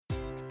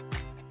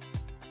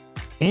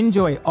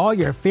Enjoy all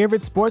your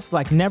favorite sports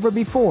like never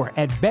before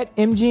at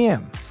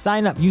BetMGM.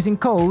 Sign up using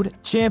code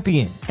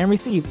CHAMPION and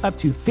receive up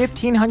to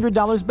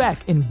 $1,500 back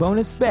in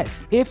bonus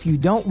bets if you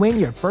don't win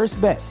your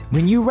first bet.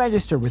 When you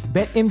register with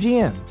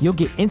BetMGM, you'll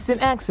get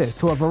instant access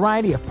to a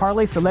variety of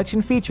parlay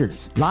selection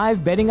features,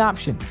 live betting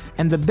options,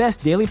 and the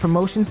best daily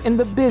promotions in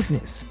the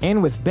business.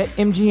 And with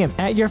BetMGM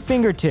at your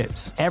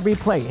fingertips, every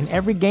play and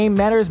every game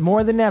matters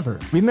more than ever.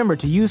 Remember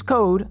to use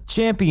code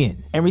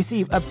CHAMPION and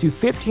receive up to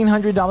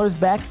 $1,500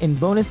 back in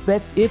bonus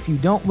bets if you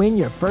don't win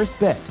your first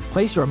bet.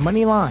 Place your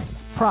money line,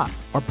 prop,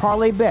 or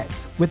parlay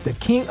bets with the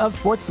king of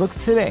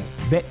sportsbooks today.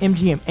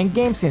 BetMGM and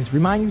GameSense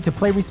remind you to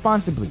play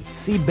responsibly.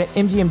 See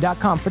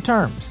BetMGM.com for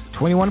terms.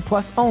 21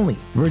 plus only.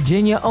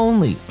 Virginia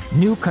only.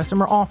 New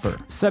customer offer.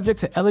 Subject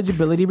to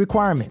eligibility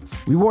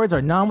requirements. Rewards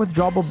are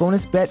non-withdrawable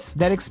bonus bets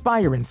that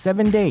expire in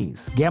 7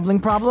 days. Gambling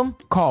problem?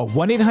 Call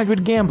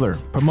 1-800-GAMBLER.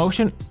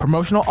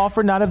 Promotional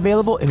offer not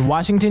available in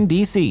Washington,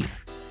 D.C.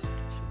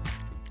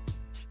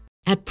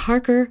 At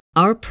Parker,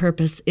 our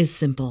purpose is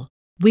simple.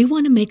 We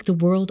want to make the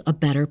world a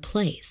better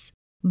place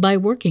by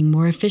working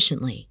more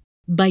efficiently,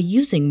 by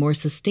using more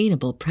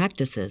sustainable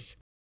practices,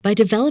 by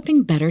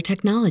developing better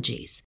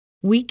technologies.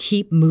 We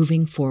keep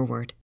moving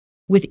forward.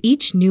 With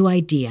each new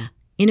idea,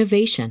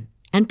 innovation,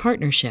 and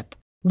partnership,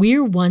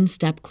 we're one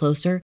step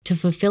closer to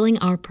fulfilling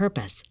our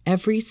purpose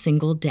every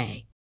single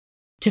day.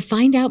 To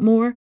find out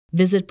more,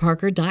 visit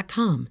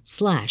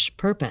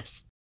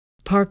parker.com/purpose.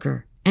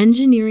 Parker,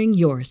 engineering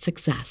your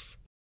success.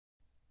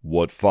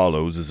 What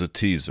follows is a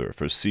teaser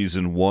for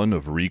Season 1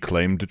 of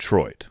Reclaim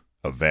Detroit,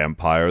 a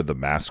Vampire the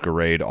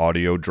Masquerade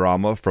audio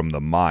drama from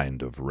the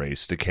mind of Ray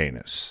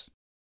Stacanis.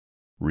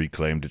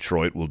 Reclaim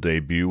Detroit will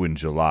debut in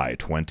July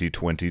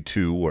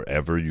 2022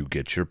 wherever you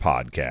get your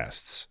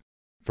podcasts.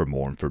 For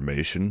more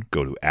information,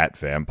 go to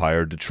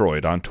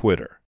 @VampireDetroit on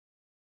Twitter.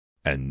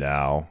 And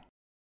now...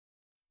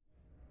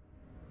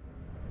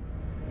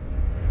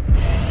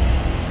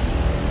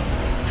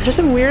 There's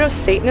some weirdo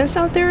Satanists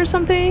out there or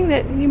something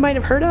that you might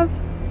have heard of?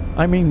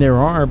 I mean, there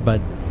are,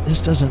 but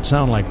this doesn't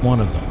sound like one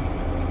of them.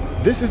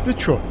 This is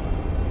Detroit,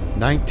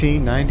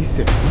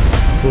 1996.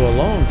 For a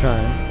long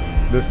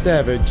time, the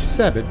savage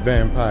Sabbath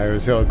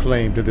vampires held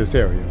claim to this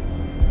area.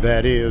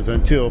 That is,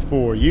 until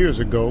 4 years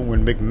ago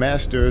when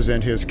McMasters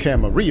and his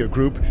Camarilla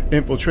group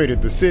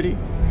infiltrated the city,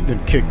 then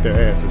kicked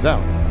their asses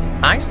out.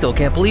 I still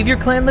can't believe your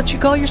clan lets you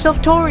call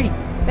yourself Tory.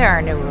 There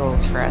are no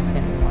rules for us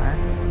anymore.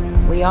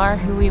 We are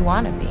who we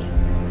want to be.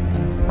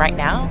 And right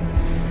now,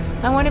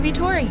 I want to be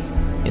Tory.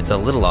 It's a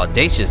little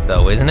audacious,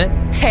 though, isn't it?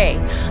 Hey,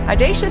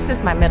 audacious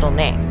is my middle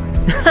name.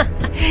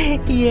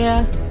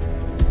 Yeah.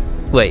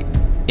 Wait,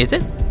 is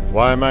it?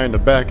 Why am I in the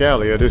back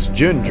alley of this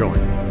gin joint?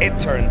 It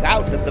turns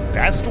out that the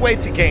best way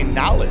to gain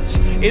knowledge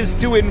is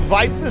to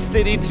invite the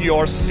city to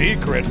your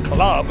secret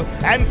club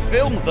and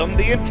film them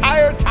the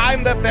entire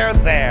time that they're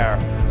there.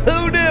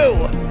 Who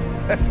knew?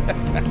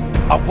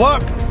 I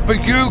work for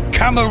you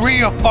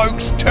Camarilla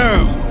folks,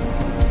 too.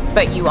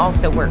 But you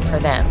also work for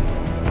them.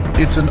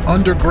 It's an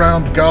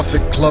underground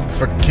gothic club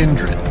for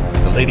kindred.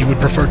 The lady would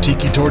prefer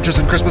tiki torches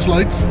and Christmas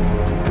lights?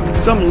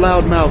 Some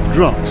loudmouth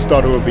drunks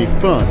thought it would be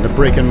fun to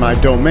break in my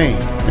domain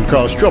and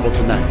cause trouble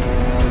tonight.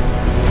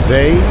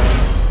 They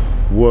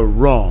were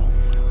wrong.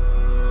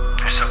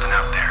 There's something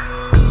out there.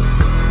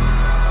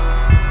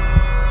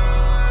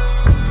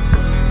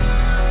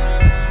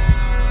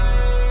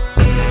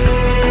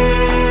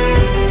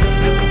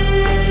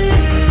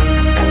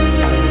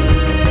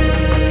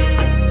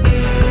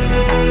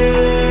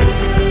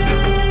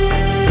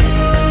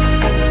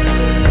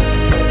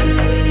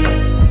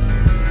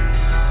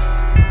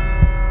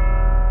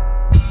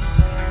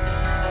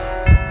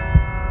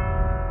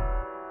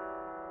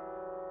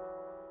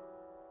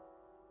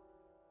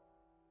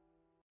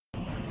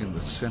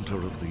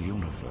 Center of the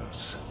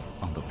universe,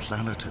 on the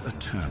planet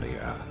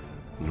Eternia,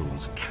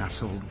 looms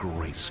Castle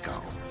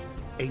Grayskull,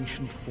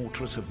 ancient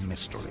fortress of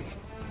mystery.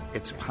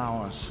 Its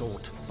power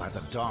sought by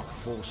the dark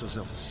forces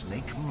of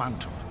Snake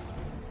Mountain,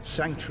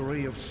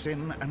 sanctuary of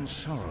sin and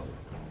sorrow,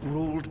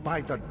 ruled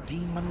by the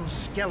demon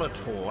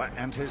Skeletor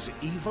and his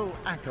evil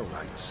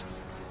acolytes.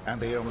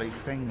 And the only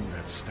thing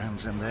that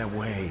stands in their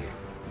way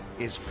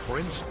is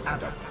Prince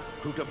Adam,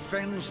 who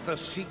defends the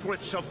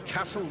secrets of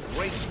Castle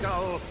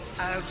Grayskull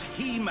as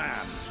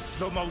He-Man,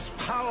 the most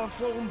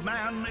powerful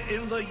man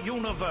in the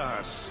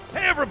universe.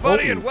 Hey,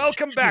 everybody, and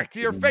welcome back to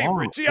your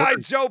favorite G.I.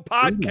 Joe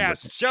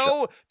podcast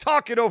show,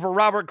 talking over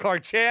Robert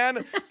Clark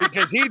Chan,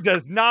 because he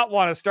does not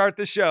want to start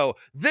the show.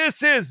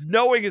 This is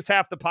Knowing is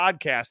Half the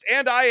Podcast,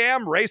 and I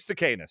am Ray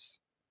Stacanis.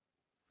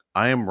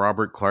 I am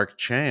Robert Clark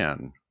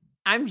Chan.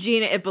 I'm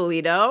Gina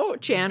Ippolito.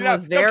 Chan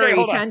was very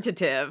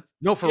tentative.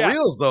 No, for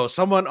reals though.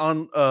 Someone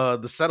on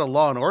the set of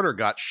Law and Order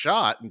got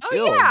shot and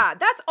killed. Oh yeah,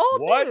 that's old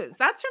news.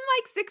 That's from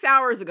like 6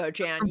 hours ago,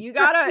 Chan. You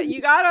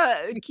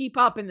gotta keep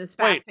up in this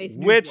fast-paced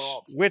news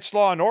world. Which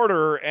Law and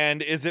Order,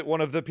 and is it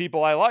one of the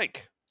people I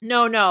like?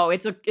 No,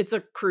 it's a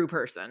crew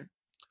person.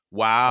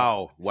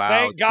 Wow.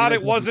 Thank God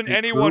Gina it wasn't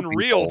doesn't think anyone true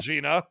real, people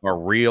Gina. Are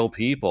real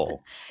people. Are real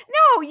people.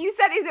 No, you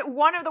said, is it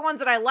one of the ones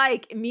that I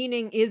like?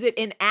 Meaning, is it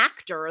an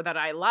actor that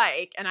I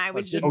like? And I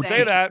was just saying,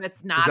 say that.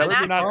 that's not an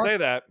actor. Not say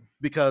that.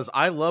 Because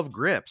I love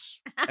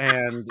Grips,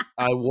 and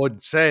I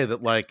would say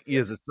that, like,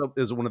 is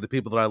one of the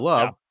people that I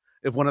love.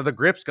 Yeah. If one of the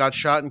Grips got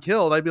shot and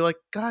killed, I'd be like,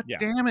 God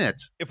damn it.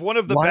 If one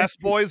of the best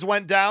boys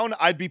went down,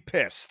 I'd be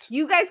pissed.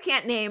 You guys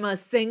can't name a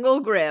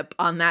single Grip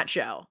on that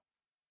show.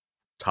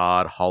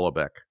 Todd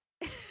Hollebeck.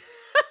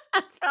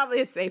 That's probably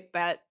a safe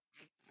bet.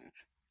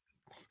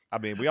 I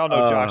mean, we all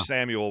know Josh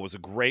Samuel was a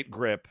great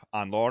Grip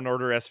on Law &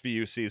 Order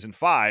SVU Season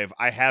 5.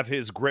 I have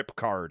his Grip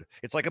card.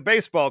 It's like a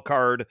baseball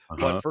card,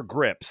 but for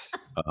Grips.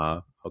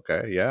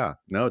 Okay, yeah.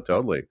 No,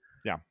 totally.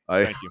 Yeah,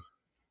 thank you.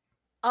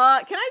 Can I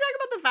talk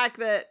about the fact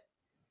that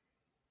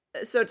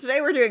so today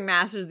we're doing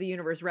Masters of the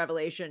Universe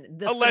Revelation,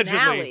 the Allegedly.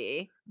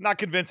 finale. Not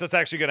convinced that's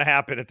actually going to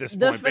happen at this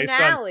The point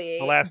finale,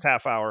 based on the last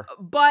half hour.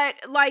 But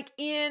like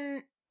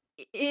in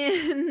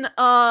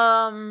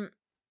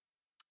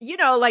you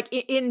know, like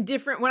in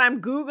different, when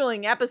I'm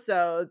Googling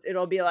episodes,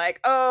 it'll be like,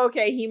 oh,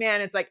 okay,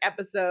 He-Man, it's like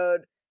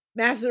episode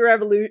Master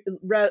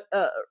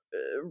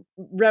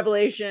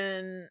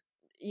Revelation,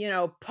 you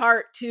know,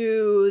 part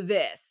 2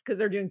 this, because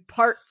they're doing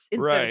parts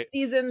instead of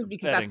seasons,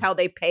 because that's how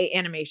they pay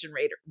animation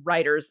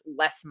writers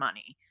less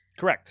money.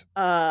 Correct.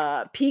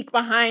 Peek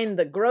behind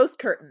the gross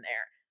curtain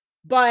there.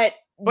 But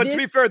to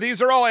be fair,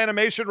 these are all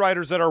animation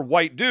writers that are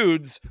white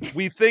dudes.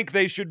 We think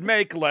they should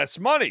make less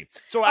money.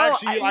 So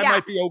actually, I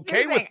might be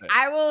okay with it.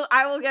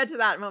 I will get to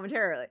that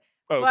momentarily.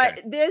 Okay.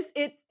 But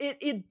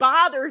it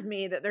bothers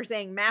me that they're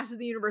saying Masters of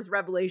the Universe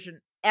Revelation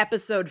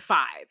episode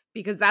 5,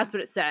 because that's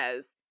what it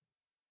says.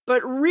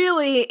 But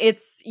really,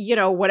 it's, you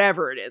know,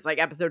 whatever it is, like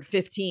episode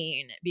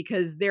 15,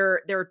 because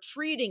they're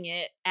treating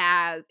it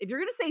as, if you're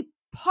going to say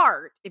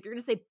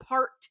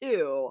part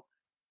 2,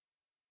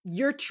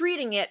 you're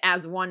treating it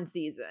as one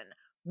season.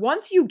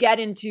 Once you get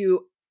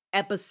into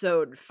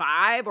episode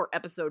 5 or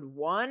episode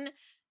 1,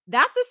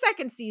 that's a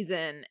second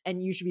season,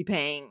 and you should be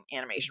paying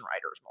animation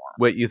writers more.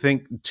 Wait, you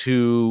think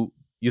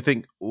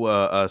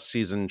a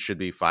season should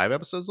be 5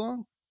 episodes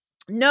long?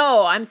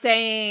 No, I'm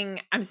saying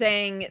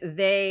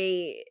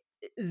they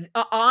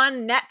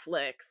on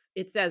Netflix,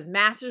 it says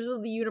Masters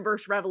of the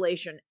Universe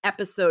Revelation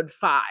episode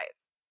 5.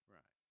 Right.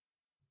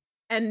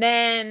 And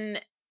then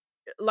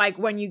like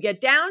when you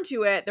get down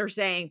to it, they're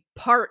saying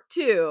part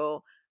 2,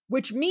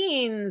 which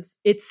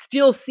means it's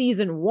still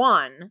season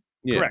 1.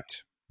 Yeah.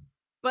 Correct.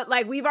 But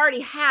like we've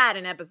already had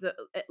an episode,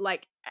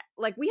 like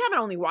we haven't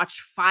only watched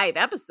 5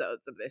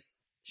 episodes of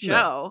this show.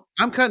 No.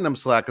 I'm cutting them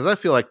slack because I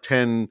feel like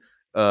 10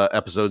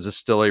 episodes is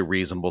still a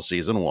reasonable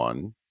season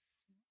 1.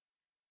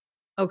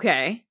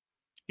 Okay.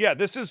 Yeah,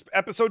 this is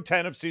episode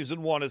 10 of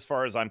season 1 as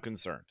far as I'm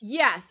concerned.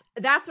 Yes,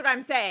 that's what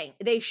I'm saying.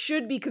 They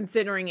should be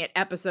considering it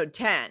episode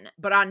 10,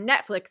 but on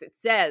Netflix it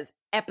says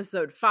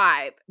episode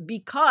 5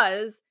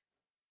 because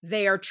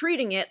they are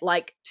treating it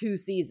like 2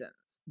 seasons,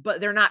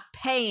 but they're not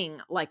paying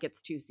like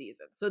it's 2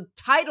 seasons. So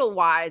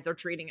title-wise, they're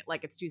treating it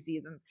like it's 2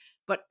 seasons,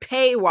 but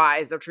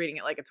pay-wise, they're treating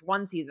it like it's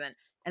 1 season.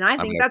 And I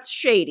think that's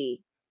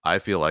shady. I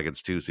feel like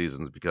it's 2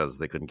 seasons because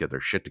they couldn't get their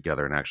shit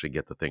together and actually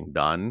get the thing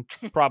done.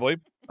 Probably.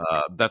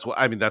 That's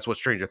what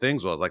Stranger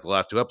Things was like. The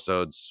last 2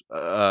 episodes,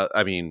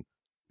 it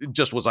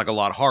just was like a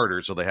lot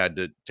harder. So they had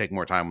to take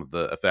more time with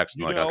the effects.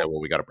 And okay,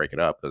 well, we got to break it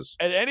up. Because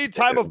at any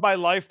time of my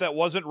life that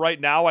wasn't right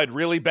now, I'd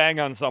really bang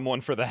on someone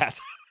for that.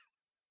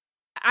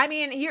 I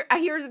mean,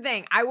 here's the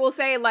thing. I will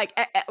say, like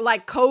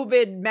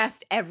COVID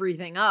messed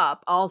everything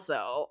up.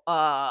 Also,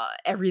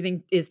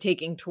 everything is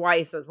taking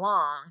twice as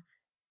long.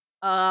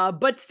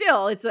 But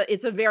still,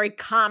 it's a very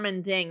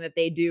common thing that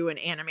they do in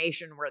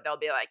animation where they'll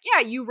be like,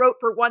 yeah, you wrote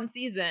for 1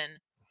 season,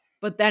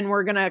 but then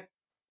we're gonna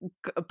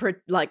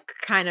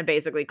kind of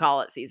basically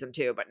call it season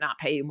 2, but not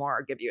pay you more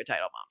or give you a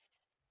title bump.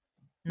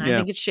 And I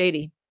think it's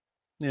shady.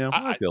 Yeah,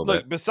 I feel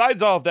look,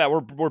 besides all of that,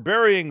 we're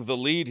burying the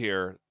lead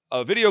here.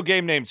 A video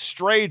game named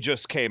Stray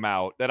just came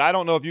out that I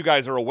don't know if you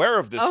guys are aware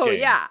of this game. Oh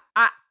yeah,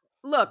 I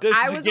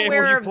was aware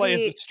where you of play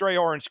as a stray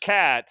orange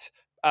cat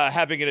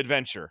having an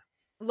adventure.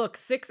 Look,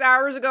 6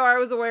 hours ago, I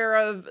was aware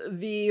of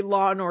the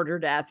Law and Order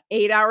death.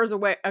 8 hours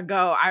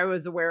ago, I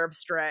was aware of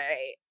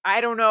Stray.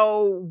 I don't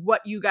know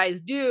what you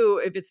guys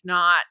do if it's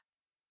not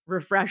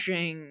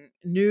refreshing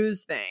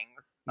news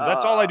things.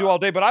 That's all I do all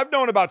day. But I've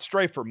known about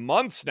Stray for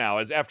months now,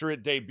 as after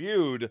it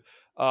debuted.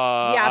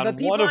 But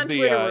people on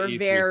Twitter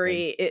were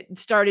it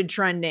started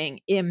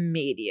trending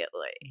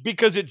immediately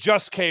because it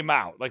just came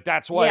out. Like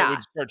that's why it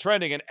would start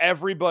trending, and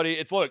everybody.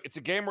 It's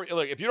a game where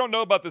if you don't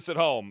know about this at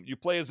home, you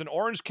play as an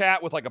orange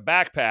cat with like a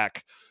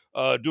backpack,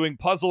 doing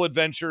puzzle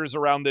adventures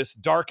around this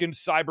darkened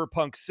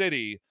cyberpunk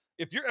city.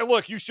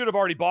 You should have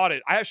already bought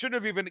it. I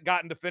shouldn't have even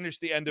gotten to finish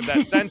the end of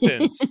that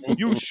sentence.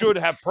 You should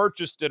have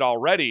purchased it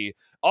already.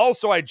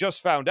 Also, I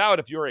just found out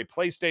if you're a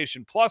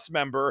PlayStation Plus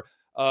member.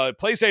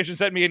 PlayStation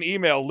sent me an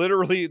email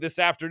literally this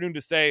afternoon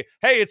to say,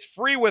 hey, it's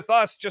free with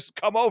us. Just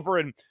come over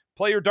and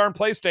play your darn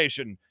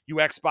PlayStation, you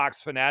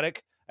Xbox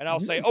fanatic. And I'll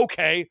say,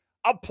 okay,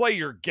 I'll play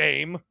your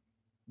game.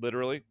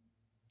 Literally.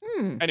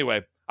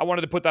 Anyway, I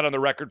wanted to put that on the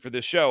record for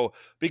this show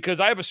because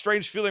I have a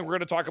strange feeling we're going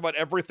to talk about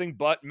everything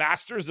but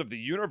Masters of the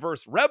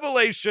Universe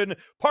Revelation.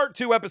 Part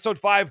 2, Episode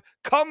 5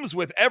 comes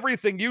with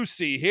Everything You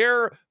See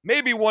Here.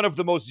 Maybe one of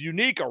the most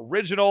unique,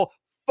 original,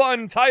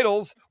 fun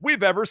titles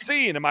we've ever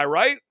seen. Am I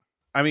right?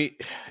 I mean,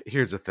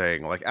 here's the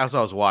thing. Like, as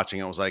I was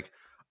watching, I was like,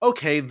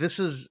 okay, this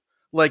is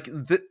like,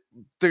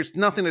 there's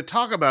nothing to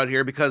talk about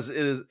here because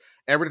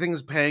everything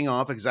is paying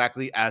off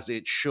exactly as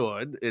it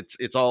should.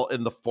 It's all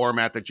in the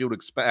format that you would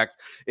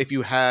expect. If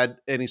you had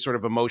any sort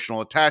of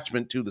emotional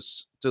attachment to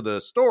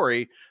the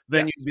story,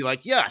 then you'd be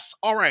like, yes,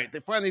 all right, they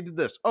finally did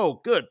this.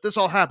 Oh, good, this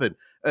all happened.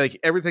 Like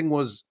everything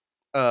was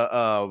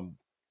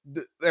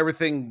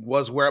everything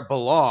was where it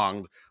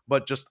belonged,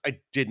 but just I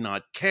did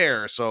not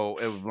care. So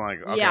it was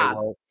like, okay,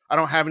 well, I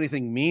don't have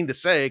anything mean to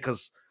say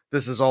because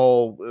this is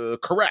all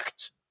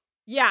correct.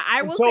 Yeah,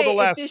 I will say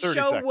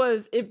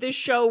if this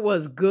show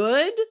was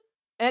good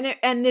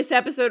and this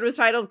episode was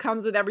titled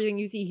Comes With Everything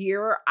You See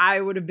Here, I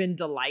would have been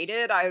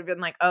delighted. I would have been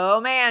like,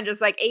 oh man,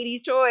 just like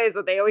 80s toys,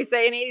 what they always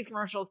say in 80s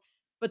commercials.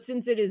 But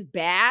since it is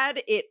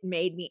bad, it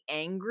made me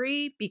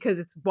angry because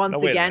it's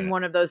once again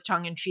one of those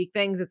tongue-in-cheek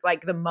things. It's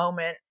like the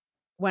moment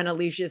when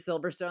Alicia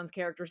Silverstone's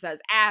character says,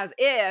 as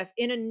if,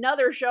 in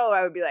another show,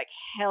 I would be like,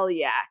 hell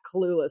yeah,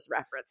 Clueless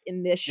reference.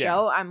 In this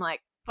show, I'm like,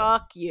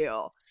 fuck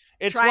you.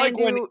 It's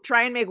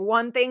try and make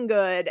one thing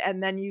good,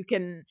 and then you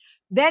can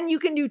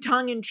do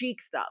tongue-in-cheek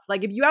stuff.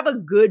 Like if you have a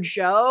good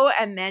show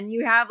and then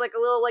you have like a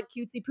little like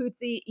cutesy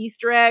pootsy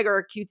Easter egg or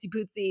a cutesy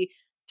pootsy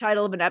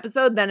title of an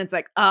episode, then it's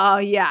like, oh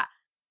yeah,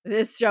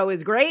 this show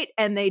is great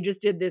and they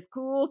just did this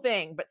cool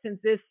thing. But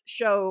since this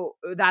show,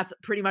 that's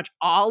pretty much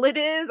all it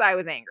is, I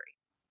was angry.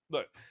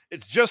 Look,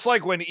 it's just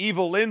like when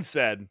Evil Lynn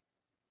said,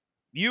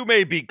 you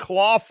may be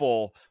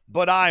clawful,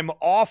 but I'm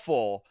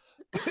awful.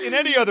 In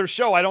any other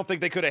show, I don't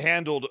think they could have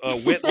handled a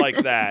wit like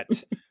that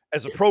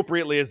as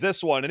appropriately as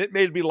this one, and it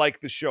made me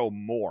like the show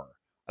more.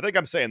 I think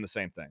I'm saying the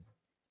same thing.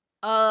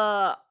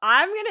 I'm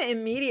gonna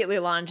immediately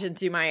launch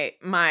into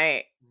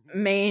my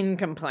main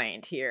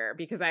complaint here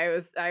because I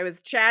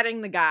was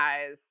chatting the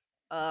guys.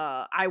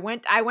 I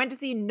went to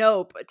see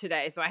Nope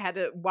today, so I had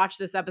to watch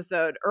this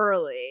episode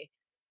early,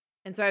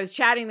 and so I was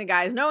chatting the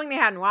guys, knowing they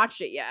hadn't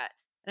watched it yet,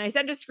 and I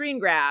sent a screen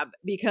grab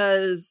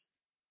because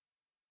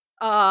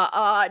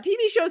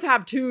TV shows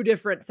have two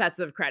different sets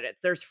of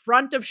credits. There's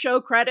front of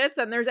show credits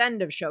and there's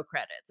end of show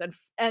credits.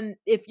 And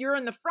if you're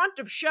in the front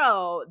of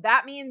show,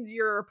 that means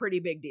you're a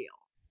pretty big deal.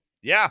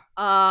 Yeah.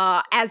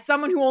 As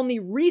someone who only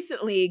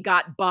recently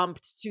got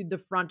bumped to the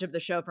front of the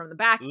show from the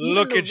back,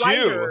 look even the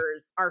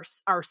writers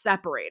are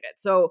separated.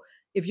 So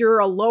if you're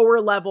a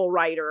lower level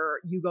writer,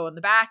 you go in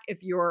the back.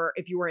 If you're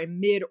a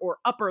mid or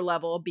upper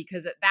level,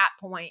 because at that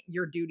point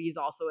your duties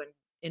also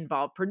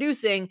involve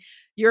producing,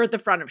 you're at the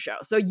front of show.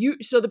 So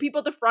the people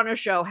at the front of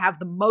show have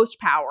the most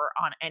power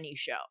on any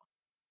show.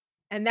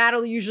 And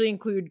that'll usually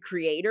include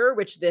creator,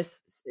 which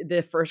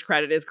the first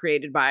credit is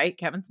created by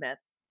Kevin Smith.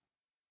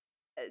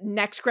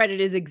 Next credit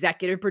is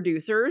executive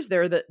producers.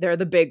 They're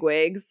the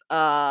bigwigs.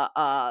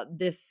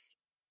 This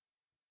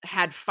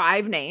had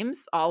 5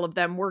 names. All of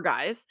them were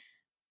guys.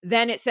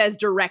 Then it says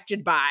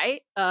directed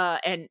by,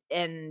 and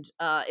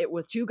it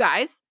was 2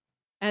 guys.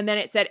 And then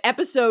it said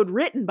episode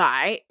written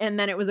by, and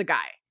then it was a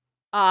guy.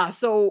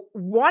 So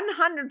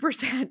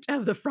 100%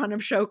 of the front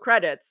of show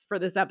credits for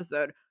this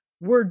episode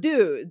were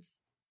dudes.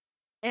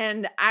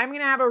 And I'm going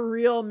to have a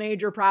real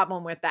major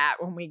problem with that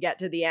when we get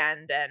to the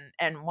end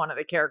and one of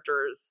the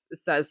characters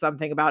says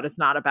something about it's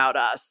not about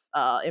us,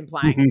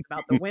 implying it's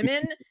about the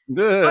women.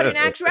 But in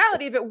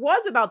actuality, if it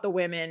was about the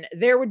women,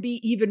 there would be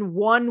even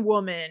one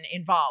woman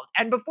involved.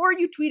 And before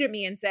you tweet at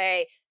me and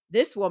say,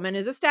 this woman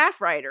is a staff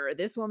writer,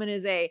 this woman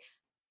is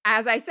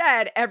as I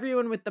said,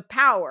 everyone with the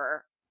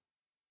power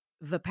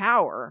is at the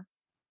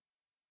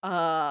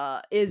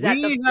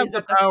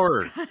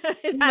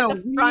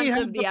front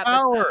of the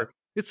episode.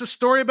 It's a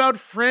story about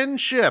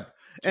friendship.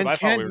 And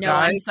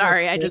I'm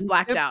sorry, I just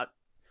blacked out.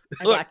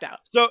 Blacked out.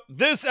 So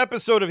this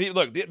episode of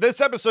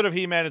this episode of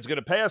He-Man is going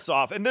to pay us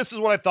off, and this is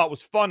what I thought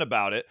was fun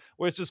about it,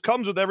 where it just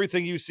comes with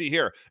everything you see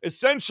here.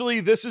 Essentially,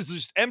 this is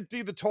just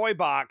empty the toy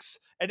box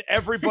and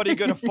everybody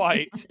going to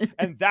fight,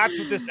 and that's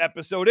what this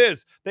episode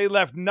is. They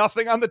left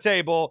nothing on the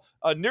table.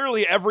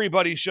 Nearly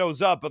everybody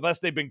shows up unless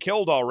they've been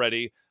killed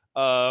already.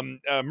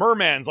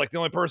 Merman's like the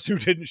only person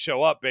who didn't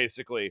show up,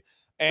 basically.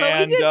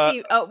 And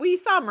we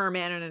saw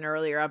Merman in an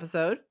earlier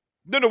episode.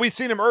 No, we've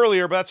seen him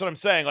earlier, but that's what I'm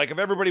saying. Like, if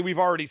everybody we've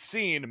already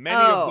seen,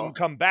 many of them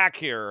come back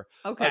here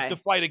to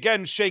fight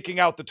again, shaking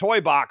out the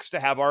toy box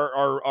to have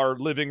our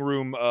living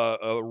room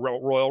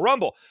Royal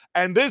Rumble.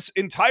 And this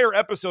entire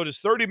episode is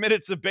 30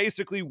 minutes of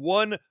basically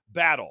one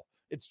battle.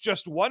 It's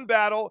just one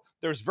battle.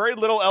 There's very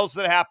little else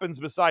that happens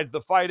besides the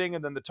fighting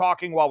and then the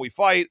talking while we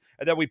fight,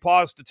 and then we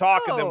pause to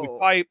talk, and then we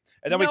fight,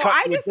 and then we cut.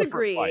 I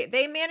disagree.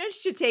 They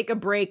managed to take a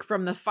break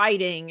from the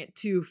fighting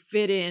to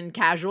fit in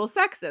casual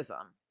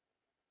sexism.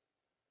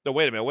 No,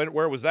 wait a minute.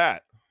 Where was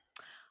that?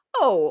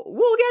 Oh,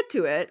 we'll get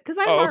to it because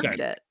I marked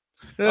it.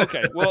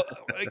 Okay. Well,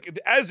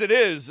 as it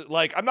is,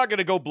 like, I'm not going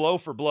to go blow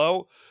for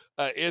blow,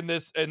 in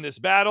this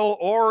battle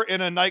or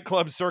in a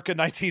nightclub circa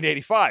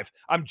 1985.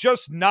 I'm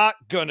just not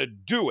gonna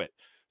do it.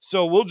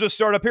 So we'll just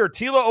start up here.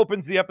 Teela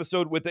opens the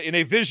episode in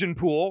a vision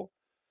pool,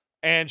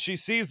 and she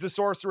sees the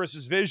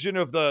sorceress's vision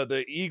of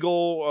the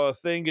eagle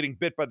thing getting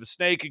bit by the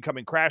snake and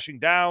coming crashing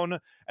down.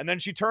 And then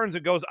she turns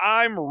and goes,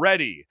 "I'm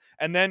ready,"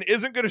 and then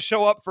isn't going to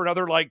show up for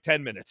another like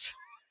 10 minutes,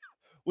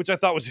 which I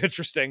thought was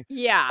interesting.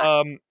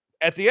 Yeah.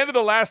 At the end of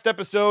the last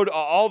episode,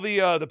 all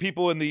the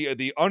people in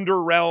the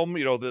underrealm,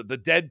 the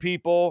dead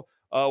people,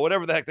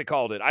 whatever the heck they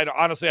called it.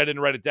 Honestly, I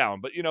didn't write it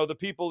down, but the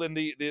people in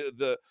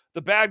the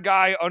bad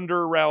guy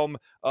underrealm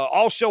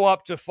all show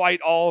up to fight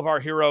all of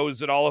our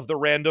heroes and all of the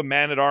random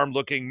Man-at-Arm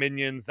looking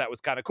minions. That was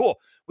kind of cool.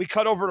 We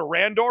cut over to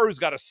Randor, who's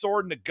got a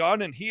sword and a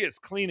gun, and he is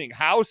cleaning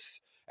house,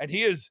 and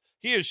he is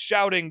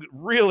shouting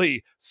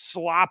really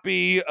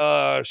sloppy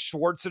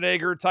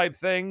Schwarzenegger type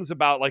things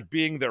about like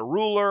being their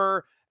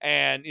ruler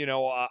and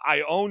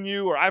I own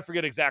you, or I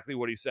forget exactly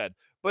what he said.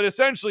 But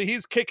essentially,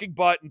 he's kicking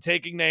butt and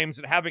taking names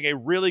and having a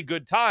really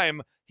good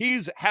time.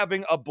 He's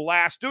having a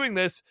blast doing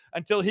this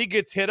until he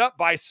gets hit up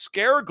by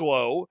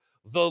Scareglow,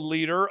 the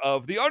leader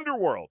of the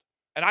underworld.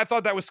 And I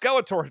thought that was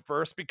Skeletor at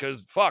first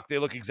because, fuck, they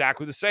look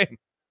exactly the same.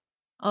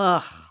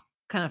 Ugh.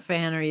 Kind of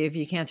fan are you if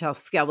you can't tell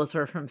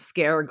Skeletor from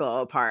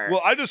Scareglow apart?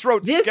 Well, I just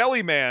wrote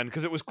Skelly Man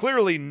because it was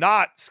clearly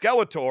not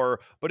Skeletor,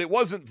 but it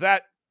wasn't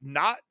that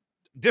not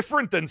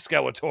different than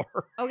Skeletor.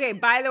 Okay,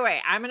 by the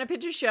way, I'm going to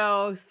pitch a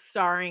show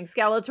starring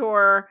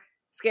Skeletor,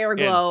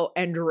 Scareglow,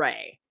 and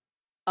Ray.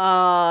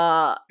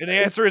 And the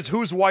answer is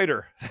who's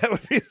whiter? That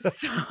would be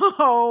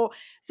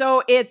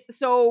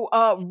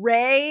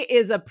Ray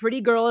is a pretty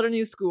girl at a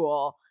new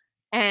school,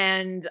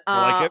 and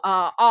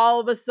all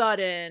of a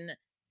sudden,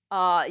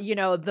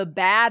 the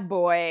bad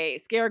boy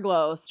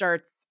Scareglow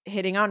starts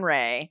hitting on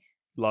Ray.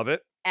 Love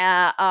it.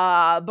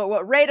 But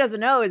what Ray doesn't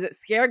know is that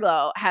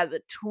Scareglow has a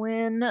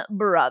twin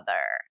brother,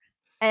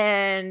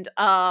 and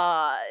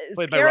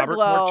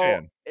Scareglow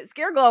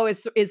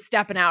is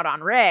stepping out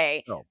on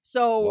Ray.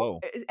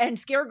 And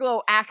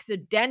Scareglow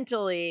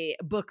accidentally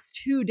books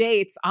 2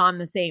 dates on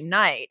the same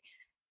night,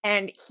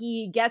 and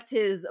he gets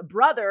his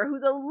brother,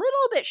 who's a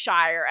little bit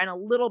shyer and a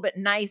little bit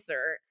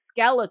nicer,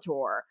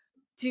 Skeletor,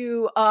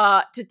 to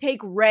take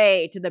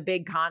Ray to the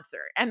big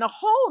concert. And the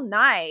whole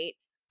night,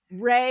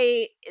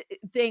 Ray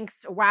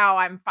thinks, wow,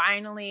 I'm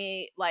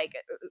finally, like,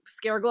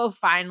 Scareglow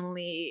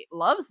finally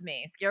loves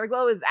me.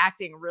 Scareglow is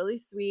acting really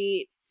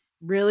sweet,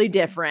 really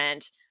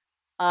different.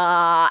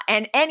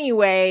 And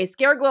anyway,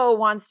 Scareglow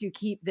wants to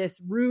keep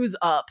this ruse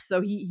up. So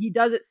he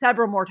does it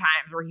several more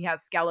times where he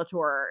has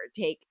Skeletor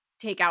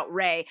take out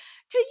Ray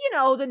to,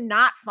 the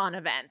not fun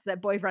events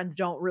that boyfriends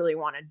don't really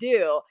want to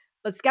do.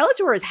 But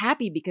Skeletor is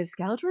happy because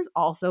Skeletor's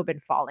also been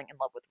falling in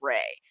love with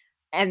Ray.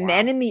 And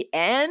then in the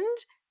end,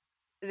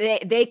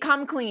 they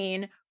come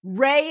clean.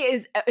 Ray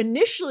is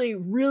initially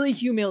really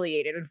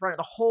humiliated in front of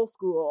the whole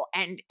school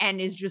and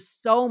is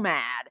just so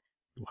mad.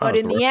 But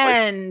in the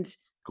end,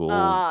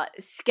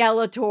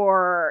 Skeletor,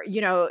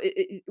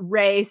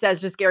 Ray says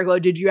to Scareglow,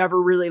 "Did you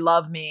ever really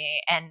love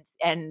me?"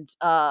 And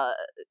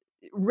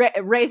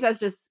Ray says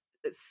to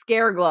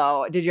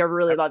Scareglow, "Did you ever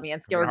really love me?"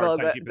 And Scareglow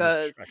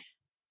goes,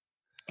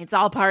 "It's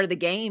all part of the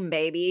game,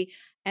 baby."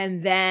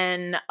 And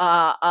then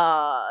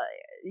a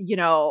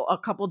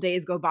couple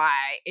days go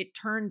by. It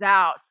turns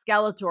out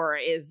Skeletor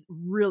is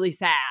really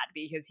sad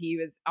because he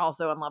was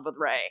also in love with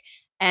Ray.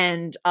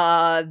 And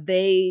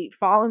they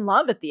fall in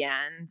love at the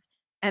end.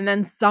 And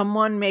then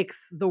someone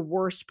makes the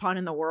worst pun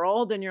in the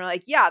world. And you're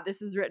like, yeah,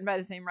 this is written by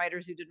the same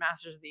writers who did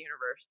Masters of the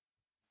Universe.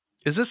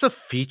 Is this a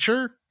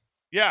feature?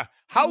 Yeah.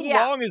 How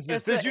long is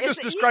this? You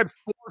just described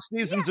 4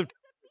 seasons of...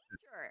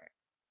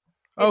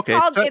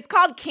 It's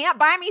called Can't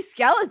Buy Me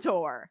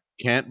Skeletor.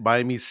 Can't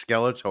Buy Me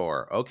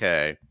Skeletor.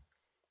 Okay.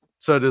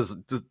 So does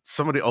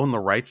somebody own the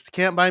rights to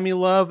Can't Buy Me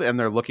Love and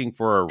they're looking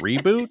for a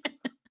reboot?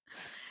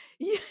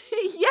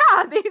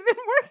 Yeah, they've been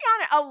working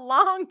on it a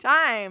long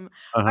time.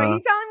 Are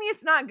you telling me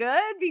it's not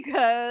good?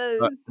 Because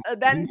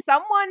then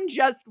someone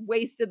just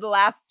wasted the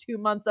last 2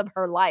 months of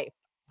her life.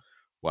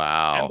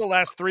 Wow. And the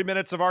last 3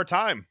 minutes of our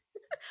time.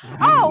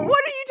 Oh, what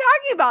are you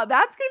talking about?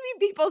 That's going to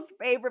be people's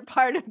favorite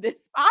part of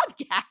this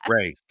podcast.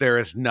 Ray, there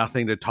is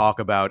nothing to talk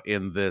about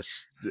in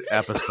this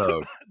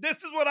episode. This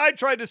is what I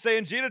tried to say,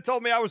 and Gina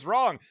told me I was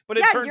wrong. But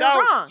it turned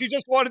out she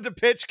just wanted to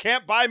pitch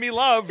Can't Buy Me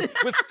Love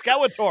with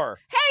Skeletor.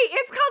 Hey,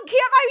 it's called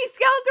Can't Buy Me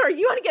Skeletor.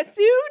 You want to get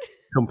sued?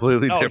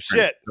 Completely different.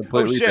 Shit.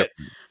 Completely different.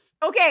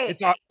 Okay, here's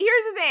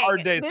the thing.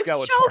 Hard day, this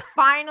Skeletor. Show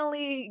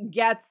finally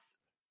gets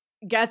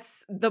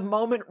the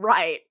moment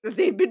right that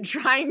they've been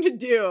trying to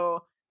do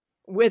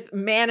with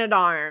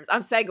Man-at-Arms.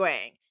 I'm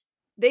segueing.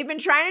 They've been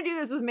trying to do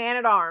this with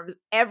Man-at-Arms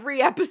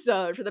every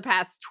episode for the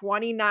past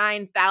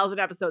 29,000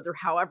 episodes or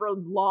however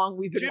long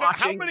we've been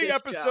watching. How many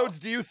episodes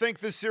do you think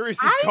this series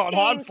has gone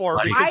on for?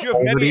 Because you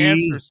have many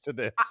answers to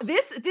this.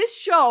 This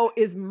show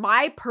is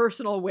my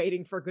personal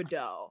Waiting for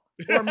Godot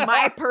or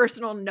my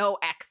personal No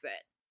Exit.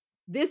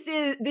 this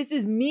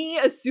is me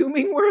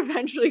assuming we're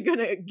eventually going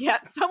to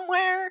get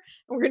somewhere and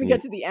we're going to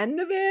get to the end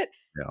of it.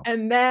 Yeah.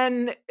 And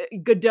then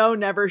Godot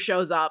never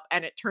shows up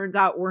and it turns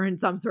out we're in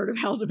some sort of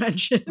hell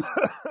dimension.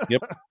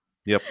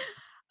 Yep.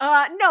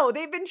 No,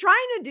 they've been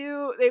trying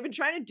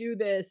to do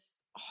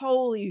this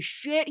holy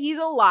shit, he's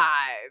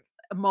alive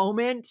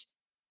moment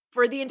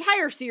for the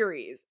entire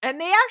series.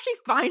 And they actually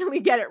finally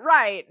get it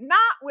right.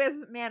 Not with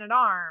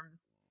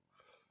Man-at-Arms,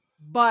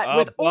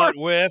 but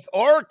with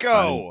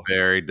Orko. I'm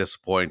very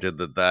disappointed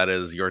that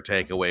is your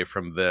takeaway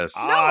from this.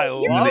 No, I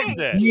loved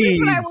it. Here's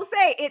what I will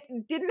say. It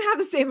didn't have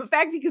the same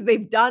effect because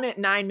they've done it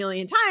 9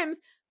 million times.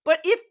 But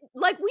if,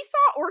 like, we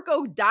saw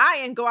Orko die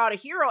and go out a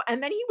hero,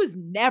 and then he was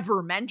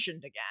never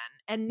mentioned again.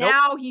 And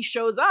now he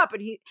shows up,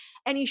 and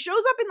he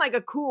shows up in like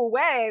a cool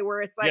way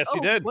where it's like, yes, he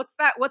did. What's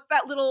that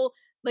little,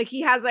 like,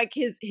 he has like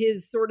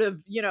his sort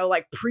of, you know,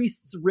 like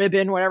priest's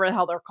ribbon, whatever the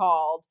hell they're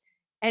called.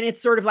 And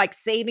it's sort of like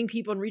saving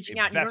people and reaching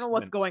out, and you don't know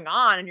what's going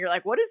on. And you're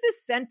like, what is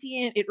this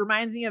sentient? It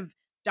reminds me of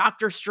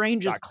Doctor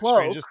Strange's cloak.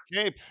 Strange's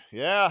cape.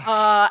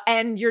 Yeah.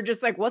 And you're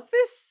just like, what's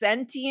this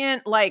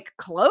sentient like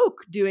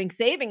cloak doing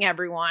saving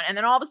everyone? And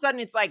then all of a sudden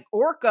it's like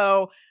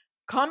Orko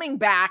coming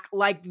back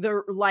like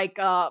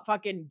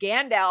fucking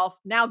Gandalf.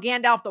 Now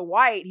Gandalf the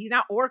White. He's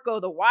not Orko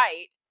the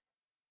White.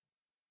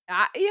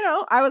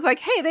 I was like,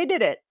 hey, they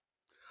did it.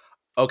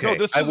 Okay. No,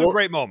 this was a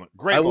great moment.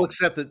 I will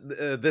accept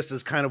that this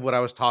is kind of what I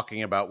was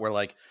talking about, where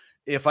like,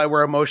 if I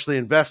were emotionally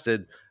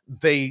invested,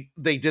 they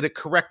did it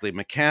correctly.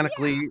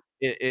 Mechanically,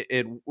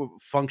 it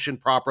functioned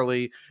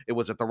properly. It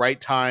was at the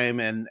right time,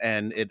 and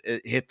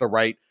it hit the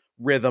right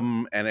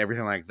rhythm and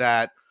everything like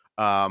that.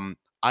 I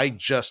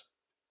just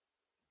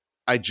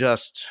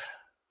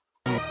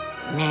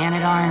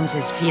Man-at-Arms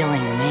is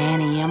feeling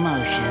many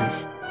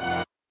emotions.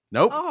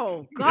 Nope.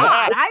 Oh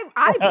God,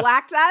 I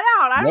blacked that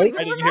out. I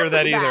didn't hear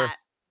that either.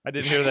 I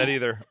didn't hear that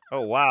either.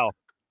 Oh wow.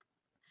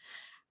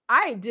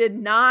 I did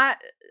not.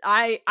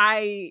 I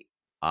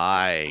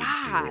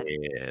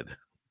did.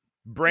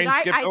 Brain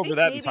skipped over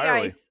that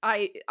entirely.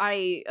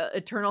 I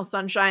Eternal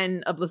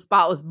Sunshine of the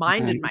Spotless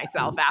Minded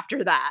myself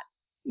after that.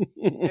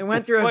 I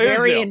went through a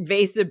very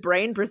invasive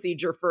brain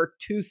procedure for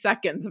 2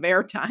 seconds of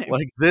airtime.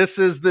 Like this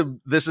is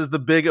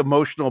the big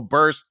emotional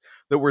burst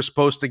that we're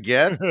supposed to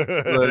get.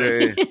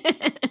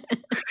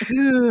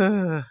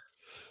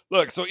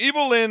 Look, so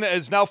Evil Lyn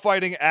is now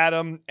fighting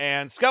Adam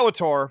and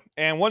Skeletor,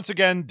 and once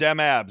again, dem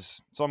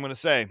abs. So I'm going to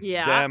say,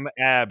 dem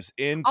abs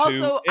into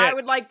Also, it. I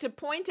would like to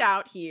point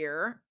out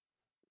here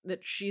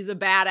that she's a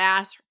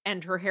badass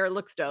and her hair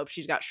looks dope.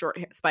 She's got short,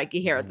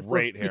 spiky hair. This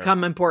will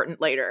become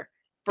important later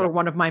for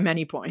one of my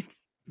many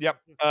points. Yep.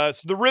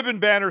 So the ribbon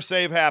banner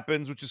save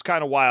happens, which is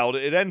kind of wild.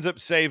 It ends up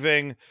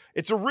saving.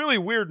 It's a really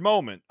weird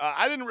moment.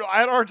 I had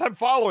a hard time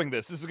following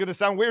this. This is going to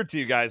sound weird to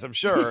you guys, I'm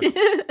sure.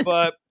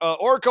 But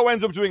Orko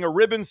ends up doing a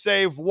ribbon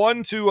save,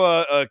 one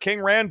to King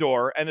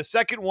Randor and a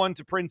second one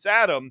to Prince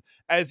Adam,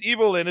 as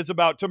Evil Lyn is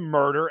about to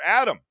murder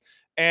Adam.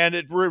 And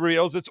it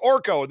reveals it's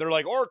Orko. And they're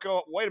like,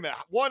 Orko, wait a minute.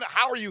 One,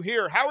 how are you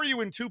here? How are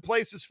you in two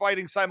places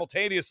fighting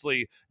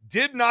simultaneously?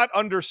 Did not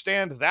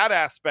understand that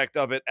aspect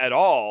of it at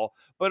all.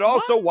 But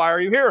also, why are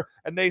you here?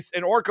 And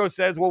Orko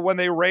says, well, when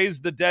they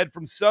raised the dead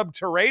from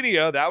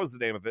Subterranea, that was the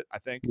name of it, I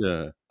think.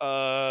 Yeah.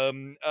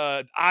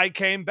 I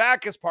came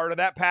back as part of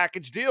that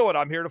package deal, and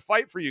I'm here to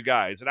fight for you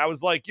guys. And I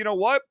was like, you know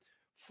what?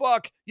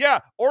 Fuck.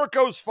 Yeah,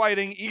 Orko's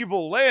fighting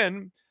Evil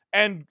Lyn.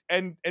 And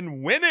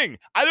winning.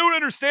 I don't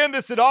understand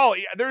this at all.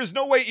 There's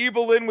no way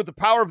Evil Lyn with the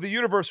power of the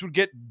universe would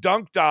get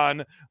dunked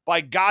on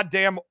by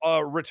goddamn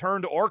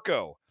returned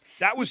Orko.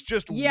 That was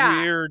just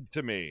weird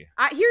to me.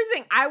 Here's the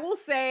thing. I will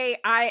say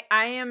I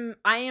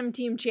am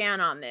Team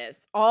Chan on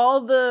this. For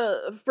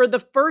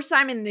the first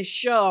time in this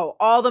show,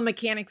 all the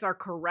mechanics are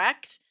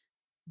correct,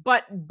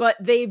 but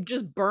they've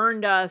just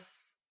burned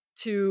us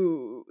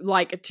to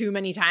like too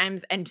many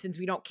times, and since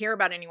we don't care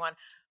about anyone.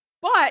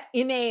 But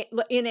in a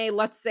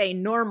let's say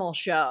normal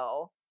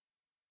show,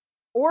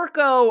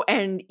 Orko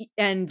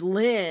and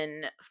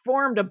Lyn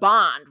formed a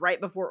bond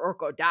right before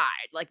Orko died.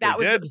 Like that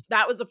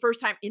was the first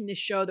time in this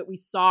show that we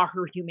saw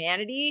her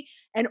humanity.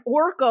 And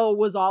Orko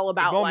was all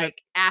about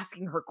like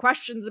asking her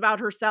questions about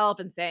herself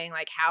and saying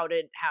like how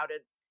did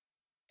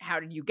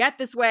you get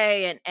this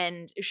way,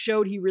 and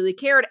showed he really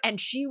cared. And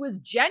she was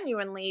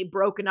genuinely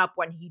broken up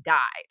when he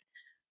died.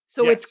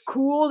 So it's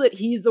cool that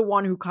he's the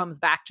one who comes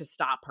back to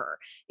stop her.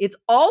 It's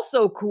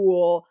also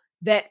cool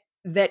that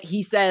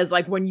he says,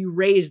 like, when you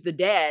raised the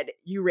dead,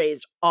 you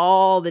raised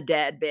all the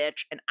dead,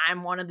 bitch, and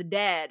I'm one of the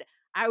dead.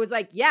 I was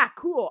like, yeah,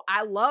 cool.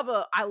 I love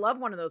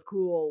one of those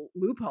cool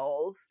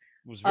loopholes.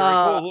 It was very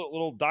cool.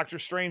 Little Doctor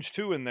Strange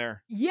 2 in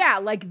there. Yeah,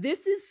 like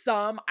this is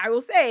some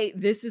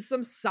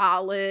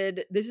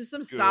solid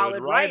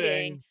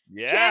writing.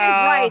 Yeah. Chan is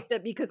right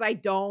that because I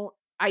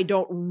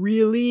don't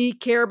really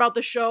care about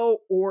the show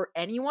or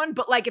anyone,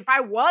 but like if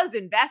I was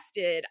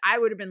invested, I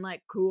would have been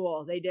like,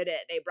 cool, they did it.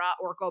 They brought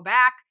Orko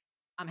back.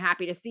 I'm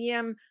happy to see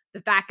him. The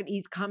fact that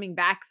he's coming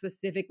back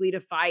specifically to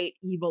fight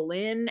Evil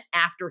Lyn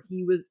after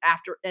he was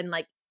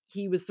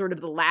sort of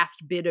the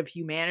last bit of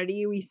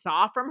humanity we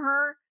saw from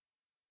her.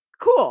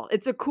 cool.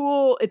 It's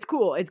cool.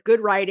 It's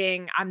good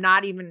writing.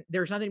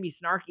 There's nothing to be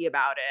snarky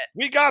about it.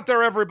 We got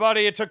there,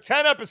 everybody. It took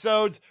 10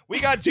 episodes. We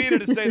got Gina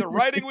to say the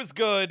writing was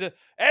good.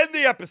 End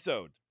the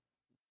episode.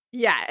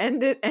 Yeah,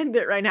 end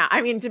it right now.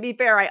 I mean, to be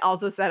fair, I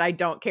also said I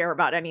don't care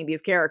about any of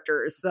these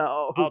characters,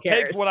 so who cares?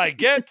 I'll take what I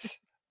get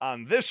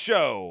on this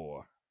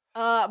show.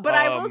 But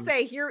I will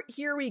say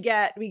here we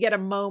get a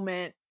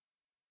moment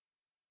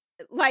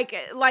like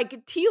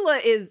Teela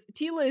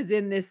is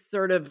in this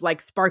sort of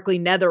like sparkly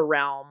nether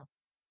realm,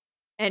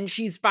 and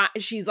she's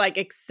like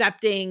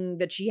accepting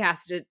that she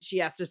has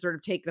to sort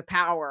of take the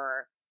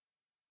power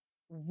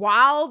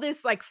while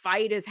this like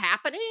fight is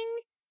happening.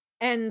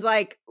 And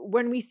like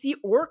when we see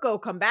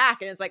Orko come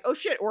back and it's like, oh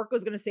shit,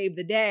 Orko's gonna save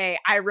the day,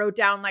 I wrote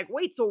down like,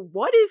 wait, so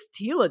what is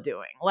Teela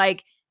doing?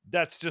 Like,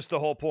 that's just the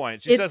whole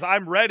point. She says,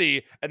 I'm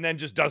ready, and then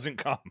just doesn't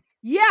come.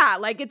 Yeah,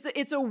 like it's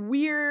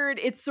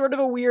sort of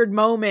a weird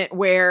moment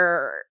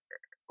where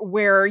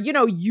you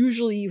know,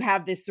 usually you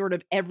have this sort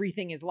of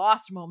everything is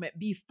lost moment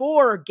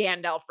before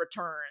Gandalf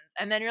returns.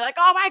 And then you're like,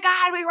 oh my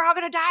God, we were all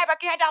gonna die, but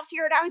Gandalf's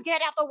here, now he's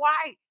Gandalf the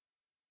White.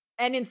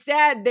 And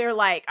instead, they're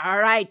like, all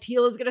right,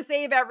 Teela's going to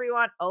save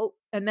everyone. Oh,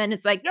 and then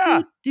it's like,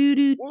 yeah.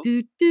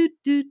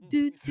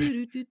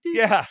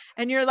 Yeah.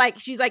 And you're like,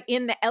 she's like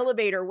in the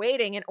elevator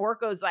waiting. And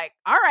Orko's like,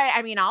 all right,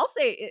 I mean, I'll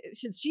say,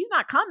 since she's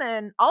not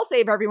coming, I'll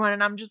save everyone.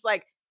 And I'm just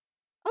like,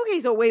 okay,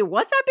 so wait,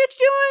 what's that bitch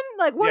doing?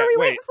 Like, what are we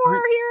waiting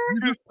for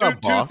here?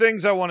 Two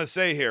things I want to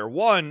say here.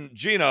 One,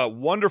 Gina,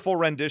 wonderful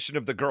rendition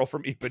of the girl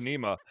from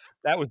Ipanema.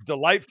 That was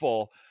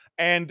delightful.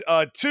 And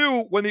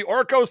two, when the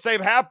Orko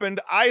save happened,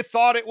 I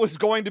thought it was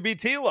going to be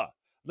Teela.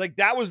 Like,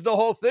 that was the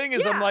whole thing,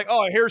 is I'm like,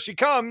 oh, here she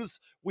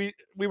comes. We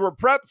were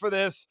prepped for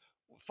this.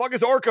 Fuck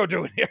is Orko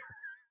doing here?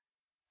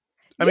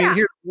 I mean,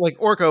 here, like,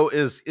 Orko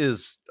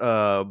is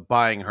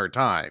buying her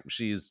time.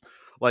 She's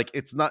like,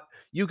 it's not,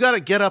 you got to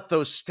get up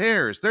those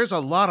stairs. There's a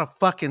lot of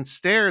fucking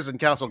stairs in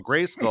Castle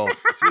Grayskull.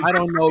 I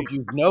don't know if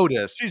you've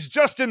noticed. She's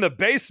just in the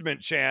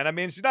basement, Chan. I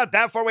mean, she's not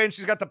that far away, and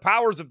she's got the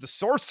powers of the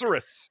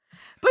sorceress.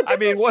 But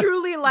this is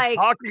truly like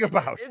talking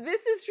about.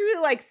 This is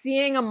truly like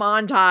seeing a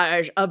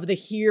montage of the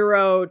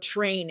hero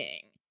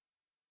training.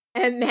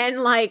 And then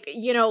like,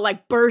 you know,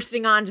 like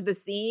bursting onto the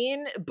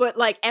scene, but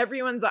like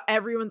everyone's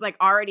like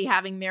already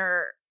having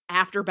their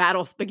after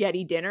battle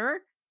spaghetti dinner.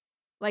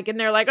 Like, and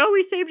they're like, oh,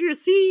 we saved you a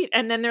seat.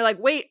 And then they're like,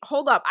 wait,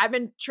 hold up. I've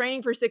been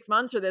training for 6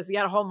 months for this. We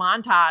had a whole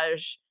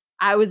montage.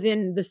 I was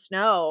in the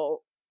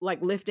snow,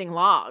 like lifting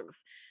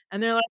logs.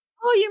 And they're like,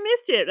 oh, you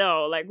missed it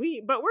though. Like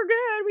but we're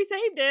good. We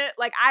saved it.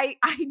 Like I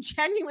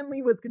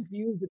genuinely was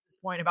confused at this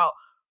point about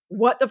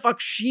what the fuck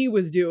she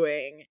was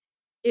doing.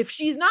 If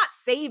she's not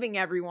saving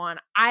everyone,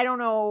 I don't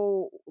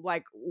know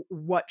like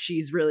what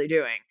she's really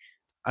doing.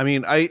 I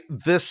mean,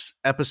 this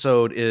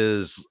episode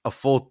is a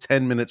full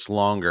 10 minutes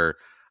longer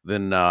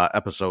than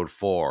episode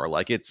 4.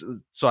 Like, it's,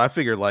 so I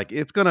figured like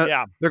it's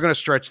gonna, they're gonna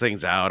stretch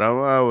things out.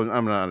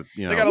 I'm not,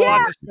 you know, they got a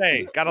lot to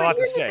say. Got a lot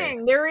to say.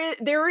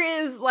 There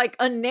is like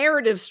a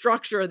narrative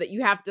structure that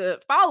you have to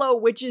follow,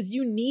 which is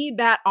you need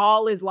that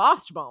all is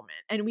lost moment,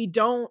 and we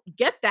don't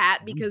get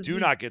that because we do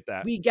not get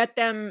that. We get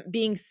them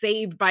being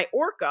saved by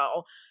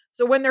Orko.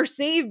 So when they're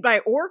saved by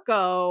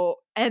Orko,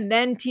 and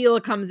then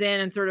Teela comes in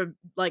and sort of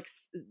like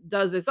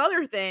does this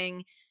other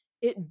thing,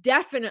 it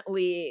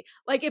definitely,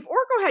 like, if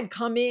Orko had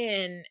come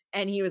in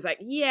and he was like,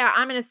 yeah,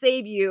 I'm going to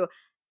save you,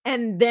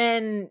 and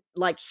then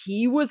like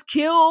he was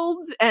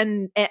killed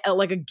and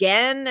like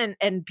again,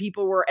 and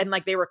people were, and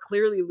like they were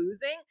clearly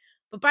losing.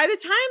 But by the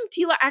time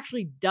Teela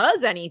actually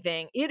does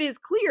anything, it is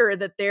clear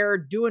that they're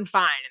doing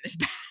fine in this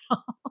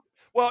battle.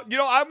 Well, you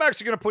know, I'm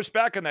actually going to push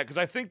back on that, because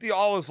I think the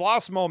all is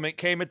lost moment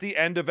came at the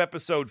end of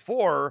episode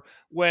 4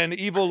 when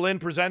Evil Lynn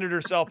presented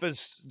herself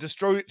as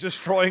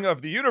destroying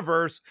of the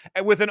universe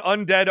and with an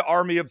undead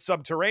army of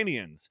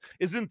subterraneans.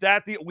 Isn't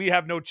that the we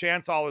have no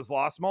chance all is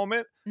lost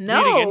moment?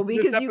 No,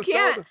 because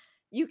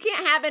you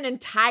can't have an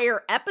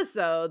entire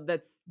episode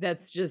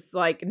that's just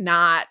like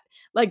not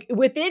like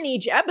within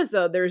each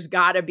episode. There's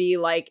got to be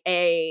like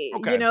a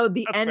you know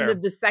the end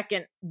of the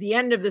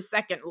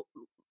second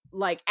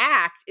like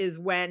act is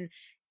when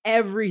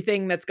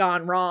everything that's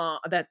gone wrong,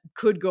 that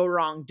could go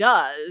wrong,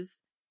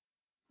 does.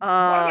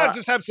 Why not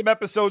just have some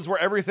episodes where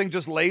everything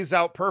just lays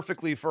out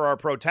perfectly for our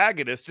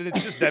protagonist and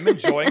it's just them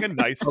enjoying a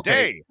nice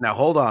day? Now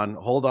hold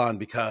on,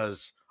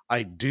 because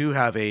I do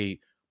have a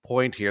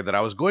point here that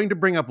I was going to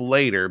bring up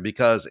later,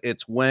 because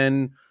it's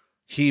when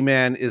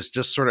He-Man is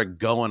just sort of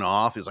going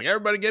off. He's like,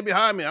 everybody get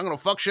behind me, I'm gonna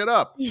fuck shit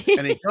up.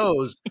 And he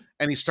goes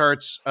and he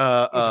starts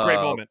a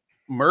great moment,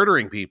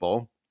 murdering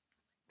people.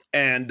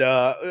 And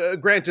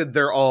granted,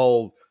 they're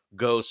all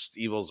ghosts,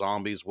 evil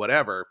zombies,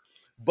 whatever.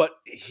 But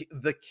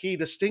the key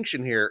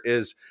distinction here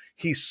is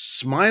he's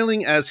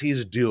smiling as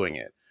he's doing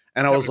it.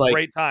 And I was like,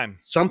 great time.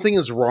 Something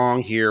is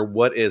wrong here.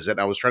 What is it?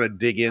 I was trying to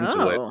dig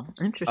into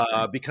it.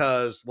 Interesting.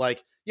 Because,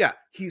 like, yeah,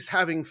 he's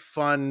having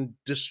fun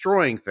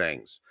destroying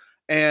things.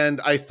 And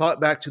I thought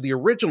back to the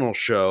original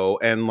show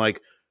and like,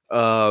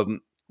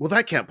 well,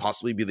 that can't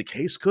possibly be the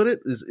case, could it?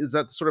 Is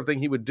that the sort of thing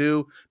he would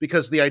do?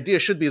 Because the idea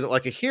should be that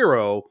like a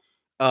hero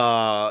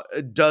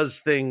does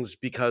things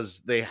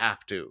because they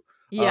have to.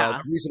 Yeah.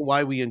 The reason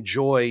why we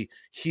enjoy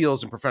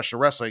heels in professional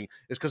wrestling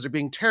is because they're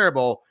being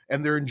terrible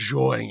and they're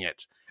enjoying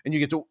it, and you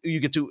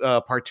get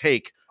to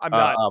partake. I'm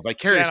not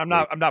vicariously.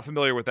 I'm not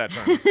familiar with that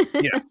term.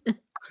 Yeah.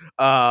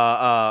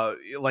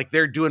 Like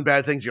they're doing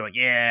bad things. You're like,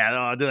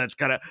 yeah, no, that's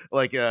kind of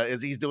like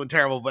he's doing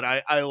terrible, but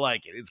I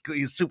like it.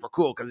 He's super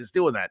cool because he's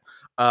doing that.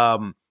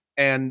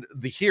 And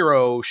the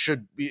hero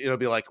should be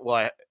like, well,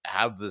 I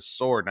have this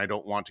sword and I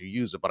don't want to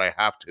use it, but I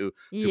have to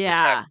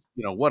protect,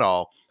 what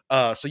all.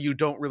 So you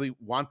don't really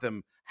want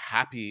them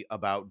happy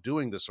about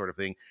doing this sort of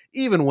thing,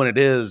 even when it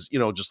is,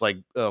 just like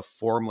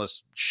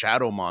formless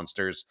shadow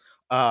monsters.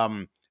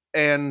 And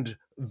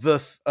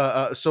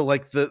so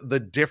like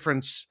the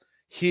difference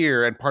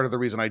here, and part of the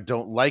reason I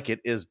don't like it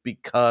is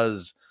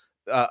because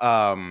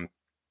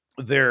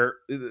there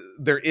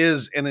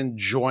is an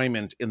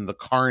enjoyment in the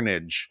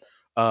carnage,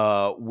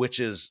 which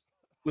is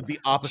with the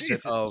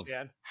opposite of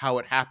how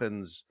it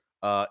happens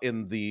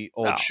in the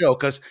old show.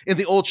 Because in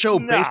the old show,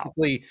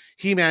 basically,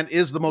 He-Man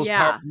is the most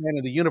powerful man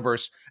in the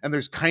universe, and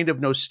there's kind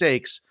of no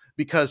stakes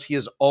because he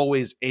is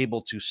always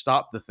able to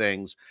stop the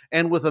things,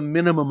 and with a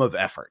minimum of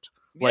effort.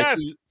 Like,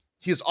 yes.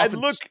 He's often...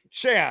 And look,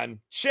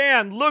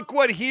 Chan, look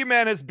what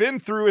He-Man has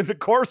been through in the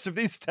course of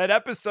these 10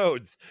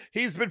 episodes.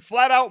 He's been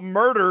flat out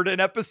murdered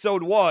in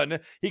episode 1.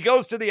 He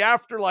goes to the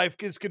afterlife,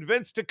 is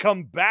convinced to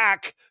come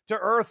back to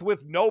Earth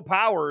with no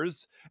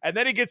powers, and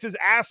then he gets his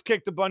ass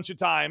kicked a bunch of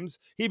times.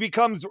 He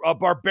becomes a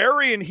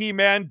barbarian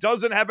He-Man,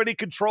 doesn't have any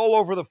control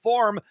over the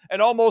form,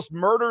 and almost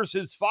murders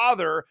his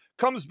father,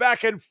 comes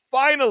back, and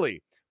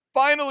finally,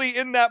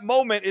 in that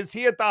moment, is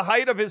he at the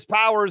height of his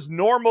powers,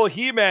 normal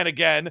He-Man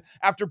again,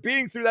 after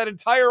being through that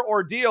entire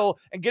ordeal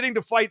and getting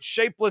to fight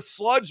shapeless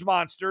sludge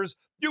monsters.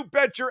 You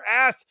bet your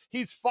ass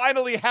he's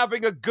finally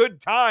having a good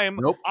time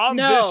on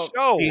this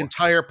show. The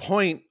entire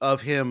point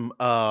of him,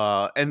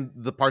 and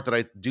the part that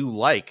I do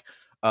like,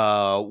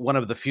 one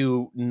of the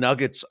few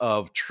nuggets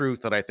of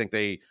truth that I think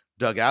they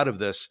dug out of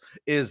this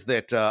is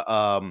that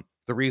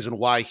the reason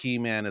why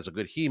He-Man is a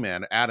good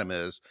He-Man, Adam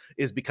is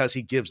because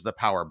he gives the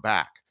power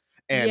back.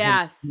 And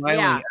him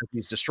smiling as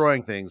he's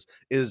destroying things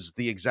is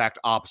the exact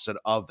opposite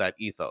of that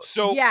ethos.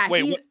 So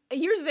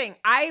here's the thing.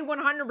 I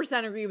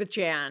 100% agree with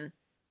Chan.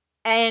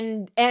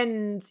 And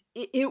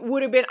it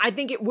would have been, I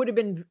think it would have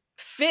been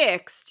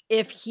fixed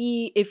if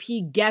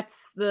he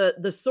gets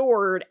the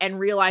sword and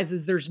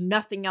realizes there's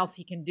nothing else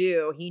he can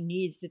do. He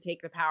needs to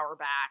take the power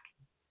back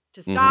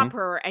to stop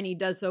her, and he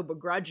does so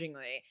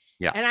begrudgingly.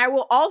 Yeah. And I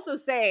will also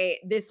say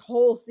this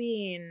whole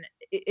scene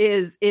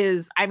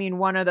is I mean,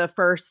 one of the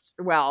first,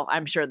 well,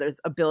 I'm sure there's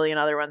a billion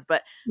other ones,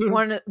 but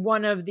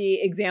one of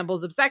the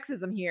examples of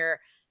sexism here,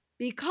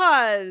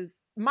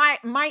 because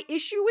my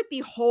issue with the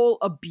whole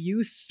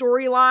abuse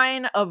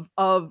storyline of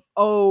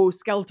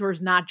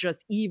Skeletor's not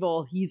just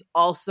evil, he's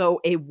also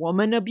a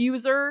woman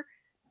abuser,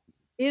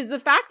 is the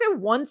fact that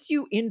once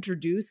you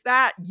introduce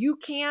that, you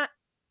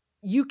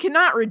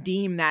cannot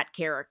redeem that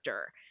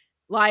character.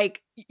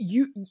 Like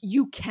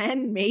you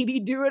can maybe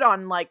do it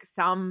on like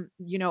some,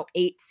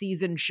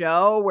 8-season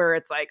show where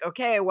it's like,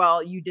 okay,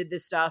 well, you did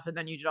this stuff and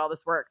then you did all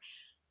this work.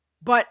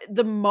 But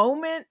the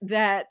moment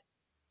that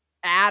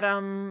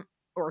Adam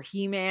or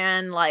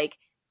He-Man like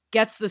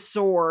gets the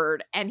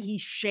sword and he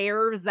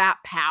shares that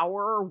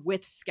power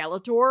with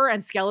Skeletor,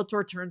 and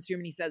Skeletor turns to him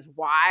and he says,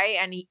 why?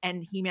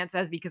 And He-Man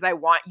says, because I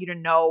want you to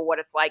know what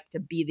it's like to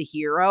be the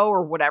hero,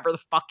 or whatever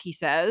the fuck he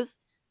says,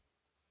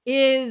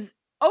 is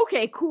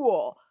okay,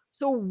 cool.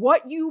 So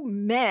what you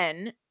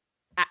men,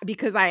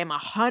 because I am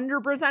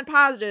 100%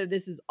 positive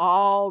this is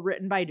all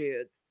written by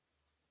dudes,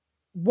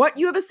 what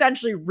you have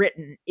essentially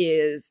written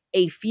is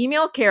a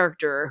female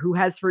character who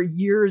has for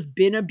years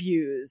been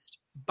abused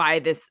by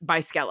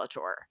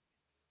Skeletor.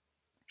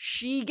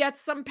 She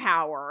gets some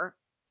power,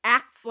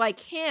 acts like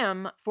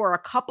him for a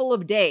couple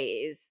of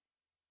days,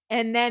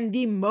 and then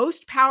the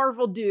most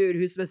powerful dude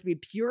who's supposed to be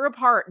pure of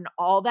heart and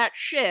all that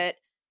shit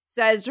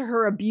says to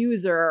her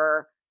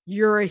abuser,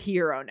 you're a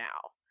hero now.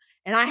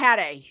 And I had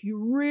a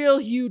real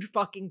huge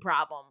fucking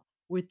problem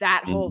with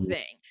that whole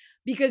thing.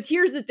 Because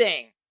here's the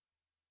thing.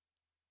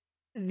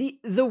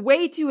 The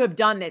way to have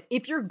done this,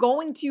 if you're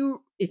going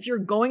to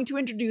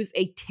introduce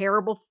a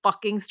terrible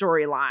fucking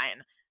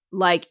storyline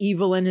like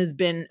Evelyn has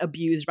been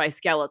abused by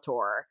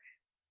Skeletor,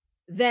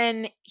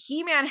 then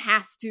He-Man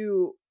has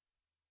to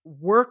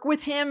work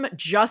with him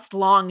just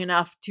long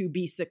enough to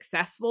be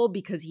successful,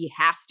 because he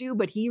has to,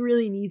 but he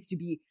really needs to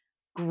be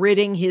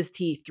gritting his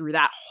teeth through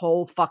that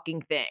whole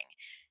fucking thing.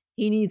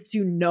 He needs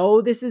to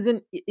know this is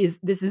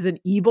an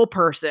evil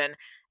person,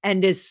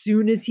 and as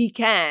soon as he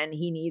can,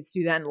 he needs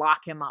to then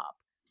lock him up.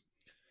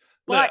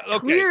 But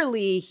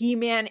clearly,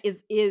 He-Man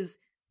is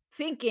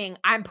thinking,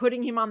 I'm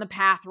putting him on the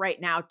path right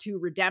now to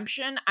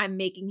redemption. I'm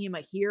making him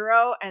a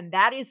hero, and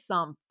that is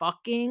some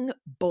fucking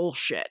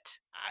bullshit.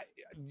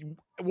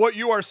 What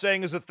you are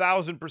saying is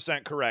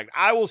 1,000% correct.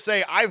 I will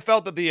say I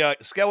felt that the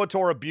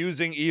Skeletor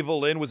abusing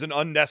Evelyn was an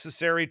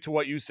unnecessary, to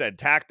what you said,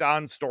 tacked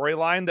on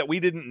storyline that we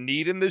didn't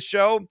need in this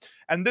show.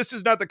 And this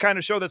is not the kind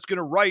of show that's going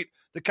to write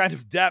the kind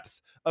of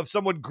depth of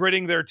someone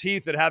gritting their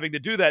teeth and having to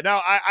do that.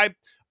 Now,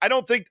 I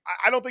don't think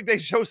they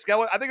show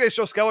Skeletor. I think they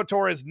show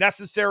Skeletor as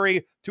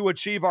necessary to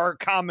achieve our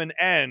common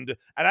end,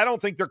 and I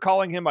don't think they're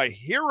calling him a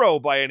hero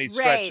by any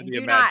stretch of the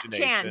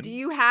imagination. Chan, do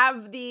you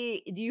have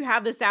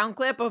the sound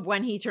clip of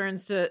when he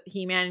turns to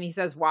He-Man and he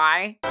says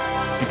why?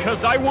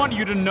 Because I want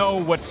you to know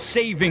what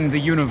saving the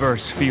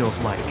universe feels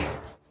like.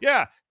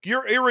 Yeah,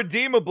 you're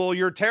irredeemable,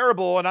 you're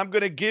terrible, and I'm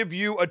going to give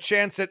you a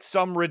chance at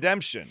some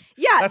redemption.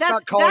 Yeah, that's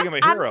not calling him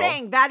a hero. I'm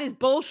saying that is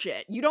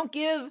bullshit. You don't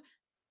give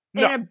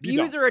an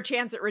abuser a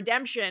chance at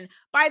redemption.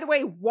 By the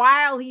way,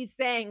 while he's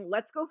saying,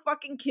 let's go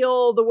fucking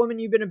kill the woman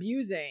you've been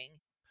abusing.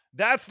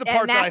 That's the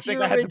part that I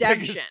think I had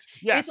redemption. the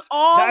biggest. Yes, it's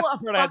all that's a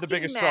the part I had the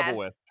biggest mess. trouble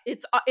with.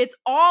 It's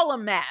all a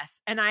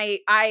mess, and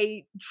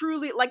I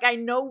truly, like, I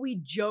know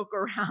we joke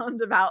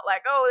around about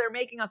like, oh, they're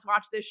making us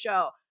watch this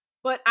show,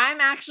 but I'm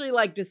actually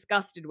like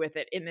disgusted with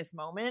it in this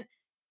moment,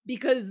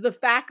 because the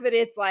fact that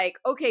it's like,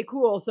 okay,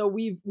 cool, so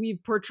we've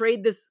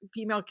portrayed this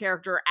female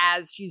character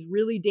as she's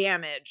really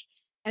damaged.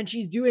 And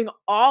she's doing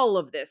all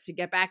of this to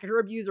get back at her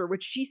abuser,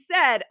 which she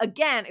said,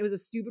 again, it was a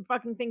stupid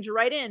fucking thing to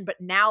write in. But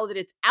now that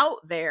it's out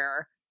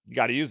there, you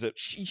got to use it.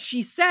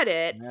 She said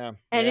it. Yeah,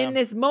 and in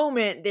this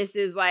moment, this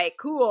is like,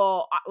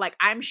 cool. Like,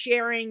 I'm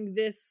sharing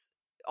this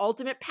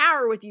ultimate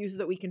power with you so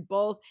that we can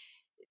both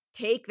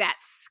take that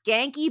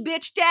skanky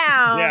bitch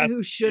down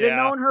who should have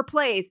known her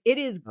place. It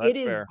is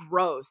fair.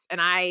 Gross.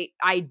 And I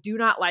do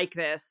not like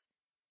this.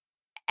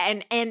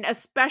 And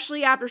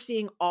especially after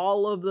seeing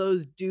all of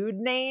those dude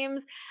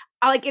names,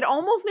 like, it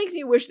almost makes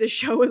me wish this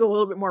show was a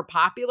little bit more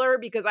popular,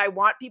 because I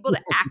want people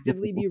to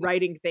actively be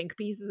writing think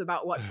pieces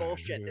about what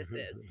bullshit this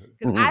is.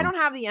 Because I don't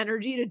have the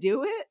energy to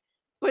do it,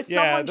 but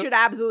someone should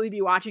absolutely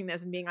be watching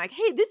this and being like,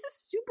 hey, this is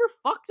super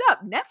fucked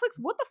up. Netflix,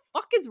 what the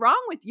fuck is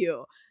wrong with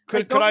you?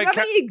 Don't you have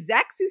any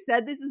execs who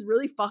said this is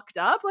really fucked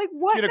up? Like,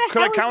 what the hell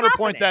could I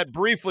counterpoint is happening? that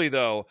briefly,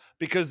 though?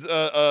 Because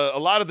a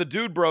lot of the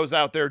dude bros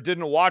out there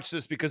didn't watch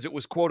this because it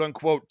was quote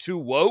unquote too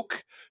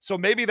woke. So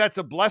maybe that's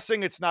a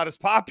blessing it's not as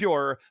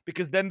popular,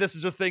 because then this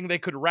is a thing they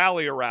could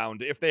rally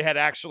around if they had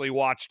actually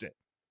watched it.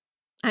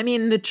 I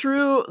mean, the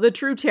true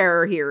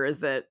terror here is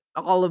that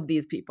all of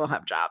these people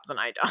have jobs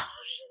and I don't.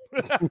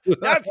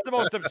 That's the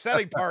most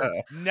upsetting part.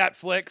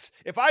 Netflix.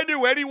 If I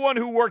knew anyone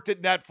who worked at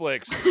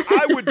Netflix,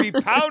 I would be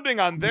pounding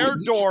on their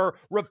door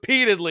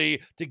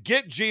repeatedly to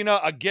get Gina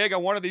a gig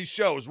on one of these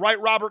shows. Right,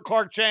 Robert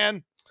Clark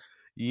Chan?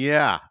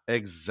 Yeah,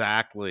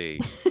 exactly.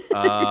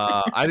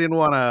 I didn't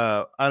want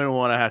to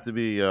have to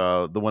be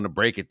the one to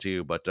break it to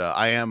you, but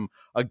I am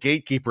a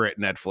gatekeeper at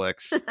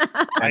Netflix.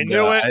 I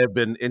knew it. I have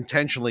been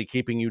intentionally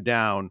keeping you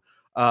down.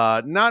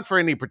 Not for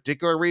any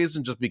particular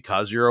reason, just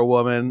because you're a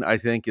woman, I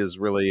think is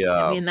really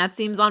I mean, that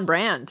seems on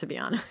brand, to be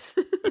honest.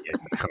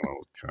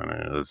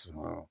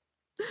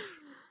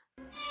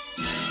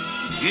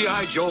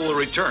 G.I. Joe will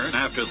return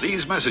after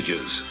these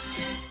messages.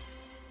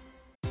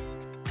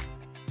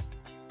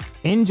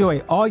 Enjoy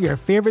all your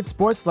favorite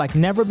sports like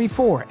never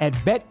before at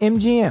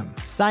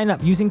BetMGM. Sign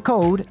up using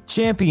code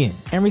CHAMPION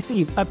and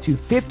receive up to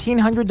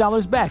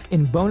 $1,500 back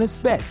in bonus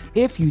bets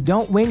if you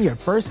don't win your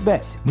first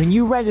bet. When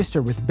you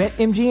register with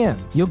BetMGM,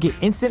 you'll get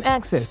instant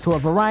access to a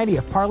variety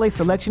of parlay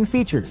selection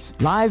features,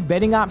 live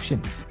betting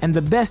options, and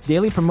the best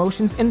daily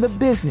promotions in the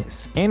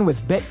business. And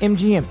with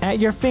BetMGM at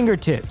your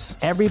fingertips,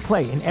 every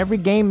play and every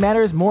game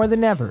matters more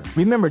than ever.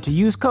 Remember to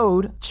use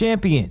code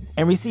CHAMPION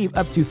and receive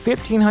up to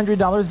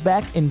 $1,500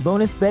 back in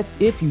bonus bets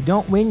if you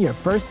don't win your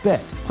first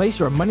bet. Place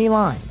your money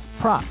line,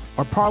 prop,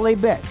 or parlay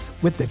bets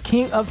with the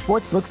king of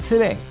sportsbooks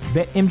today.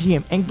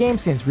 BetMGM and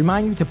GameSense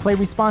remind you to play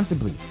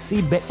responsibly.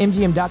 See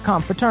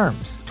BetMGM.com for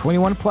terms.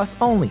 21 plus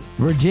only.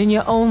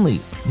 Virginia only.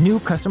 New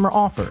customer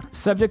offer.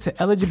 Subject to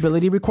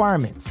eligibility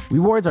requirements.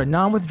 Rewards are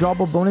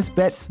non-withdrawable bonus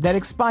bets that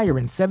expire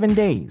in 7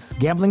 days.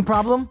 Gambling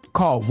problem?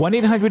 Call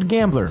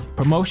 1-800-GAMBLER.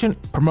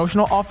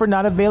 Promotional offer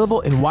not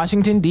available in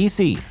Washington,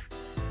 D.C.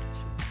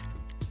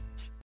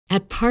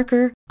 At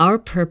Parker, our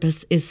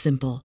purpose is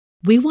simple.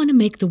 We want to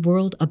make the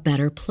world a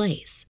better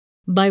place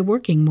by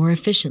working more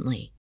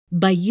efficiently,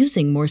 by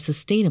using more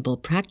sustainable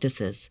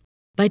practices,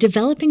 by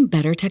developing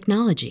better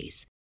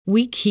technologies.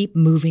 We keep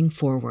moving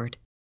forward.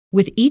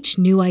 With each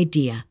new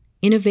idea,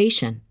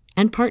 innovation,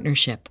 and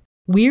partnership,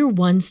 we're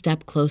one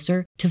step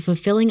closer to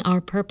fulfilling our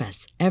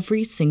purpose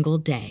every single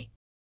day.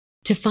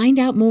 To find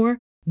out more,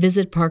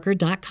 visit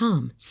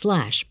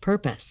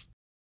parker.com/purpose.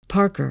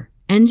 Parker,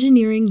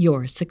 engineering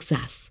your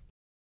success.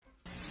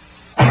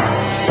 And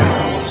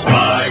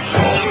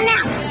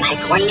now,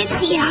 Spike, let's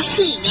see how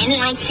He-Man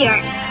likes your...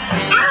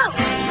 Ouch!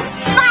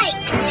 Spike!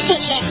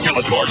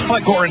 Skeletor,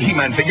 Spike-Core, and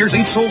He-Man figures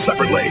each sold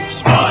separately.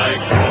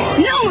 Spike-Core.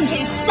 No one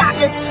can stop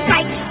the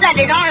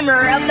spike-studded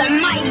armor of the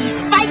mighty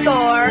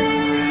Spike-Core.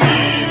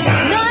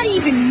 Not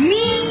even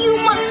me, you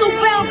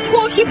muscle-bound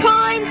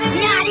porcupine.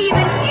 Not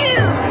even you,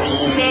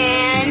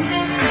 He-Man.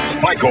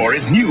 Spike-Core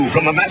is new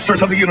from the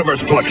Masters of the Universe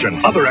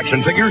collection. Other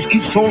action figures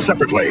each sold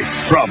separately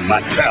from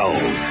Mattel.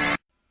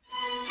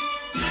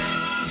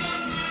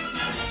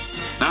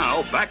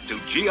 Now, back to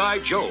G.I.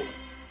 Joe.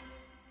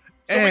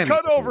 So we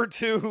cut over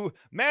to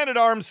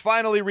Man-at-Arms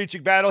finally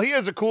reaching battle. He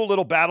has a cool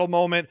little battle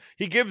moment.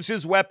 He gives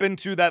his weapon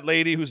to that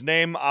lady whose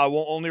name I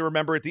will only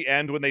remember at the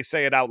end when they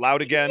say it out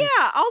loud again.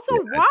 Yeah, also,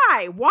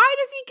 why? Why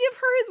does he give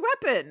her his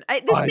weapon?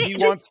 He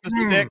wants the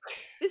stick.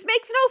 This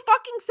makes no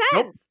fucking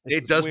sense. Nope.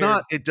 It does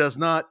not. It does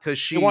not, because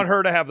she... You want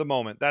her to have the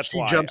moment. That's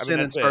why. She jumps in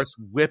and starts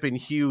whipping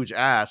huge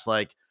ass.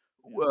 Like,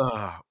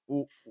 why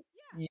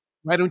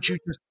don't you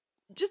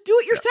just do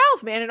it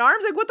yourself,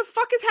 Man-at-Arms? Like, what the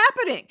fuck is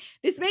happening?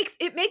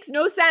 It makes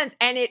no sense,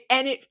 and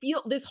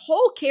this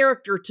whole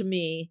character to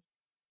me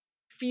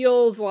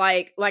feels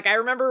like I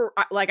remember,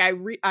 like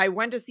I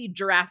went to see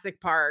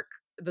Jurassic Park,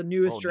 the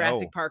newest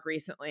Jurassic Park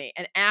recently,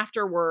 and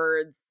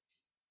afterwards,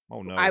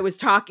 I was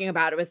talking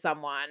about it with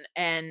someone,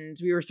 and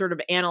we were sort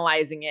of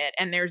analyzing it,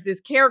 and there's this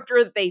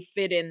character that they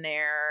fit in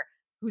there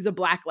who's a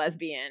Black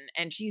lesbian,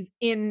 and she's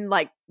in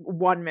like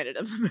 1 minute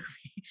of the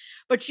movie,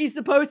 but she's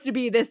supposed to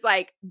be this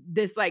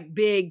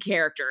big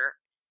character.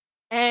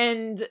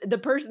 And the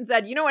person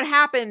said, you know what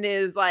happened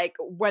is, like,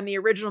 when the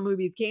original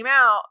movies came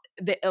out,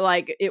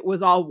 it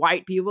was all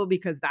white people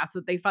because that's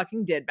what they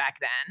fucking did back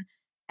then.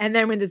 And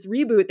then when this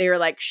reboot, they were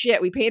like,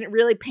 shit, we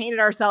really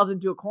painted ourselves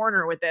into a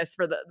corner with this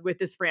with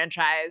this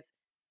franchise,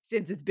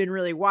 since it's been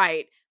really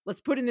white. Let's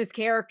put in this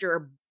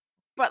character,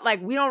 but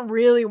like, we don't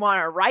really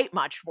want to write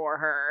much for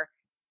her.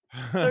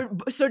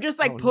 So just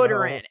like put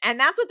her in. And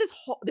that's what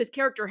this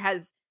character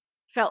has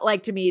felt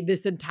like to me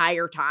this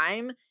entire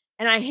time.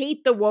 And I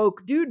hate the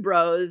woke dude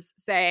bros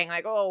saying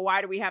like, oh,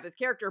 why do we have this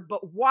character?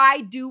 But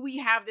why do we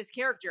have this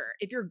character?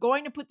 If you're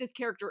going to put this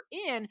character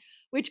in,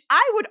 which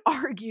I would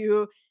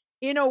argue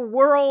in a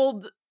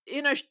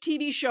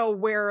TV show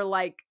where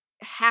like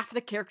half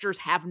the characters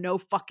have no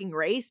fucking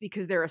race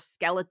because they're a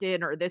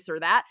skeleton or this or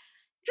that,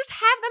 just have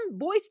them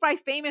voiced by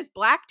famous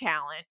Black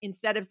talent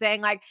instead of saying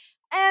like,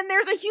 and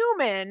there's a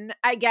human,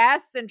 I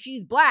guess, and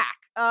she's Black,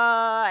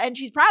 and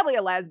she's probably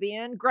a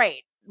lesbian.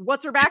 Great.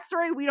 What's her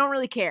backstory? We don't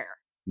really care.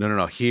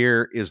 No.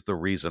 Here is the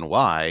reason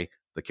why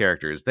the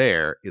character is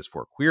there, is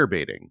for queer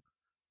baiting,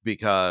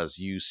 because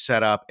you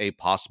set up a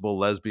possible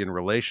lesbian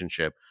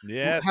relationship.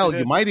 Yes. Hell,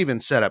 you might even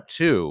set up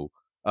two,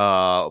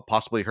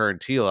 possibly her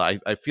and Teela.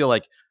 I feel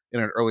like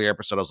in an earlier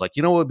episode, I was like,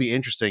 you know what would be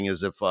interesting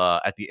is if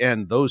at the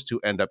end, those two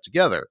end up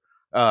together,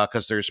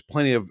 because there's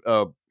plenty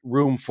of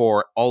room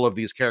for all of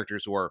these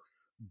characters who are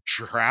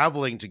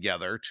traveling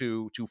together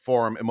to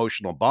form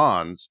emotional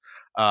bonds.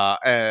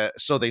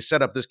 So they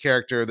set up this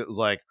character that was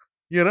like,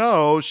 you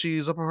know,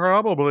 she's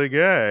probably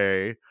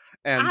gay.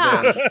 And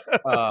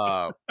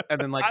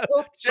then like,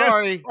 oh,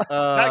 sorry.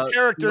 That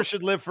character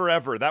should live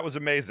forever. That was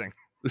amazing.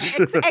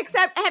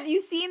 Except, have you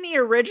seen the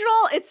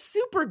original? It's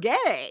super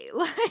gay.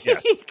 Like,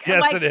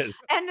 yes, it is.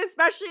 And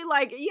especially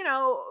like, you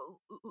know,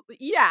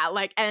 yeah,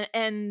 like,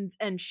 and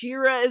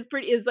She-Ra is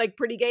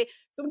pretty gay.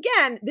 So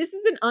again, this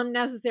is an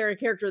unnecessary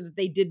character that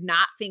they did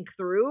not think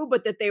through,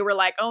 but that they were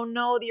like, oh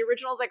no, the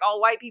original is like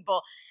all white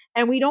people,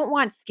 and we don't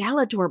want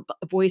Skeletor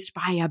voiced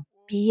by a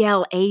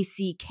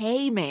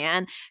BLACK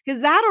man,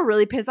 because that'll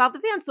really piss off the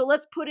fans. So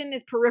let's put in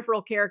this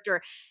peripheral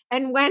character.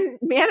 And when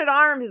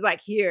Man-at-Arms is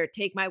like, here,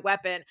 take my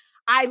weapon,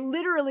 I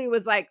literally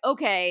was like,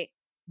 okay,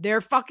 they're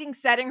fucking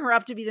setting her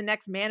up to be the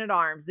next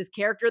Man-at-Arms, this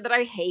character that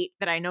I hate,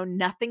 that I know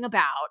nothing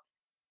about,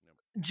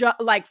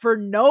 like for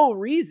no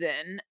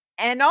reason.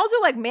 And also,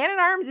 like,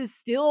 Man-at-Arms is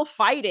still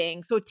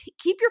fighting, so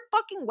keep your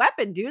fucking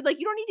weapon, dude. Like,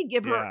 you don't need to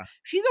give her.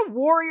 She's a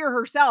warrior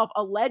herself,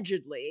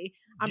 allegedly.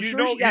 I'm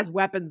sure she has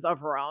weapons of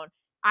her own.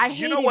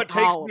 You know what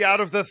takes me out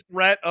of the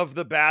threat of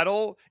the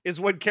battle is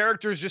when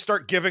characters just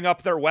start giving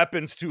up their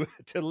weapons to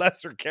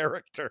lesser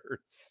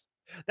characters.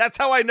 That's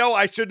how I know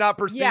I should not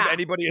perceive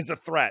anybody as a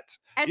threat.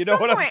 You know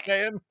what I'm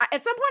saying?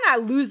 At some point, I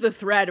lose the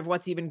thread of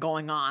what's even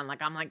going on.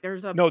 Like, I'm like,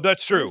 no,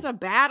 that's true. There's a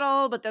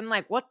battle, but then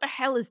like, what the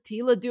hell is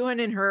Teela doing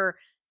in her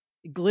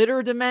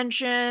glitter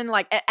dimension?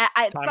 Like,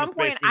 at some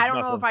point, I don't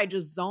know if I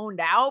just zoned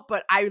out,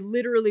 but I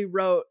literally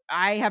wrote,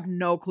 I have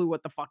no clue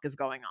what the fuck is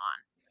going on.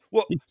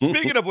 Well,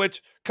 speaking of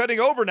which, cutting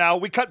over now,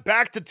 we cut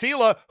back to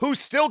Teela, who's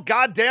still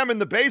goddamn in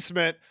the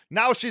basement.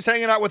 Now she's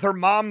hanging out with her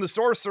mom, the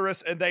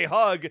sorceress, and they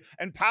hug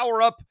and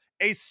power up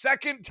a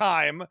second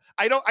time.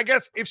 I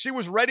guess if she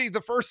was ready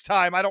the first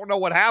time, I don't know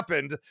what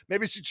happened.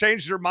 Maybe she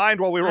changed her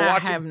mind while we were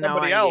watching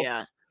somebody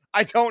else.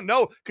 I don't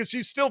know, because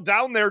she's still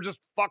down there just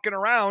fucking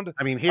around.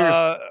 I mean, you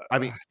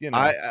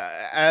know,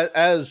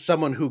 as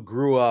someone who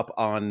grew up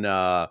on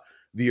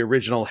the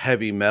original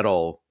Heavy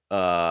Metal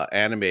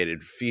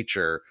animated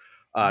feature,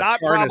 not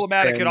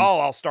problematic at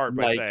all, I'll start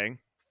by saying.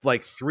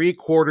 Like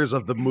 3/4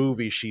 of the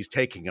movie, she's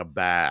taking a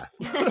bath.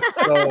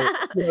 So,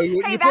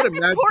 you hey, that's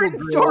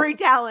important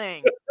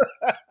storytelling.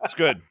 It's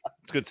good.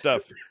 It's good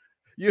stuff.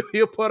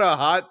 You put a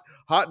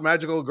hot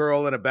magical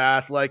girl in a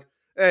bath, like,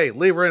 hey,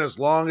 leave her in as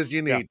long as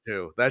you need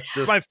to. That's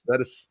just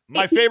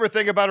my favorite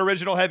thing about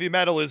original Heavy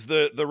Metal is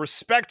the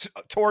respect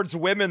towards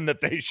women that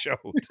they showed.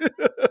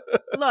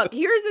 Look,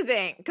 here's the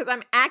thing, because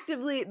I'm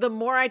actively, the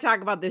more I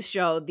talk about this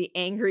show, the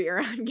angrier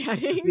I'm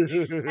getting.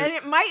 And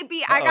it might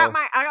be, I got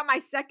my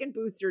second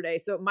booster day,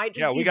 so it might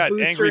just be we got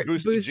angry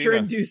booster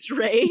induced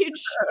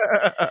rage.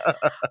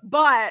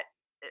 But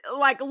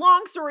like,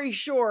 long story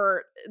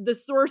short, the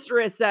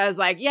sorceress says,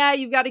 like, yeah,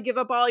 you've got to give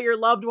up all your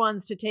loved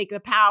ones to take the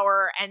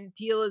power. And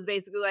Teela is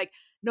basically like,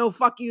 no,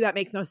 fuck you. That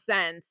makes no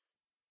sense.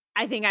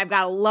 I think I've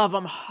got to love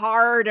them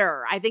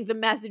harder. I think the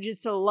message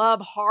is to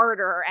love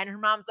harder. And her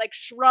mom's like,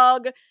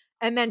 shrug.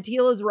 And then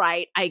Teela's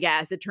right, I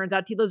guess. It turns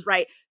out Teela's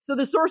right. So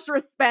the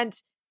sorceress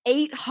spent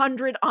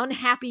 800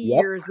 unhappy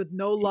years with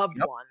no loved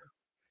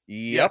ones.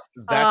 Yep.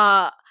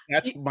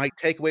 That's my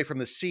takeaway from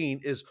the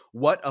scene is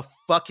what a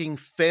fucking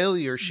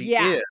failure she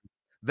is.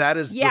 That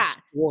is the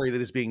story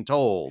that is being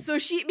told. So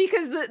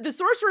because the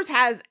sorceress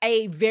has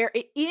a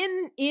very,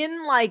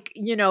 in like,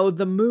 you know,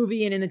 the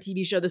movie and in the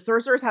TV show, the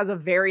sorceress has a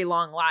very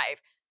long life.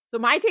 So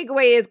my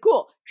takeaway is,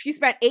 cool. She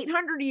spent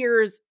 800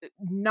 years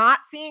not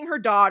seeing her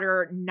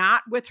daughter,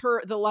 not with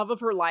the love of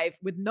her life,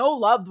 with no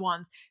loved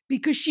ones,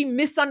 because she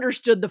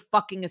misunderstood the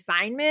fucking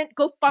assignment.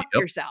 Go fuck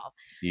yourself.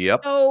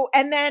 Yep. So,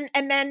 and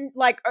then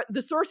like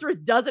the sorceress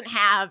doesn't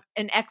have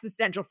an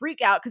existential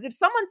freak out, because if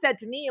someone said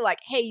to me like,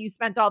 hey, you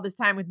spent all this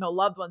time with no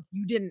loved ones,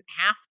 you didn't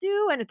have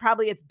to, and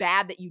it's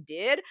bad that you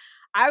did,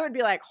 I would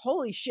be like,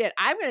 holy shit,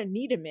 I'm going to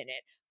need a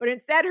minute. But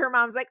instead her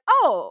mom's like,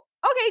 oh,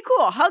 okay,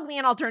 cool. Hug me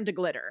and I'll turn to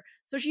glitter.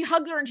 So she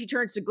hugs her and she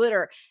turns to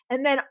glitter.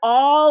 And then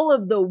all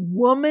of the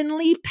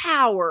womanly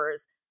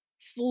powers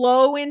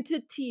flow into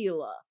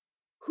Teela,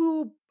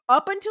 who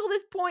up until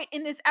this point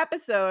in this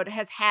episode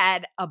has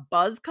had a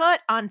buzz cut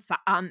on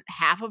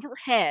half of her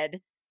head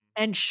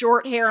and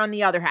short hair on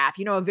the other half.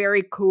 You know, a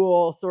very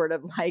cool sort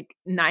of like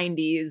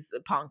 90s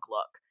punk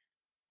look.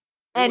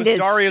 And it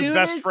was Daria's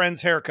best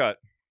friend's haircut.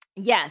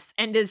 Yes.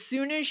 And as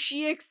soon as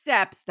she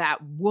accepts that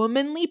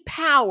womanly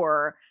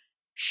power,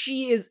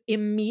 she is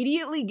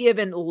immediately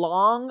given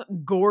long,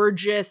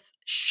 gorgeous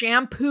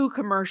shampoo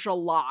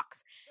commercial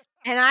locks.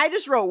 And I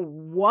just wrote,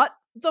 what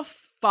the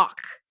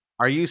fuck?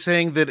 Are you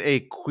saying that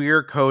a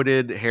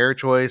queer-coded hair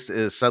choice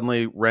is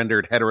suddenly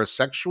rendered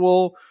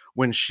heterosexual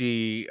when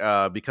she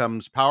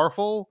becomes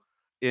powerful?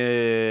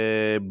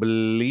 I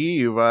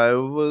believe I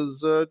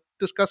was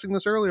discussing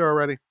this earlier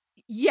already.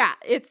 Yeah,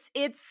 it's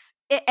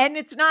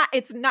not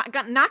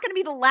going to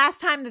be the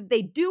last time that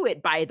they do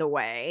it, by the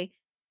way.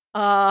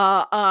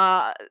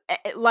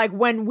 Like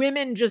when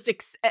women just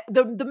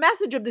the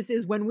message of this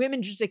is when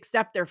women just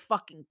accept their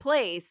fucking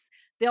place,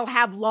 they'll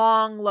have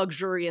long,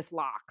 luxurious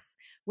locks.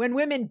 When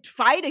women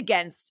fight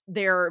against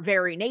their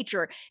very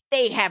nature,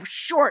 they have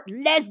short,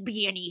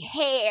 lesbian-y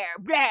hair.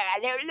 Blah,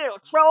 they're little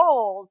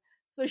trolls.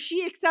 So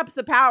she accepts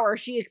the power.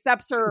 She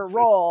accepts her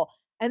role.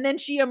 And then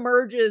she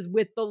emerges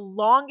with the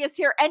longest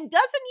hair and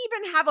doesn't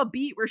even have a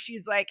beat where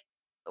she's like,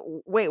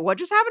 wait, what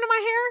just happened to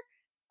my hair?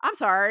 I'm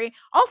sorry.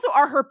 Also,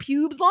 are her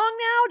pubes long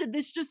now?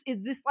 Is this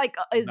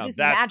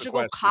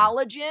magical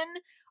collagen?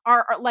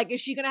 Are like, is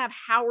she going to have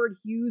Howard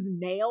Hughes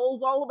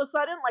nails all of a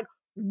sudden? Like,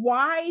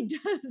 why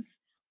does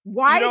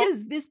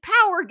this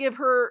power give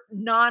her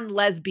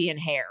non-lesbian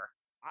hair?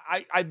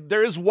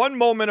 There is one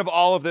moment of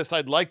all of this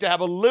I'd like to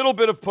have a little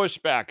bit of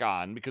pushback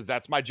on, because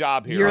that's my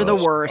job here. You're the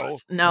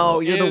worst. No,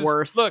 you're the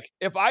worst. Look,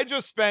 if I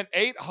just spent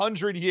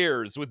 800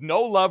 years with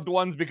no loved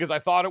ones because I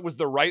thought it was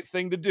the right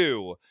thing to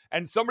do,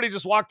 and somebody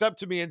just walked up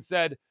to me and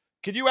said,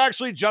 can you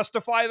actually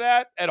justify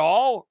that at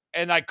all?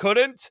 And I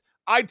couldn't.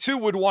 I too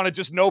would want to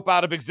just nope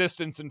out of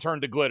existence and turn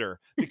to glitter,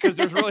 because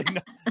there's really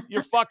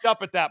you're fucked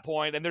up at that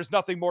point, and there's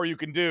nothing more you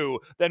can do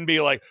than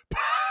be like,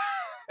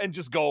 and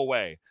just go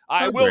away.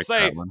 I will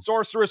say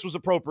sorceress was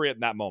appropriate in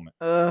that moment.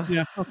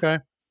 Yeah, okay.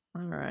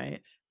 All right.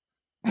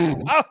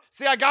 Oh,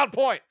 see, I got a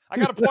point.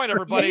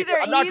 Everybody.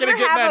 I'm not going to get many. You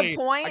either have a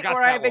point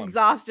or I've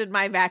exhausted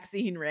my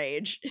vaccine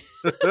rage.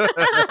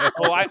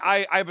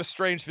 I have a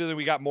strange feeling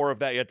we got more of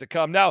that yet to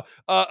come. Now,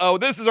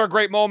 this is our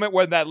great moment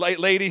when that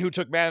lady who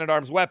took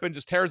Man-at-Arm's weapon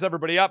just tears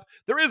everybody up.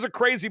 There is a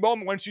crazy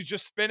moment when she's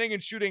just spinning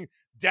and shooting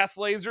death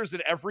lasers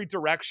in every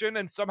direction,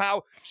 and somehow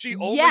she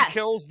only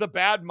kills the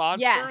bad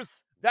monsters.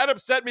 Yes. That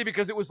upset me,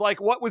 because it was like,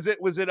 what was it?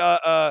 Was it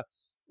Top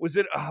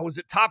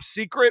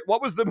Secret?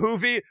 What was the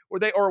movie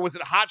or was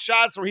it Hot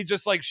Shots, where he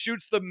just like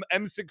shoots the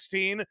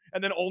M16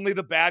 and then only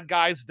the bad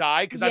guys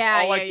die? Because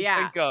that's all I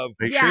can think of.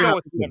 Make sure you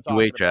know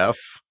UHF.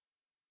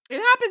 It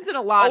happens in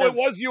a lot of... it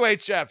was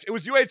UHF. It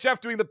was UHF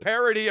doing the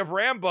parody of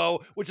Rambo,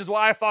 which is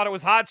why I thought it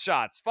was Hot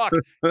Shots. Fuck.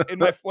 In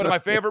one of my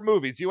favorite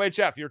movies,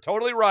 UHF. You're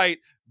totally right.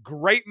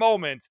 Great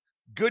moment.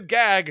 Good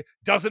gag.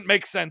 Doesn't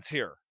make sense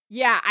here.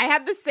 Yeah, I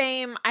had the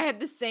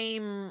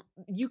same.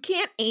 You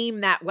can't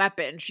aim that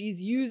weapon. She's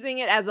using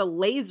it as a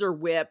laser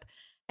whip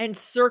and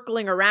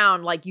circling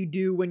around like you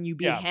do when you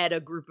behead a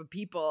group of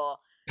people.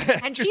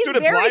 And she's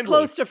very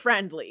close to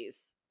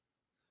friendlies.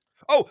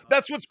 Oh,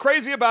 that's what's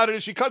crazy about it,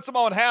 is she cuts them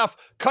all in half,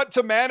 cut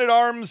to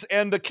Man-at-Arms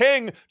and the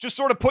King just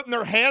sort of putting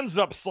their hands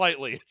up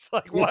slightly. It's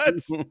like, what?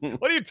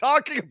 What are you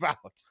talking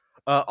about?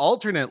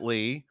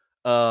 Alternately,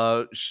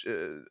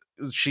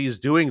 she's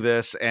doing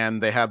this,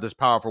 and they have this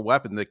powerful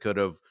weapon that could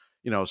have,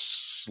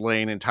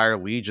 slain entire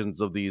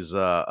legions of these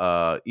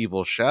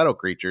evil shadow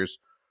creatures.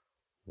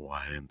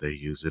 Why didn't they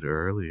use it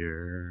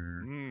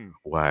earlier?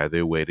 Why are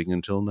they waiting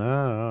until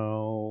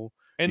now?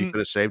 And you could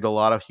have saved a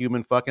lot of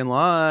human fucking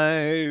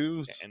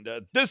lives. And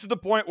this is the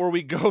point where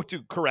we go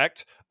to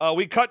correct.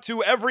 We cut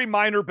to every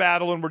minor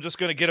battle, and we're just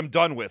going to get them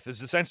done with.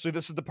 Is essentially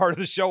this is the part of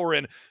the show we're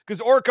in,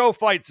 because Orko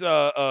fights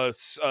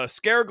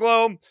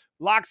Scareglow,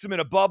 locks him in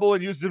a bubble,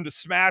 and uses him to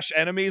smash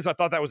enemies. I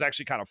thought that was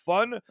actually kind of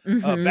fun.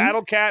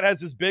 Battle Cat has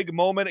this big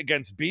moment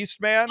against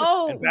Beastman.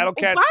 Oh, Battle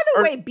Cat. By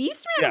the way,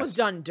 Beastman was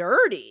done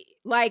dirty.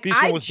 Like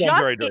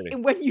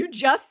when you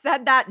just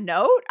said that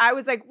note, I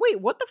was like,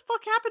 wait, what the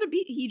fuck happened to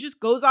Beast? He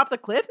just goes off the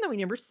cliff and then we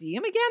never see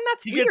him again?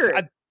 That's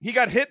weird. He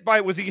got hit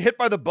by, was he hit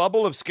by the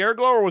bubble of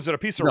Scareglow, or was it a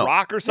piece of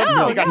rock or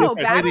something? No,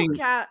 Battle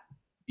Cat.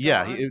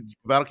 Yeah,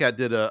 Battle Cat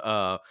did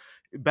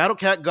Battle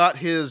Cat got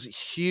his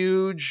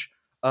huge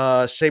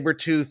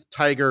saber-toothed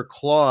tiger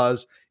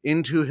claws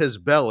into his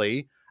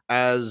belly,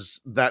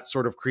 as that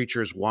sort of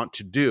creatures want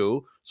to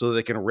do, so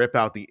they can rip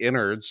out the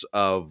innards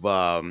of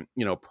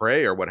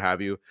prey or what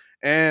have you,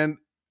 and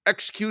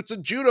executes a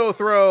judo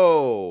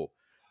throw.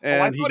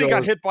 And I thought he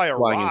got hit by a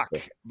rock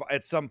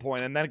at some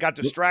point, and then got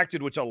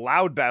distracted, which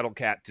allowed Battle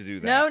Cat to do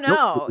that.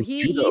 No,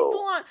 he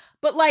full on,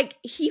 but like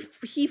he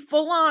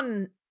full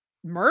on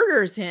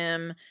murders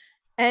him.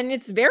 And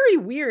it's very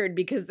weird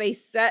because they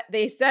set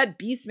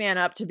Beastman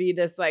up to be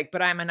this like,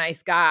 but I'm a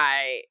nice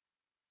guy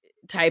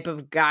type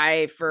of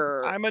guy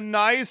for. I'm a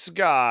nice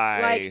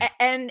guy. Like,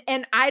 and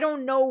I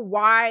don't know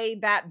why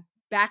that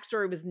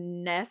backstory was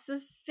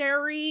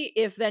necessary.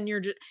 If then you're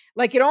just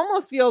like, it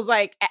almost feels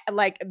like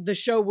the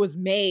show was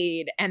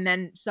made and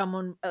then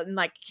someone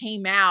like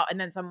came out and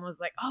then someone was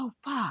like, oh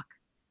fuck,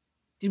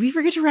 did we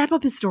forget to wrap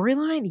up his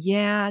storyline?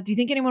 Yeah. Do you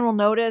think anyone will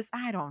notice?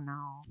 I don't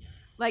know.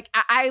 Like,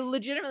 I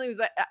legitimately was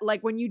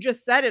like, when you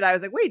just said it, I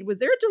was like, wait, was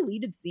there a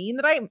deleted scene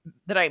that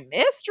I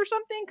missed or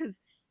something?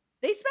 Because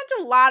they spent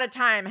a lot of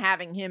time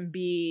having him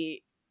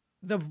be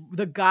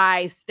the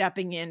guy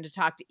stepping in to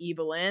talk to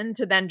Evelyn,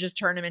 to then just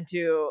turn him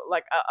into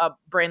like a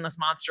brainless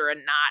monster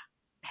and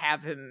not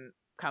have him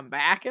come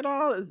back at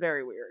all. Is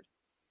very weird.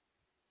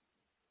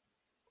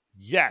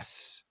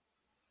 Yes.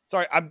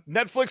 Sorry,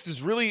 Netflix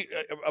is really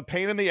a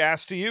pain in the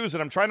ass to use,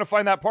 and I'm trying to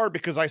find that part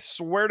because I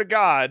swear to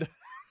God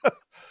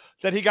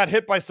that he got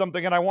hit by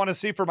something, and I want to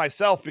see for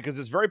myself because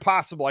it's very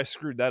possible I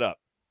screwed that up.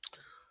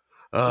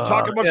 So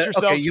talk amongst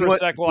yourselves for a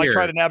sec while I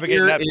try to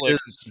navigate Netflix.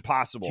 It's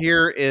impossible.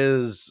 Here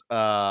is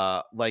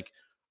I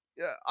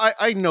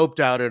noped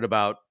out at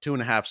about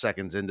 2.5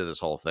 seconds into this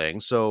whole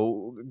thing.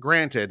 So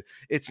granted,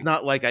 it's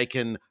not like I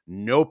can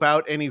nope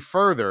out any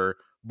further,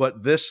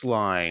 but this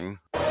line.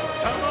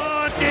 Come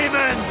on,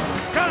 demons!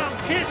 Come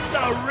kiss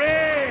the ring!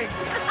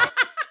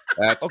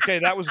 Okay,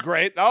 that was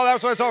great. Oh,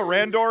 that's what I saw.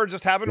 Randor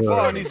just having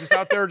fun. He's just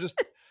out there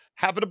just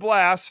having a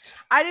blast.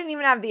 I didn't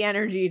even have the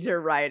energy to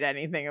write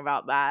anything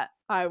about that.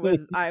 I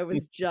was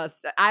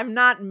just, I'm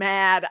not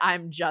mad.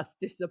 I'm just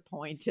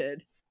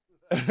disappointed.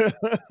 Yeah,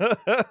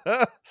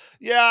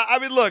 I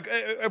mean, look,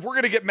 if we're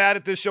going to get mad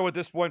at this show at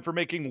this point for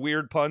making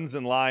weird puns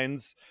and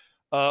lines,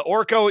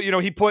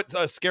 Orko, he put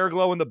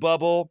Scareglow in the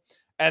bubble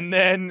and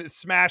then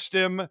smashed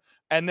him.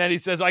 And then he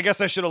says, I guess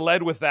I should have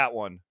led with that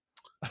one.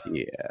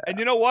 Yeah. And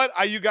you know what?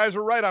 You guys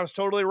were right. I was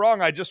totally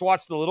wrong. I just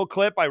watched the little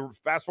clip. I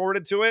fast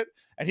forwarded to it,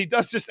 and he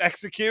does just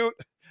execute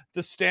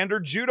the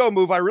standard judo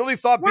move. I really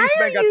thought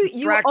Beastman got distracted.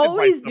 You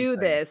always do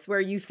this where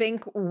you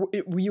think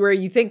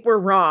we're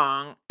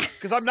wrong.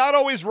 Because I'm not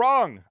always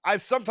wrong.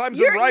 I've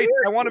sometimes am right.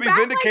 I want to be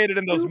vindicated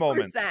in those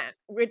moments.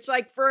 Which,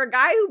 like, for a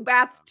guy who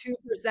bats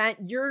 2%,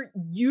 you're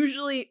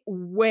usually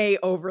way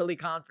overly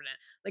confident.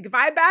 Like, if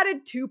I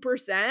batted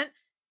 2%.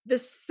 The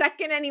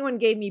second anyone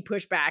gave me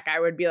pushback, I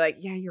would be like,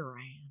 yeah, you're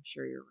right. I'm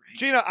sure you're right.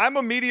 Gina, I'm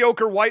a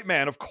mediocre white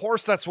man. Of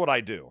course, that's what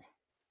I do.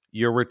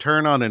 Your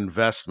return on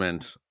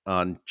investment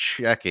on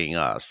checking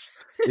us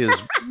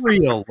is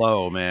real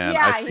low, man.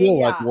 Yeah, I feel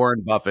like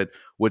Warren Buffett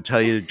would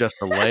tell you just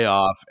to lay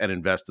off and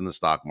invest in the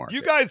stock market.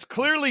 You guys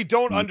clearly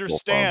don't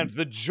understand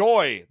the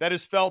joy that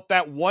is felt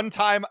that one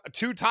time,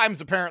 2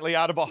 times apparently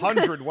out of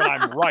 100 when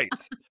I'm right.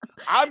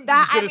 I'm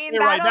just going to say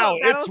right now,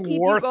 it's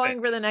keep worth you going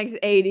it. For the next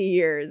 80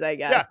 years, I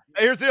guess. Yeah,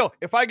 here's the deal.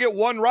 If I get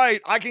one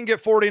right, I can get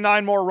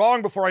 49 more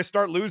wrong before I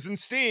start losing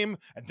steam.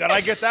 And then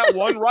I get that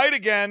one right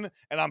again,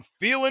 and I'm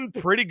feeling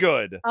pretty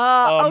good. Here's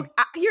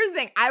the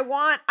thing. I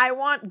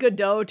want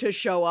Godot to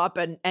show up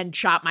and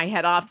chop my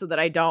head off so that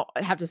I don't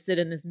have to sit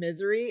in this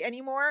misery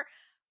anymore.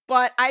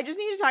 But I just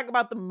need to talk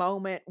about the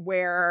moment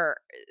where,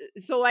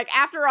 so like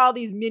after all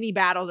these mini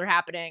battles are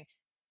happening,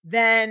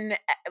 then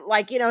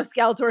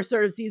Skeletor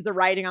sort of sees the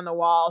writing on the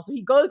wall. So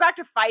he goes back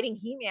to fighting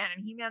He-Man,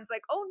 and He-Man's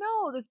like, oh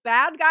no, this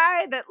bad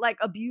guy that like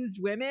abused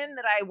women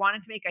that I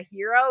wanted to make a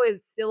hero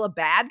is still a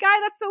bad guy?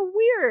 That's so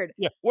weird.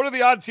 Yeah. What are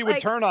the odds he would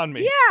turn on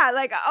me? Yeah.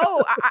 Like,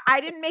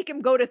 I didn't make him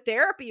go to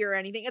therapy or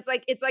anything.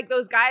 It's like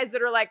those guys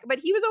that are like, but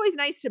he was always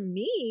nice to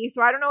me.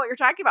 So I don't know what you're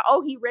talking about.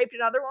 Oh, he raped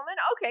another woman.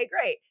 Okay,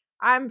 great.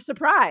 I'm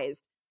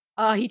surprised.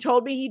 He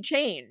told me he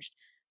changed.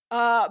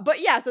 But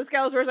yeah, so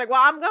Skeletor's like,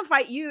 well, I'm going to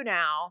fight you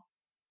now.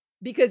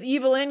 Because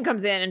Evelyn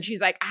comes in and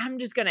she's like, I'm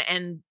just going to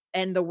end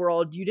the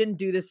world. You didn't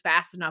do this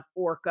fast enough,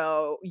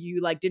 Orko.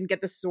 You like didn't get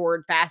the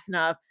sword fast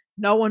enough.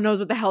 No one knows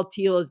what the hell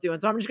Teela is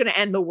doing, so I'm just going to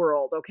end the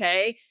world,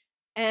 okay?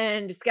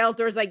 And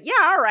Skeletor's like, yeah,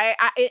 all right.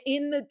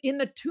 In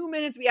the 2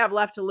 minutes we have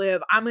left to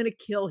live, I'm going to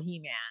kill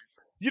He-Man.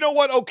 You know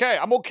what? Okay.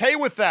 I'm okay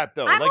with that,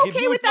 though. I'm like, okay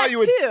if you with thought that, you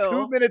had too.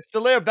 2 minutes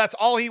to live, that's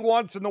all he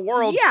wants in the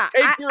world. Yeah,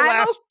 Take your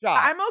last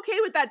shot. I'm okay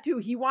with that, too.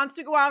 He wants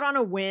to go out on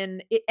a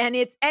win. And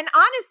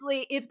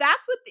honestly, if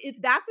that's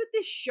what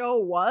this show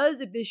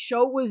was, if this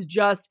show was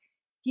just,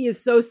 he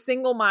is so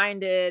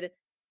single-minded,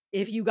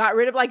 if you got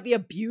rid of like the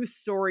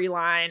abuse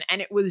storyline and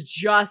it was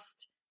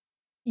just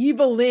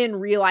Evelyn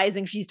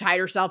realizing she's tied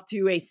herself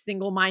to a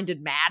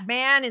single-minded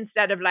madman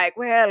instead of like,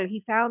 well, he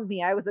found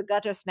me. I was a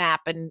gutter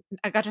snipe and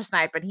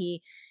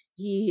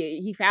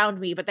he found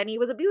me, but then he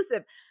was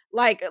abusive.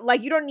 Like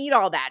you don't need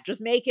all that.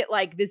 Just make it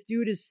like this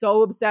dude is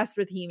so obsessed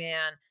with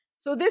He-Man.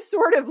 So this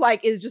sort of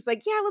like is just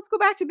like, yeah, let's go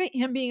back to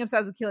him being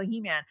obsessed with killing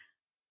He-Man.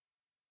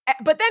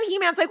 But then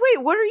He-Man's like,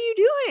 wait, what are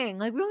you doing?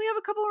 Like, we only have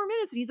a couple more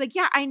minutes. And he's like,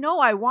 yeah, I know.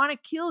 I want to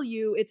kill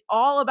you. It's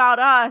all about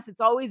us.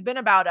 It's always been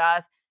about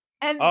us.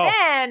 And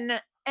then,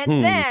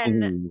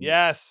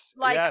 yes,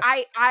 like,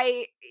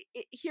 yes.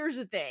 Here's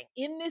the thing.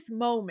 In this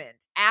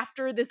moment,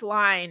 after this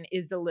line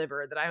is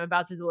delivered that I'm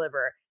about to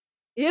deliver,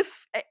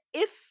 if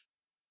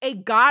a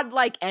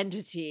godlike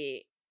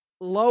entity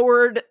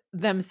lowered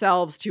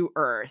themselves to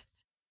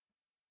Earth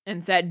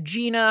and said,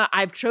 Gina,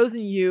 I've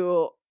chosen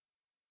you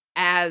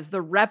as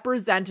the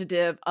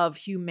representative of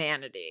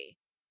humanity.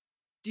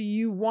 Do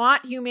you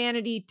want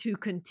humanity to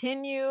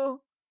continue,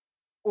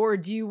 or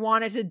do you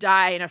want it to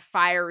die in a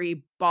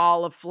fiery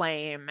ball of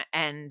flame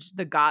and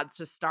the gods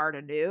to start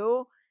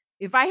anew?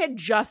 If I had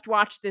just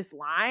watched this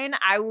line,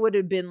 I would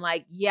have been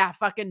like, yeah,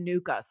 fucking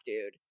nuke us,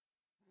 dude.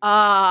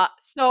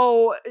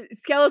 So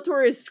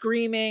Skeletor is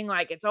screaming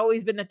like, it's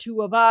always been the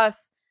two of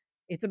us.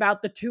 It's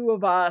about the two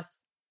of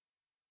us.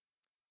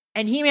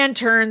 And He-Man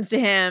turns to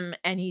him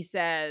and he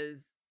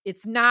says,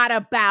 it's not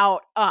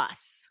about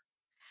us.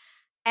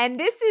 And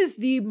this is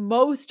the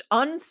most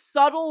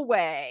unsubtle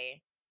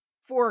way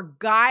for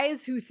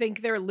guys who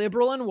think they're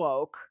liberal and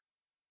woke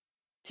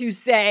to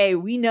say,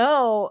 we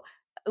know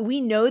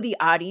the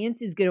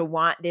audience is going to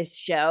want this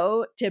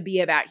show to be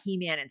about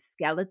He-Man and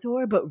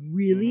Skeletor, but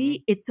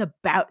really it's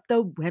about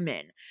the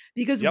women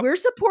because we're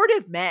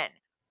supportive men.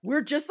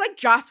 We're just like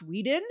Joss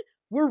Whedon.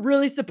 We're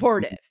really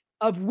supportive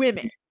of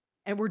women,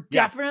 and we're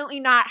definitely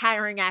not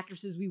hiring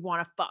actresses we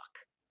want to fuck.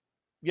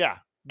 Yeah.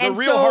 The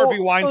real Harvey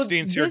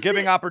Weinstein's here,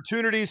 giving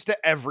opportunities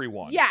to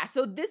everyone. Yeah,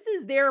 so this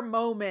is their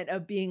moment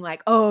of being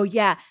like, oh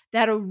yeah,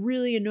 that'll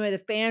really annoy the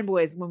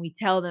fanboys when we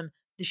tell them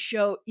the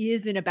show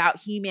isn't about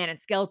He-Man and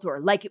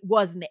Skeletor like it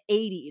was in the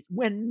 80s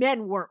when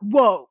men weren't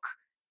woke.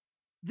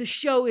 The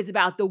show is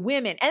about the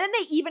women. And then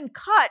they even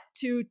cut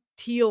to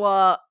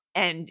Teela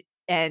and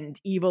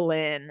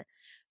Evelyn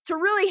to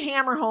really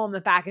hammer home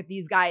the fact that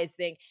these guys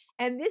think,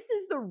 and this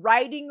is the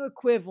writing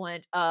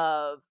equivalent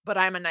of, but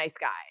I'm a nice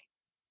guy.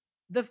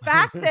 The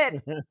fact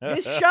that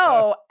this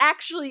show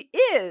actually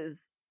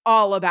is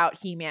all about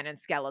He-Man and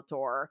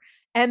Skeletor,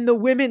 and the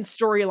women's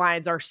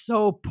storylines are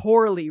so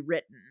poorly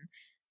written.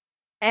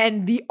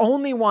 And the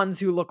only ones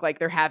who look like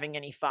they're having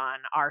any fun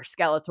are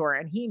Skeletor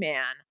and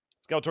He-Man.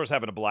 Skeletor's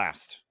having a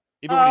blast,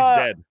 even when he's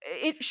dead.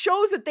 It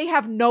shows that they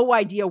have no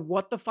idea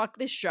what the fuck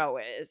this show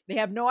is. They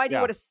have no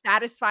idea what a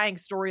satisfying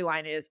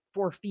storyline is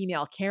for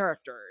female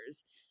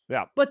characters.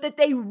 Yeah. But that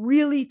they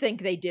really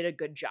think they did a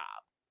good job.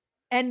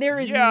 And there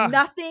is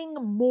nothing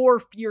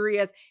more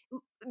furious.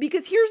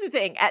 Because here's the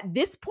thing. At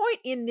this point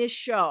in this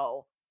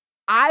show,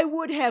 I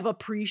would have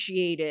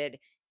appreciated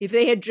if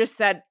they had just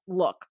said,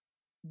 look,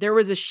 there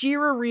was a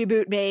She-Ra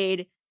reboot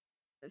made.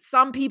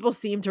 Some people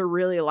seem to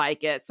really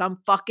like it. Some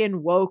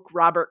fucking woke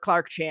Robert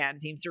Clark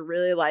Chan seems to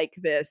really like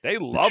this. They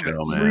love it.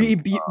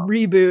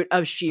 Reboot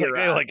of She-Ra.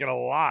 They like it a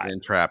lot.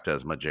 Entrapped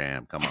as my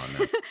jam. Come on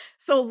now.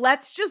 So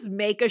let's just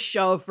make a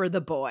show for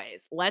the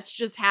boys. Let's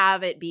just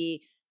have it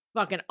be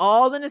fucking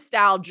all the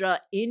nostalgia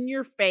in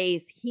your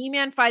face.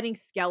 He-Man fighting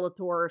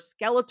Skeletor.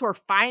 Skeletor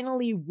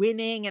finally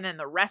winning. And then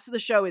the rest of the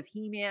show is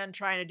He-Man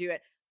trying to do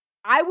it.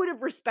 I would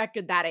have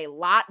respected that a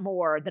lot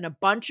more than a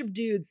bunch of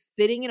dudes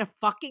sitting in a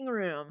fucking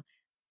room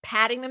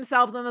patting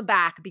themselves on the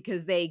back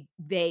because they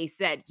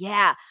said,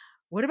 yeah,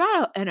 what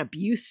about an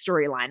abuse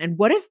storyline? And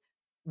what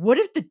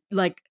if the,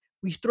 like,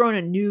 we've thrown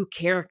a new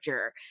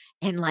character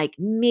and like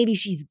maybe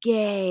she's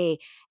gay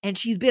and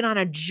she's been on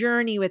a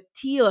journey with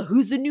Teela,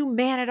 who's the new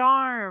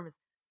man-at-arms.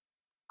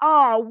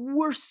 Oh,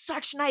 we're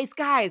such nice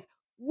guys.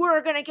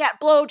 We're going to get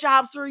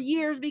blowjobs for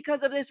years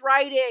because of this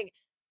writing.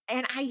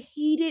 And I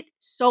hate it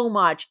so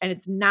much. And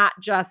it's not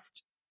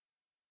just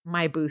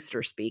my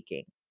booster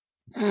speaking.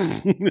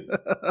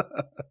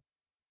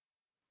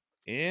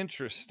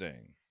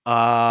 Interesting.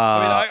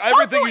 Everything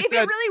also, if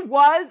it really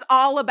was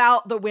all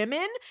about the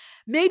women,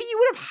 maybe you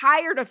would have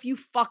hired a few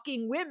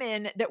fucking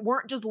women that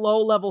weren't just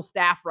low-level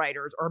staff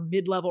writers or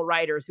mid-level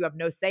writers who have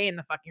no say in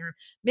the fucking room.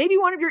 Maybe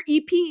one of your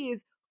EPs,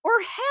 or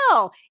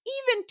hell,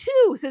 even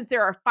two, since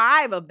there are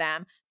 5 of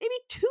them, maybe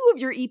 2 of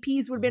your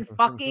EPs would have been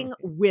fucking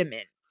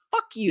women.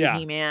 Fuck you,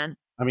 He-Man.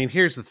 I mean,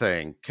 here's the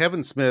thing.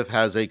 Kevin Smith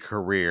has a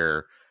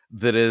career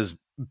that is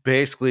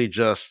basically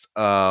just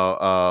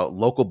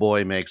local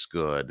boy makes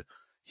good.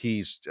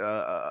 He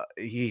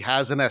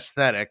has an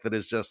aesthetic that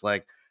is just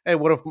like, hey,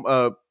 what if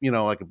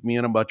like me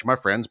and a bunch of my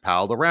friends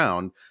palled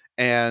around,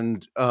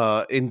 and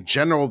in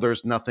general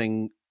there's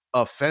nothing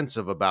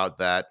offensive about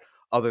that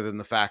other than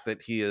the fact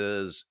that he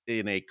is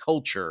in a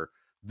culture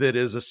that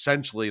is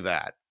essentially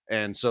that.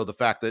 And so the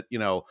fact that,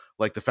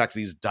 like the fact that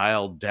he's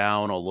dialed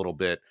down a little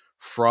bit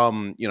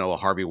from, a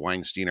Harvey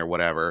Weinstein or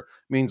whatever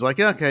means like,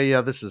 okay,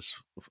 yeah, this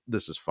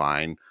is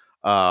fine.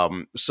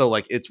 So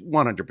like it's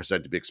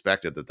 100% to be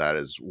expected that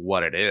is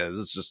what it is.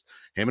 It's just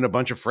him and a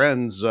bunch of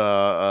friends,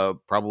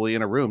 probably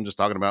in a room just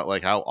talking about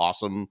like how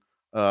awesome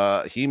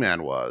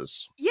He-Man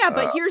was. Yeah,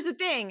 but here's the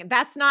thing.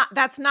 That's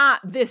not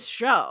this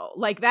show.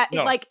 Like that,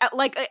 No. like,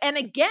 and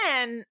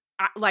again,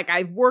 like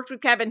I've worked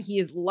with Kevin. He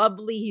is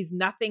lovely. He's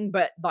nothing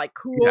but like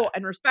cool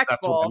and respectful.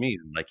 That's what I mean.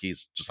 Like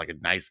he's just like a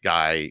nice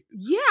guy.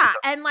 Yeah,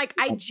 and like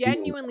I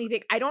genuinely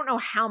think, I don't know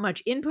how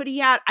much input he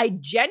had. I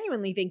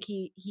genuinely think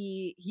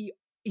he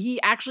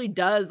actually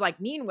does like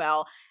mean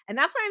well. And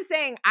that's why I'm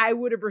saying I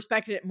would have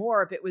respected it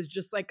more if it was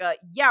just like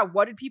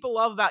what did people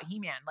love about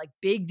He-Man? Like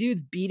big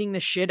dudes beating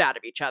the shit out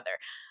of each other.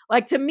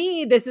 Like to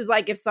me, this is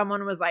like if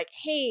someone was like,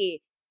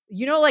 hey,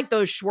 like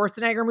those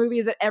Schwarzenegger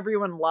movies that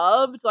everyone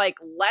loved, like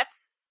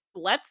let's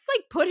like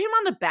put him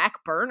on the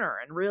back burner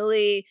and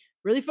really,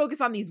 really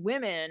focus on these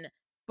women.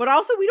 But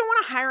also we don't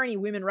want to hire any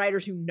women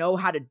writers who know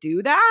how to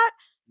do that.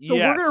 So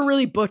we're going to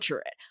really butcher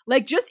it.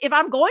 Like just if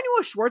I'm going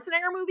to a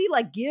Schwarzenegger movie,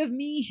 like give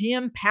me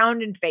him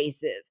pounding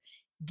faces.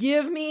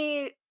 Give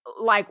me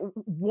like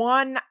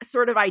one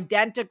sort of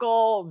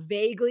identical,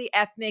 vaguely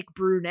ethnic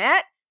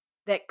brunette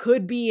that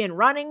could be in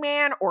Running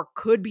Man or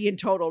could be in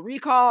Total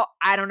Recall.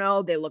 I don't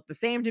know. They look the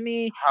same to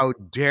me. How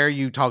dare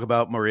you talk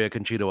about Maria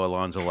Conchita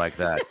Alonso like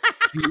that?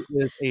 She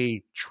is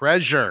a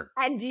treasure.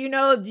 And do you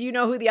know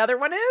who the other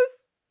one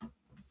is?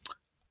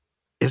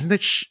 Isn't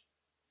it?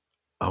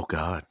 Oh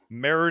God,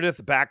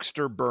 Meredith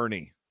Baxter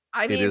Birney.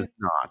 I mean, it is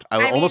not.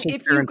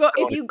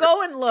 If you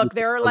go and look,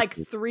 there are like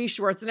 3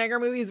 Schwarzenegger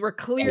movies where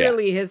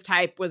clearly his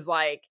type was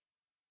like,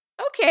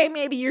 okay,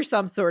 maybe you're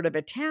some sort of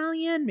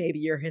Italian, maybe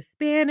you're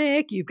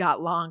Hispanic, you've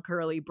got long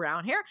curly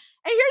brown hair.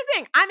 And here's the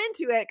thing, I'm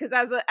into it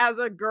because as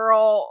a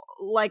girl,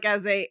 like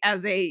as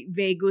a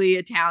vaguely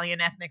Italian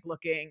ethnic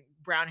looking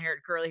brown haired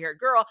curly haired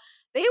girl,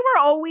 they were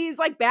always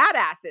like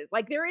badasses.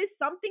 Like there is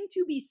something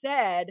to be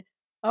said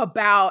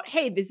about,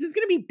 hey, this is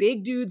going to be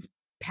big dudes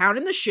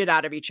pounding the shit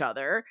out of each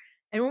other.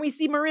 And when we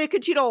see Maria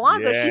Conchita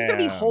Alonso, she's going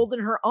to be holding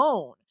her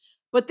own.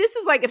 But this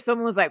is like if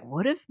someone was like,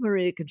 what if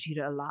Maria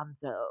Conchita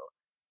Alonso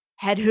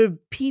had her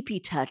pee-pee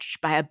touched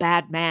by a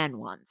bad man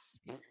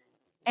once?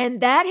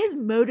 And that has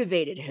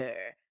motivated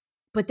her.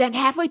 But then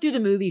halfway through the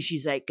movie,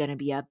 she's like going to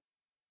be a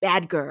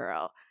bad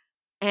girl.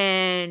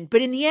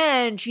 But in the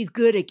end, she's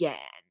good again.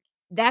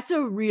 That's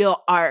a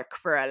real arc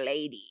for a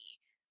lady.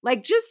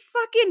 Like, just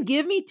fucking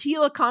give me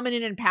Tila coming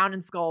in and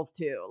pounding skulls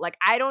too. Like,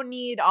 I don't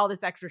need all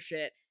this extra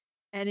shit.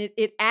 And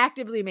it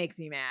actively makes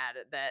me mad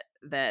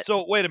that.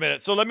 So wait a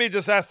minute. So let me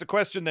just ask the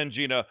question then,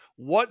 Gina.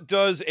 What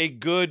does a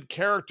good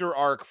character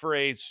arc for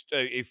a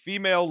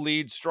female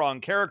lead strong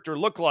character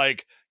look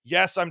like?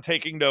 Yes, I'm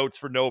taking notes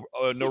for no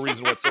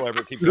reason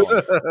whatsoever. Keep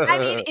going. I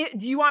mean,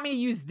 do you want me to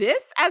use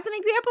this as an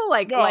example?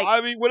 No,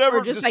 I mean,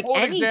 whatever. Just like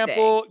an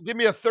example. Give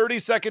me a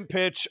 30-second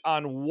pitch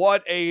on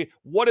what it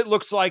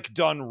looks like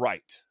done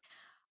right.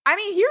 I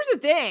mean, here's the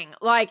thing.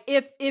 Like,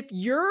 if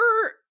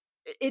you're,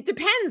 it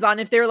depends on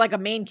if they're like a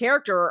main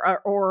character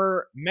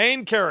or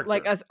main character.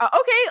 Like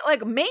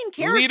like main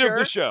character, lead of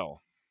the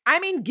show. I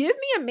mean, give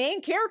me a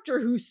main character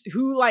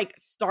who like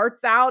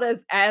starts out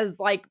as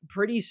like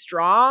pretty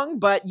strong,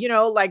 but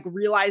like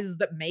realizes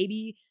that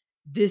maybe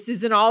this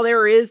isn't all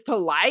there is to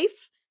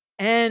life,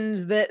 and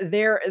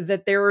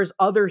that there's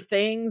other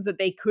things that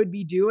they could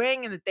be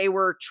doing, and that they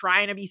were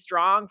trying to be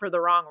strong for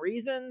the wrong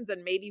reasons,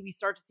 and maybe we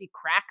start to see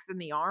cracks in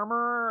the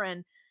armor.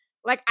 And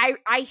like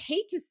I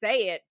hate to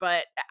say it,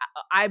 but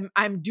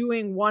I'm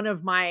doing one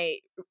of my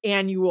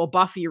annual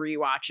Buffy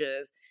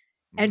rewatches.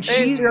 And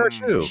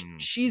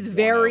she's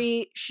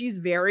very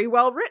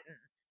well written.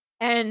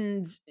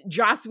 And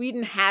Joss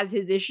Whedon has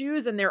his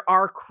issues, and there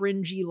are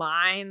cringy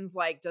lines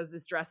like, does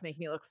this dress make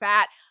me look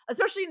fat?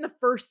 Especially in the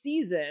first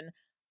season.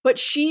 But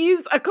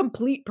she's a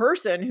complete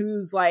person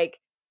who's like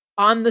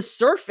on the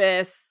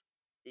surface,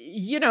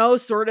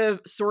 sort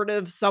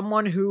of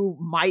someone who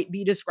might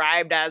be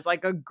described as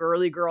like a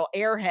girly girl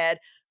airhead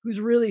who's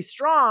really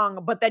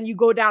strong, but then you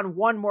go down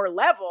one more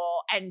level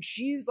and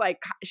she's like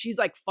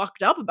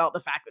fucked up about the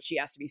fact that she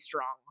has to be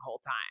strong the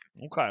whole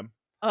time. Okay.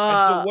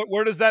 And so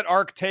where does that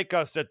arc take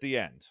us at the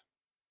end?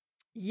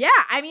 Yeah.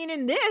 I mean,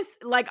 in this,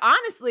 like,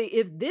 honestly,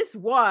 if this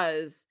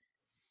was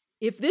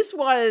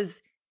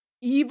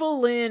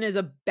Evil Lynn is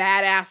a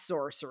badass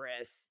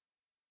sorceress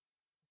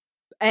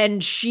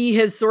and she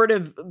has sort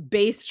of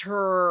based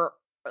her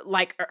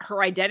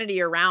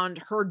identity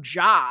around her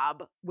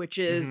job, which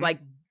is like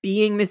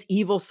being this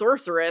evil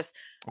sorceress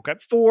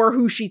for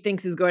who she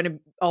thinks is going to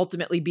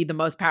ultimately be the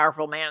most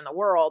powerful man in the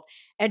world.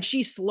 And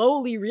she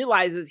slowly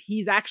realizes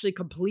he's actually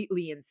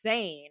completely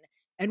insane.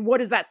 And what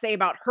does that say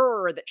about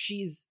her, that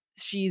she's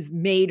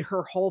made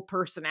her whole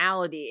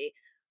personality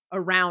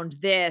around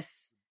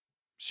this?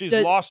 She's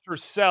lost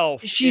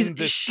herself in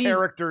this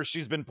character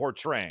she's been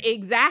portraying.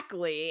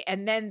 Exactly.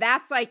 And then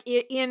that's like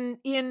in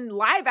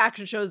live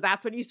action shows,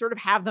 that's when you sort of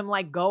have them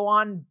like go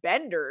on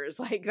benders.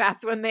 Like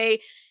that's when they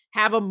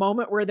have a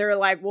moment where they're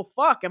like, well,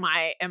 fuck, am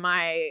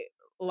I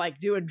like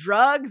doing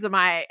drugs? Am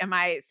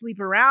I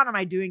sleeping around? Am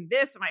I doing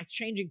this? Am I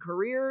changing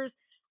careers?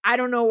 I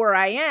don't know where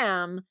I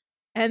am.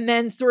 And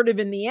then sort of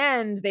in the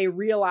end, they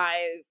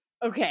realize,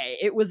 okay,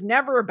 it was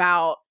never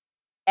about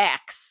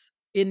X.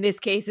 In this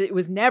case, it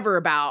was never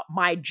about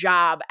my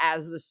job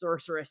as the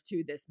sorceress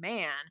to this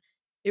man.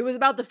 It was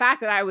about the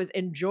fact that I was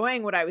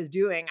enjoying what I was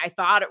doing. I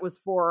thought it was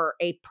for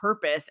a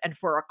purpose and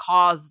for a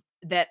cause,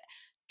 that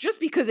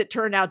just because it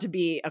turned out to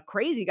be a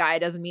crazy guy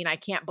doesn't mean I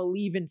can't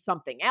believe in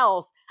something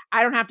else.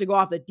 I don't have to go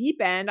off the deep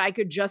end. I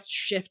could just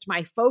shift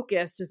my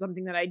focus to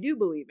something that I do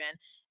believe in.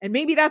 And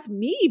maybe that's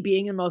me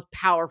being the most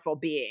powerful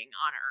being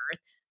on earth.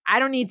 I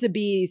don't need to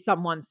be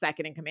someone's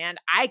second in command.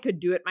 I could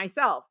do it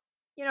myself.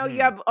 You know,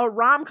 you have a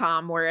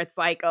rom-com where it's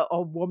like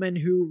a woman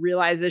who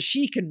realizes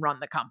she can run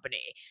the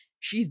company.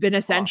 She's been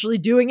essentially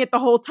doing it the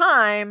whole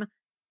time,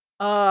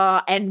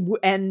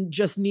 and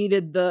just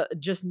needed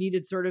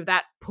sort of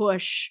that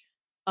push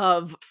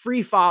of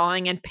free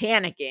falling and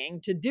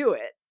panicking to do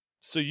it.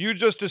 So you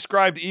just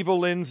described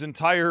Evelyn's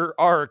entire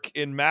arc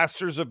in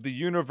Masters of the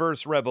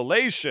Universe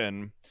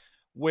Revelation,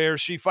 where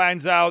she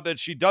finds out that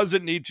she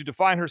doesn't need to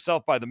define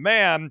herself by the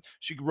man.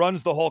 She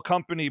runs the whole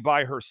company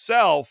by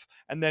herself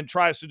and then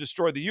tries to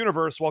destroy the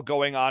universe while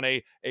going on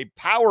a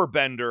power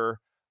bender.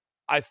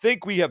 I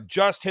think we have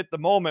just hit the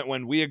moment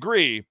when we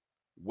agree,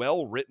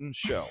 well-written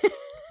show.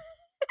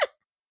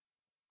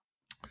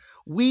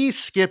 We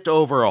skipped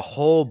over a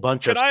whole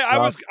bunch of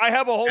stuff. I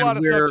have a whole lot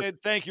of stuff.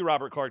 Thank you,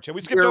 Robert Clark. We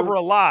skipped over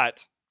a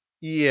lot.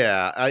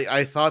 Yeah,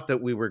 I thought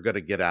that we were going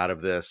to get out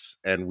of this,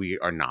 and we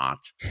are not.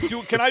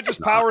 Can I just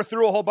power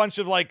through a whole bunch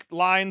of like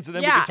lines, and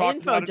then we can talk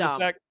about it in a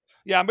sec?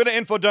 Yeah, I'm going to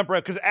info dump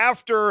it, because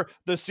after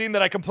the scene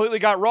that I completely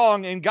got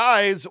wrong, and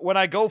guys, when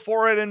I go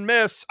for it and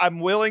miss, I'm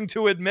willing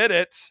to admit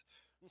it.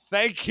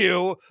 Thank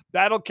you.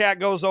 Battle Cat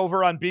goes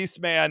over on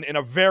Beastman in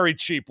a very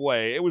cheap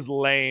way. It was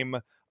lame.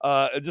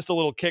 Just a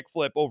little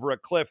kickflip over a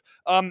cliff.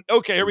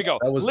 Okay, here we go.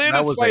 Lynn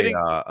is fighting.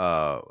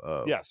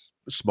 Yes,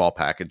 small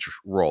package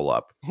roll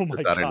up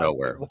out of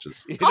nowhere, which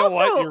is you know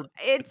what? You're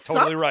it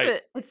totally sucks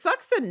right. It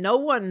sucks that no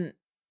one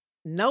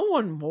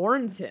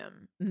warns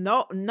him.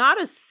 No,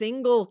 not a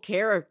single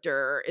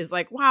character is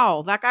like,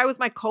 wow, that guy was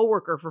my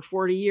coworker for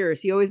 40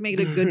 years. He always made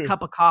a good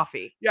cup of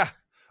coffee. Yeah.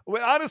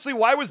 Well, honestly,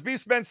 why was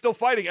Beastman still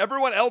fighting?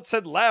 Everyone else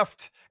had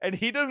left, and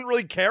he doesn't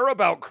really care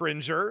about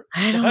Cringer.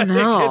 I don't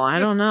know. I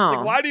don't know.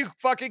 Like, why do you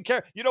fucking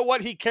care? You know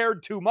what? He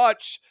cared too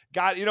much.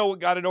 Got it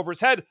over his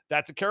head.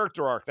 That's a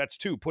character arc. That's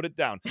 2. Put it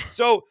down.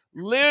 So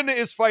Lynn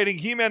is fighting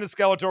He-Man and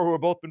Skeletor, who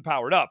have both been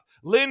powered up.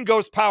 Lynn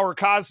goes power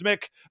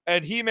cosmic,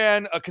 and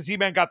He-Man, because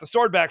He-Man got the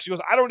sword back, she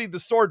goes, I don't need the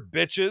sword,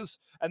 bitches.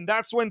 And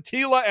that's when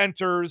Teela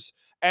enters.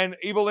 And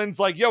Evelyn's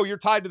like, yo, you're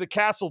tied to the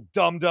castle,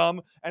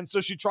 dum-dum. And so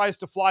she tries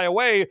to fly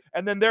away.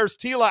 And then there's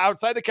Teela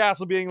outside the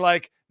castle being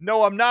like,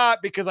 no, I'm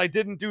not, because I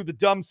didn't do the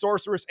dumb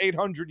sorceress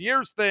 800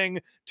 years thing.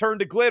 Turn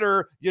to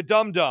glitter, you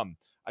dum-dum.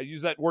 I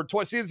use that word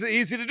twice. See, it's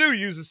easy to do.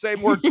 Use the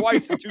same word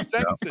twice in 2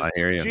 sentences. I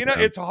hear you. Gina,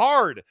 it's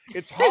hard.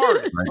 It's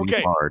hard.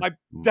 Okay, hard.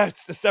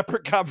 That's a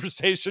separate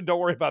conversation. Don't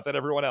worry about that,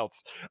 everyone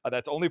else.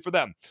 That's only for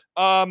them.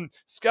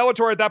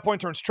 Skeletor at that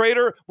point turns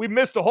traitor. We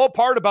missed the whole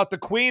part about the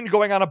Queen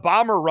going on a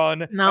bomber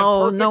run.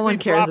 No one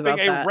cares about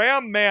that. Dropping a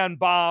Ram Man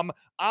bomb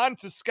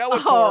onto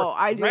Skeletor. Oh,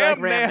 I do like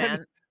Ram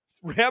Man.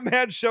 Ram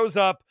Man shows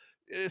up.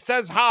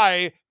 Says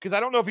hi, because I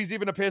don't know if he's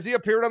even appeared. Has he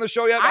appeared on the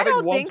show yet? I think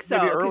don't once, think so.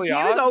 Maybe early he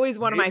on. was always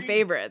one of my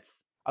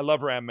favorites. I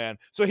love Ram Man.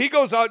 So he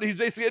goes out. He's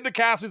basically in the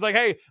castle. He's like,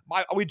 hey,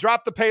 we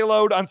dropped the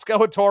payload on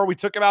Skeletor. We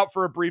took him out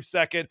for a brief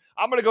second.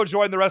 I'm going to go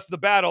join the rest of the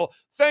battle.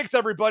 Thanks,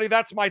 everybody.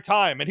 That's my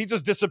time. And he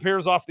just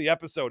disappears off the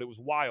episode. It was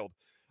wild.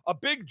 A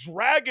big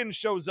dragon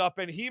shows up,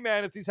 and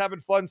He-Man, as he's having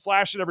fun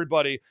slashing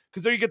everybody,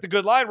 because there you get the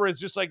good line where it's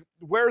just like,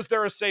 where's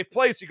there a safe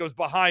place? He goes,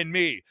 behind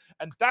me.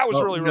 And that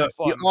was really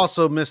fun. You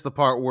also missed the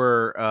part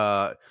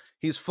where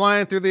he's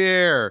flying through the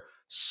air,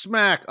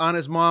 smack on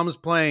his mom's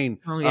plane.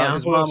 Oh, yeah.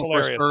 His mom, of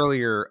course,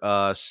 earlier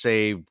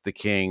saved the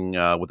king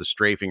with a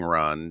strafing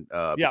run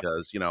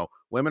because,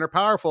 women are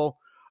powerful.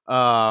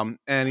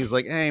 And he's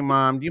like, hey,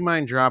 Mom, do you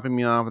mind dropping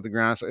me off at the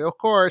ground? So, of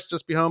course,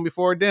 just be home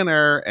before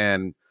dinner.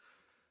 And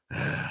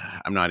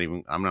I'm not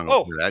going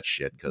to do that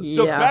shit.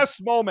 The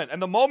best moment,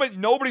 and the moment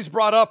nobody's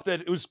brought up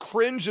that it was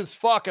cringe as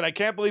fuck, and I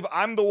can't believe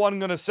I'm the one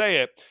going to say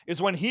it,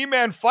 is when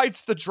He-Man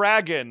fights the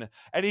dragon,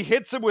 and he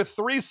hits him with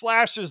 3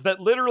 slashes that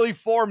literally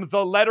form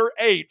the letter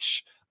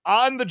H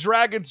on the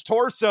dragon's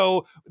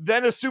torso,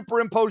 then a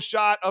superimposed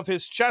shot of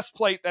his chest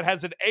plate that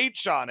has an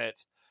H on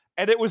it.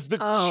 And it was the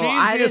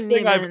cheesiest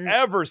thing I've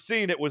ever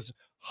seen. It was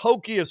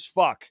hokey as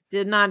fuck.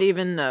 Did not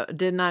even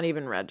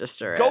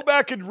register Go it.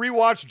 back and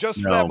rewatch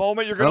just for that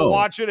moment. You're going to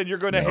watch it and you're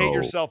going to hate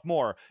yourself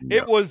more.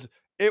 It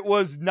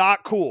was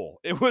not cool.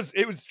 It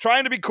was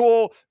trying to be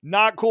cool,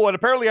 not cool. And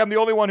apparently I'm the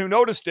only one who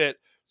noticed it.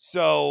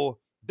 So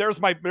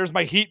there's my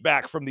heat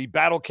back from the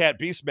Battle Cat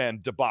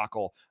Beastman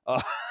debacle.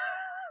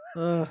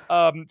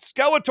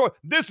 Skeletor,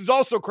 this is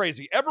also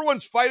crazy.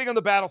 Everyone's fighting on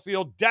the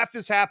battlefield. Death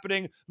is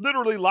happening,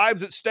 literally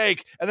lives at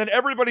stake. And then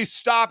everybody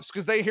stops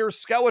because they hear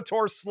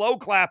Skeletor slow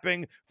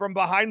clapping from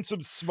behind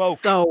some smoke.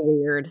 So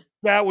weird.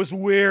 That was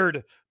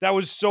weird. That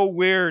was so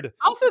weird.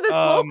 Also, the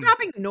slow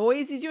clapping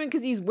noise he's doing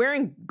because he's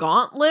wearing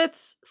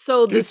gauntlets.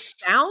 So the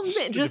sound,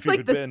 just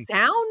like the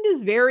sound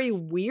is very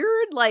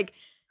weird.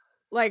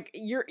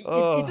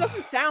 It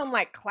doesn't sound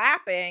like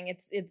clapping.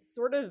 It's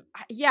sort of,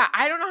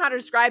 I don't know how to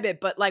describe it,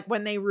 but like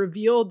when they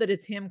revealed that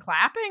it's him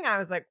clapping, I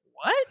was like,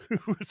 what? It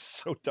was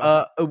so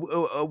dumb.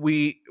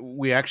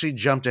 We actually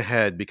jumped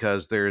ahead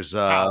because there's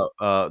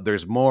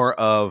more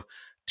of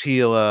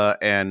Teela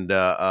and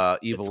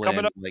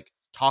Evelyn like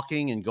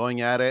talking and going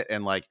at it,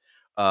 and like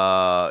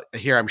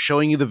here I'm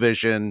showing you the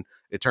vision.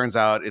 It turns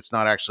out it's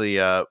not actually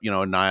a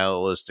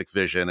nihilistic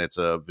vision. It's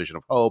a vision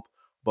of hope.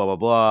 Blah blah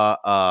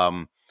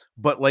blah.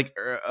 But like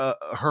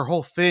her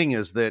whole thing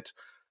is that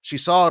she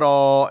saw it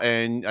all,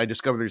 and I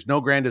discovered there's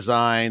no grand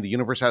design. The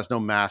universe has no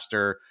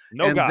master.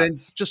 No gods. Then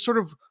just sort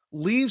of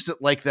leaves it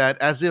like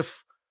that, as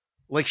if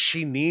like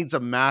she needs a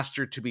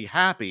master to be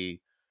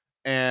happy.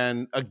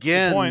 And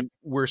again,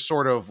 we're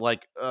sort of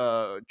like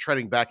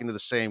treading back into the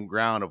same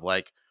ground of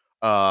like,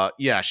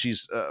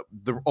 she's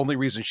the only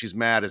reason she's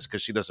mad is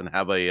because she doesn't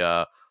have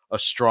a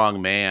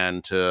strong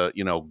man to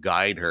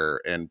guide her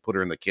and put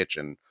her in the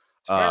kitchen.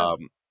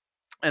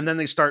 And then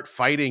they start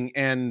fighting,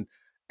 and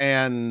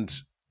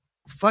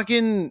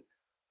fucking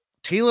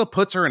Teela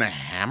puts her in a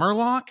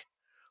hammerlock.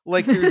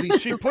 Like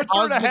she puts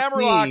her in a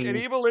hammerlock, and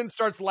Evelyn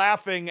starts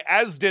laughing,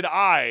 as did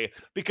I,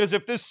 because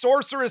if this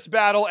sorceress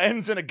battle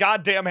ends in a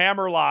goddamn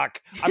hammerlock,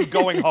 I'm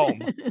going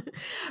home.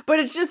 But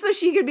it's just so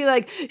she could be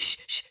like, shh,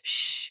 shh,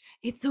 shh.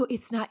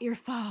 It's not your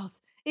fault.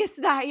 It's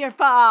not your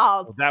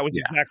fault. Well, that was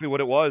exactly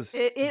what it was.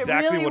 It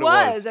exactly really what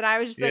it was. And I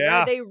was just like,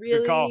 are they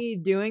really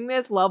doing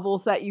this? Love will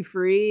set you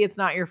free. It's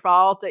not your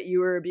fault that you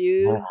were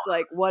abused.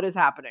 Like, what is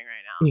happening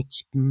right now?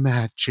 It's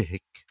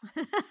magic.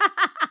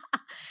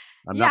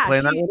 I'm not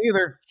playing that one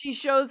either. She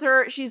shows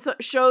her a she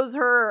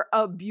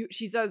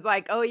says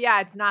like, oh yeah,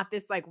 it's not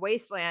this like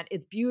wasteland.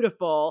 It's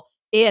beautiful.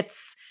 And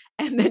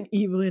then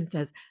Evelyn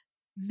says,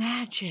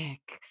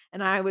 magic.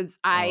 And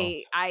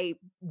I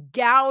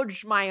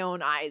gouged my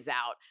own eyes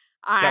out.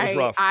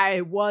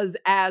 I was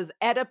as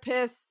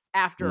Oedipus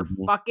after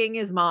fucking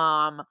his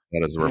mom.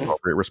 That is the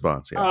appropriate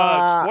response.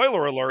 Yeah.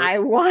 Spoiler alert. I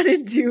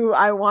wanted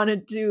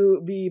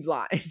to be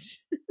blind.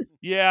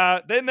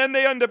 Yeah. Then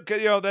they end up,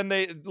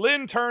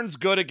 Lynn turns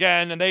good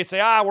again, and they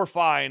say, we're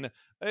fine.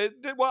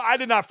 Well, I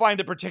did not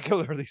find it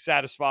particularly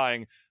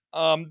satisfying.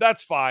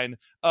 That's fine.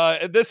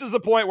 This is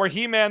the point where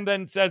He-Man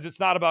then says it's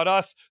not about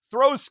us,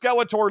 throws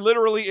Skeletor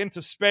literally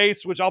into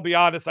space, which I'll be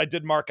honest, I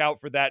did mark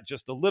out for that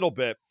just a little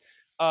bit.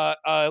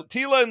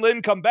 Teela and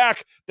Lynn come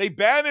back. They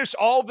banish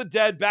all the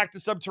dead back to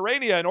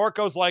Subterranea, and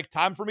Orko's like,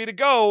 time for me to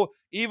go.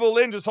 Evil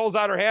Lynn just holds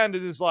out her hand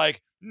and is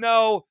like,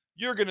 no,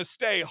 you're going to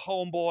stay,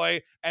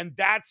 homeboy. And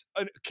that's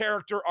a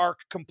character arc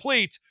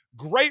complete.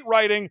 Great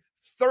writing.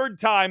 Third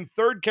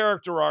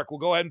character arc. We'll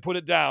go ahead and put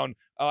it down.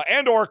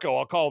 And Orko,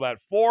 I'll call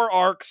that 4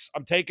 arcs.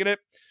 I'm taking it.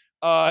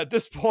 At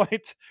this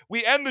point,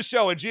 we end the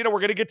show. And Gina, we're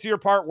going to get to your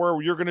part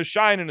where you're going to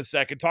shine in a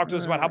second. Talk to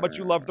us about how much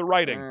you love the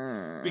writing.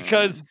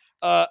 Because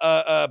but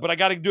I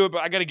got to do it.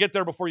 But I got to get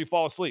there before you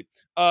fall asleep.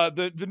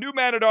 The new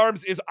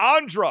Man-at-Arms is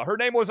Andra. Her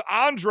name was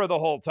Andra the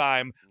whole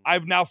time.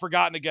 I've now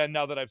forgotten again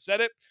now that I've said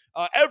it.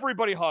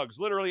 Everybody hugs.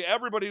 Literally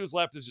everybody who's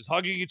left is just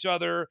hugging each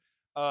other.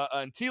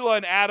 And Teela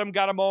and Adam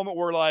got a moment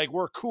where like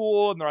we're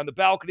cool, and they're on the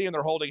balcony and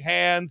they're holding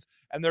hands,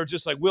 and they're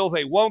just like, will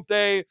they, won't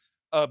they?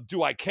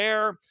 Do I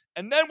care?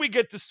 And then we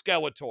get to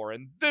Skeletor,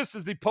 and this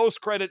is the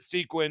post-credit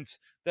sequence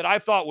that I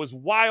thought was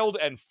wild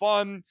and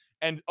fun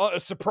and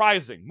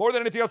surprising. More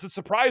than anything else, it's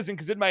surprising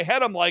because in my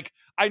head, I'm like,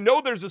 I know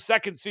there's a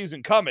second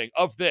season coming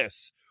of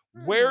this.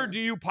 Where do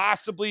you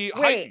possibly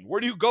heighten? Where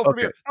do you go from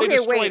here? They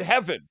destroyed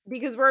heaven.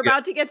 Because we're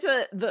about to get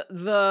to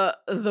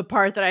the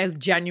part that I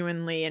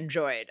genuinely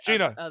enjoyed.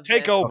 Gina,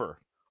 take over.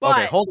 But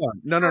okay, hold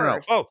on. No.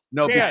 Oh,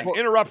 no.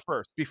 Interrupt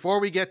first.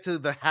 Before we get to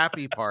the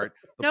happy part.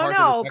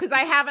 Because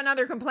I have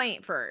another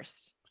complaint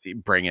first.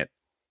 Bring it.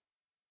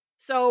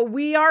 So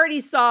we already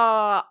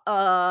saw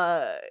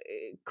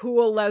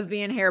cool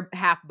lesbian hair,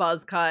 half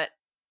buzz cut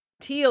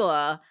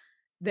Teela.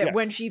 That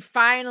when she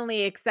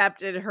finally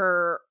accepted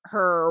her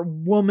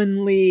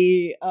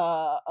womanly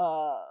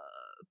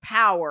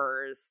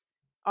powers,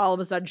 all of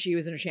a sudden she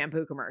was in a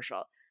shampoo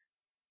commercial.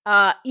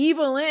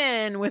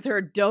 Evelyn with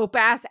her dope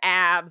ass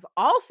abs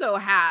also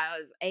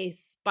has a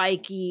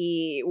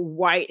spiky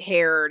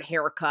white-haired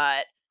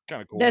haircut.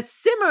 Kind of cool. That's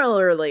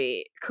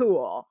similarly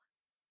cool.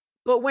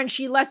 But when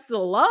she lets the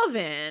love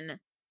in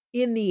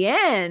the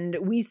end,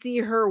 we see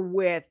her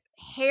with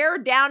hair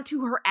down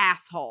to her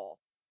asshole.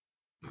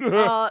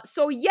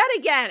 So yet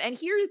again, and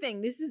here's the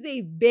thing, this is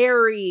a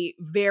very,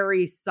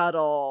 very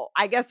subtle,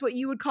 I guess what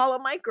you would call a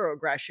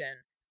microaggression.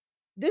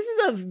 This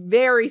is a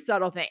very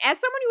subtle thing. As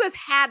someone who has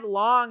had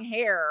long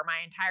hair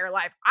my entire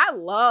life, I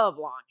love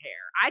long hair.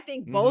 I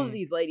think both of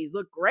these ladies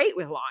look great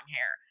with long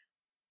hair.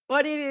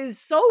 But it is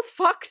so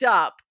fucked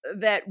up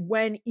that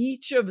when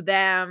each of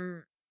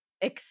them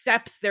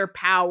accepts their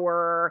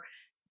power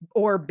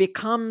or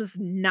becomes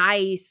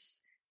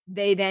nice,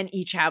 they then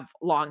each have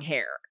long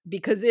hair.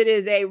 Because it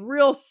is a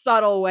real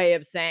subtle way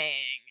of saying,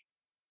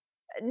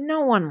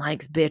 no one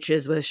likes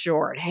bitches with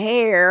short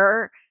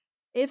hair.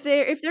 If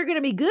they're going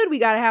to be good, we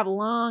got to have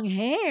long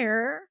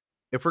hair.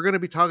 If we're going to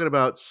be talking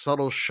about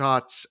subtle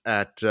shots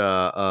at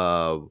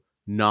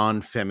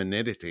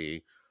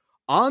non-femininity,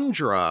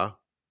 Andra,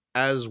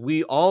 as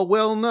we all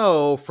well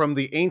know from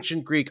the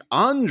ancient Greek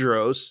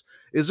andros,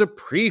 is a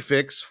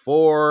prefix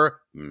for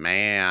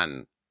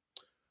man.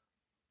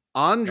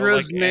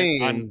 Andra's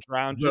name,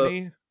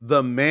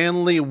 the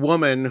manly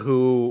woman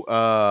who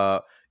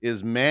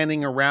is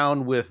manning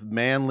around with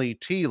manly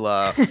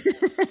Teela,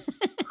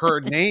 her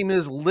name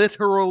is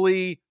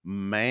literally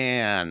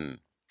man.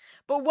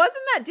 But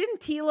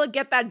didn't Teela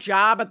get that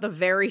job at the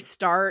very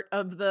start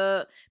of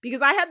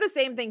because I had the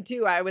same thing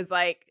too. I was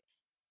like,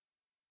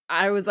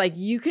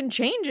 you can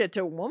change it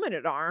to woman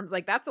at arms.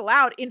 Like, that's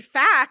allowed. In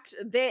fact,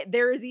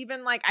 there is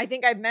even, like, I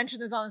think I've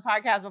mentioned this on this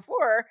podcast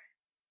before,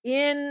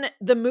 in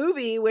the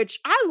movie, which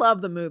I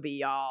love the movie,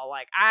 y'all.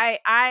 Like, I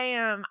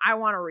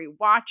want to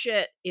rewatch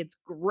it. It's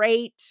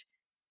great.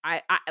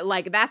 I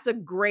like, that's a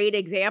great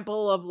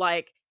example of,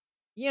 like,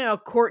 you know,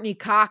 Courtney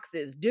Cox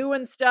is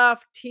doing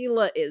stuff.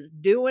 Teela is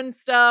doing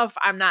stuff.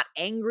 I'm not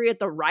angry at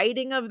the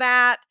writing of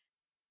that.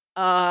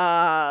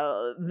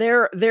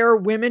 There are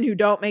women who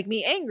don't make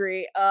me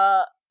angry.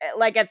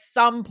 Like, at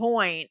some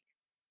point,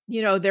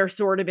 you know, they're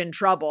sort of in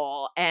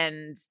trouble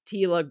and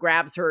Teela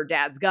grabs her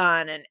dad's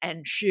gun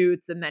and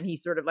shoots. And then he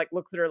sort of, like,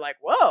 looks at her like,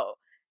 whoa.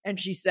 And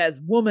she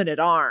says, woman at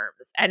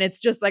arms. And it's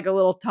just like a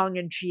little tongue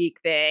in cheek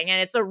thing.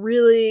 And it's a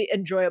really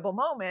enjoyable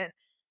moment.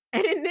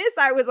 And in this,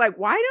 I was like,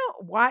 what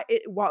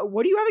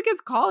do you have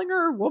against calling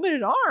her woman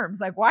at arms?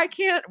 Like, why is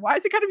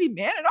it gotta be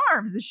man at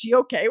arms? Is she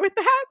okay with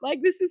that?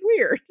 Like, this is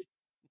weird.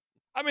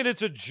 I mean,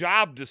 it's a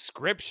job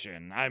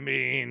description. I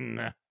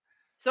mean,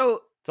 so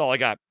that's all I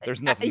got. There's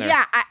nothing there.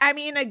 Yeah, I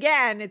mean,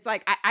 again, it's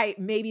like I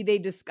maybe they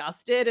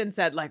discussed it and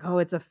said, like, oh,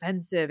 it's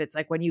offensive. It's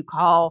like when you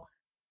call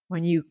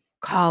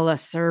a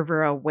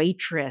server a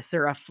waitress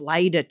or a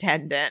flight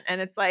attendant,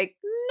 and it's like,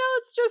 no,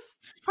 it's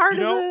just part of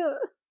the.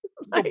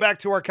 Go back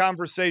to our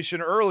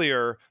conversation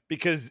earlier,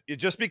 because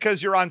just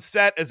because you're on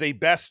set as a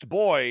best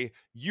boy,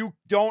 you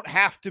don't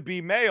have to be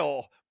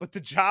male, but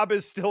the job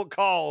is still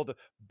called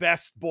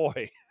best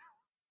boy.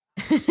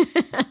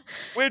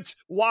 Which,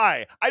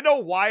 why? I know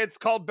why it's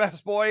called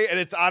best boy, and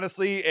it's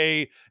honestly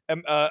a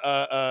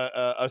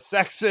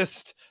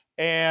sexist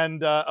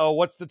and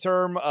what's the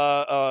term?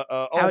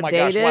 Oh my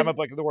gosh, why am I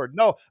blanking the word?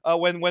 No,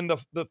 when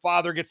the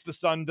father gets the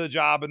son the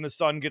job and the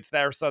son gets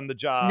their son the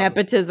job.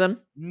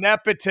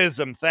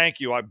 Nepotism. Thank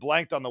you. I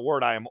blanked on the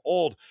word. I am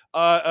old.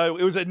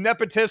 It was a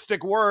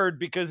nepotistic word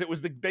because it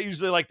was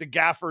usually like the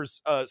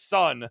gaffer's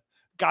son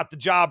got the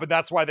job, and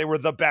that's why they were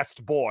the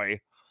best boy.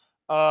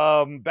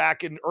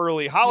 Back in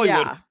early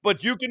Hollywood,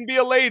 but you can be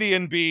a lady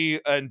and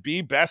be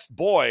best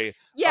boy.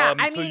 Yeah,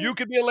 so you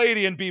can be a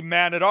lady and be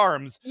man at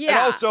arms. Yeah. And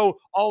also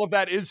all of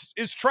that is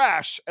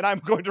trash, and I'm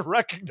going to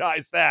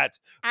recognize that.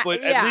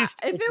 But at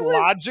least it's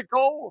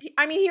logical.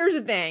 I mean, here's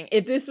the thing.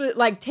 If this was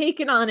like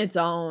taken on its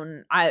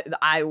own,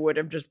 I would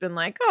have just been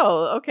like,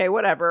 oh, okay,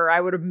 whatever. I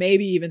would have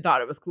maybe even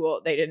thought it was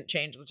cool they didn't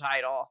change the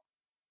title.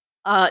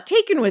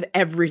 Taken with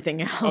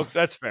everything else. Oh,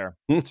 that's fair.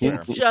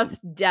 It's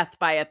just death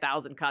by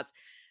 1,000 cuts.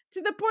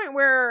 To the point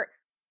where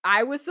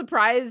I was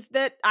surprised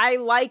that I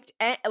liked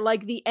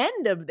the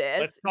end of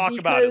this. Let's talk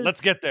about it. Let's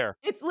get there.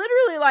 It's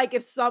literally like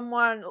if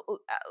someone,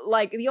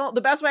 like,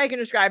 the best way I can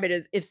describe it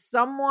is if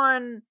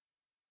someone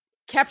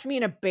kept me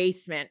in a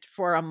basement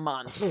for a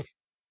month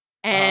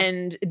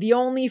and the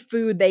only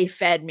food they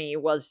fed me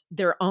was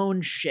their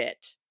own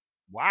shit.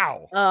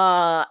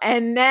 Wow.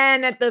 And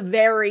then at the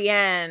very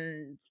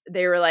end,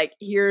 they were like,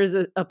 here's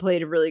a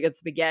plate of really good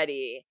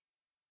spaghetti.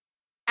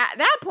 At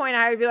that point,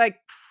 I would be like,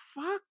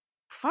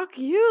 fuck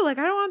you. Like,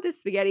 I don't want this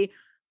spaghetti.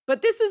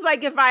 But this is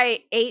like if I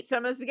ate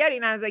some of the spaghetti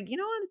and I was like, you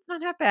know what? It's not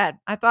that bad.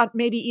 I thought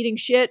maybe eating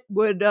shit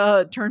would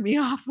turn me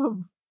off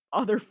of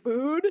other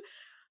food.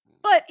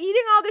 But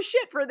eating all the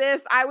shit for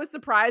this, I was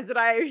surprised that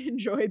I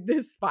enjoyed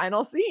this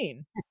final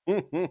scene.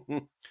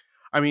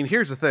 I mean,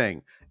 here's the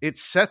thing. It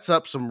sets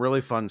up some really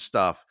fun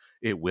stuff.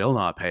 It will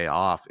not pay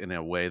off in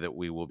a way that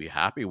we will be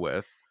happy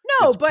with.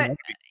 No, but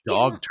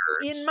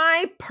in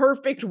my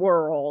perfect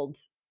world,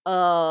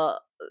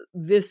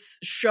 this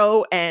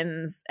show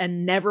ends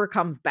and never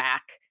comes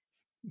back.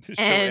 The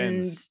show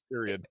ends,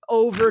 period.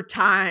 Over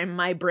time,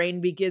 my brain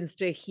begins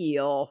to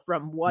heal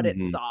from what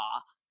it saw.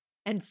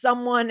 And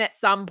someone at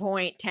some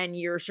point 10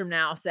 years from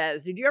now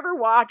says, did you ever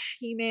watch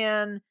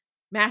He-Man,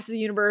 Master of the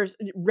Universe,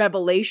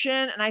 Revelation?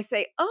 And I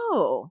say,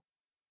 oh,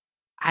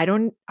 I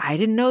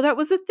didn't know that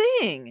was a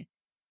thing.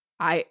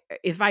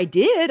 If I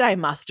did, I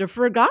must have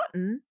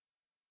forgotten.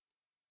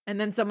 And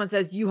then someone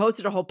says, you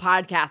hosted a whole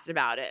podcast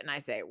about it. And I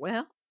say,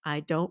 well,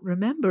 I don't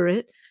remember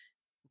it.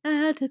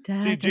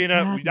 See,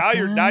 Gina, now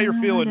you're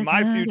feeling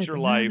my future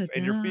life,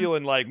 and you're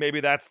feeling like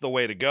maybe that's the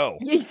way to go.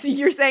 You see,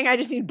 you're saying I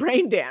just need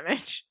brain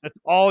damage. That's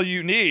all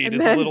you need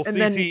is a little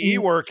CTE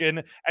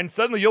working, and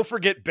suddenly you'll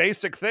forget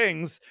basic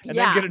things and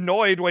then get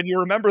annoyed when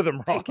you remember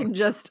them wrong.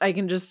 I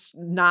can just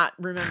not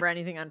remember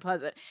anything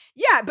unpleasant.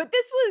 Yeah, but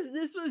this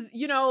was,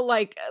 you know,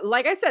 like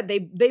I said,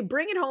 they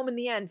bring it home in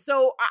the end.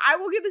 So I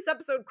will give this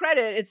episode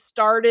credit. It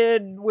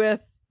started with.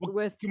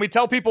 Can we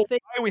tell people why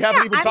we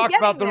haven't even talked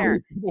about the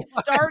reason? It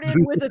started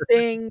with a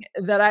thing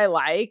that I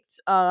liked,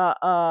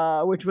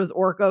 which was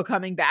Orko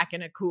coming back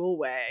in a cool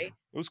way.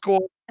 It was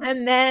cool.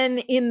 And then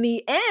in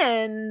the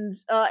end,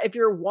 if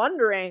you're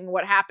wondering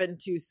what happened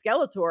to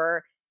Skeletor,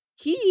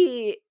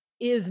 he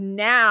is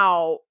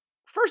now,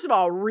 first of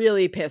all,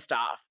 really pissed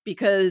off,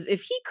 because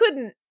if he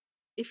couldn't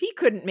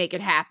make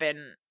it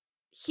happen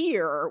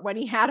here when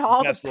he had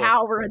all the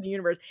power in the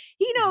universe,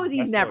 he knows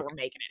he's never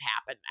making it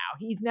happen now.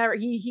 He's never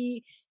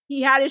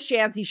he had his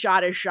chance, he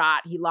shot his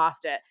shot, he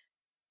lost it.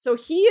 So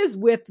he is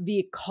with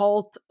the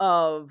cult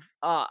of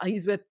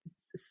he's with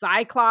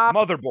Cyclops,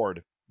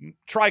 Motherboard,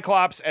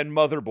 Triclops, and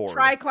Motherboard.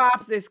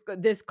 Triclops,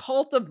 this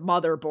cult of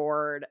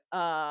Motherboard,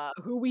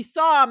 who we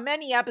saw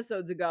many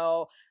episodes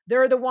ago.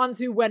 They're the ones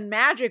who, when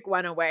magic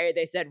went away,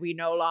 they said, we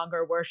no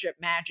longer worship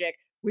magic.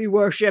 We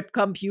worship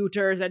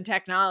computers and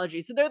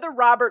technology. So they're the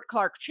Robert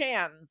Clark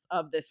Chans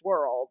of this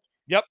world.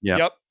 Yep.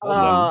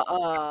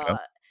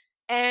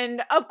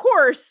 And of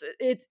course,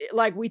 it's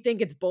like, we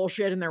think it's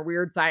bullshit, and they're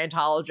weird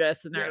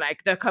Scientologists, and they're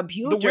like, the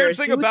computers. The weird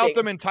thing about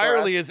them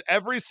entirely is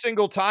every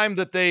single time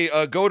that they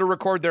go to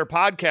record their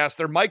podcast,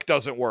 their mic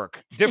doesn't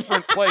work.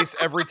 Different place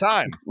every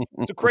time.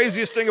 It's the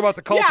craziest thing about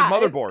the cult of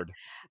Motherboard.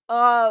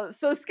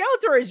 So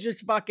Skeletor is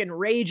just fucking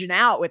raging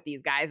out with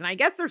these guys, and I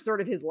guess they're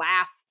sort of his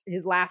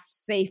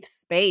last safe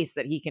space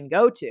that he can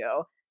go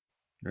to.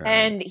 Right.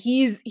 And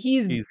he's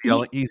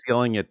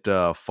yelling at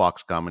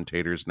Fox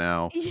commentators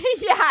now.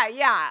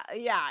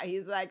 Yeah.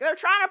 He's like, they're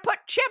trying to put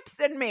chips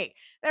in me.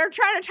 They're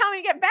trying to tell me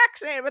to get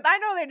vaccinated, but I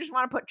know they just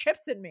want to put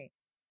chips in me.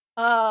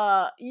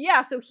 So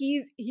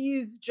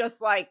he's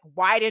just like,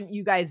 why didn't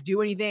you guys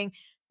do anything?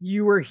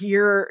 You were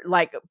here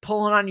like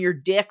pulling on your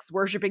dicks,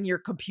 worshiping your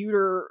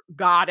computer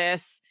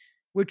goddess,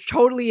 which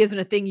totally isn't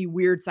a thing, you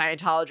weird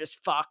Scientologist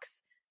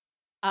fucks.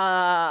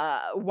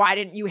 Why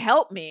didn't you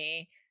help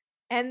me?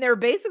 And they're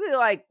basically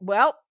like,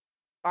 well,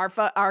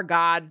 our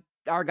God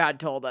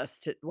told us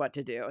what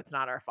to do. It's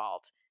not our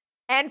fault.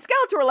 And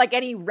Skeletor, like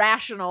any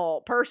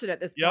rational person at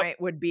this point,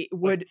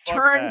 would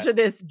turn to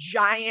this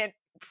giant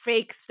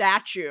fake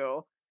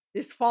statue,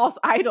 this false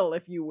idol,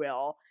 if you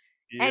will.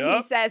 Yep. And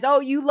he says, "Oh,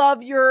 you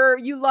love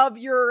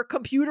your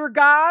computer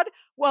god?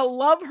 Well,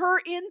 love her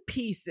in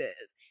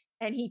pieces."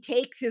 And he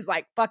takes his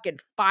like fucking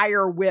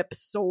fire whip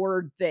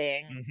sword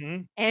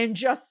thing and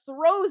just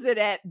throws it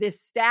at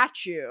this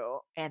statue,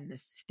 and the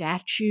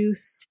statue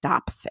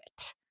stops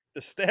it.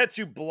 The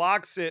statue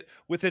blocks it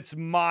with its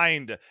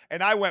mind,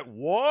 and I went,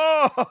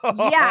 "Whoa!"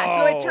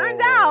 Yeah, so it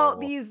turns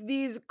out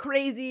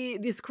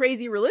this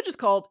crazy religious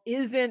cult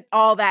isn't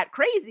all that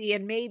crazy,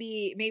 and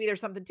maybe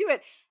there's something to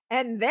it.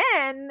 And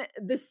then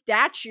the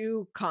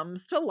statue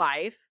comes to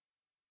life,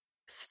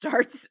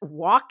 starts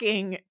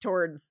walking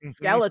towards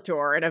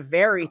Skeletor in a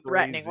very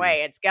threatening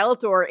way. And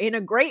Skeletor, in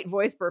a great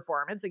voice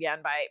performance, again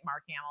by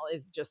Mark Hamill,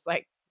 is just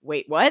like,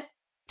 wait, what?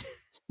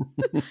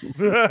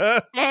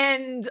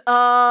 And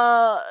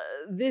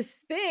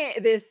this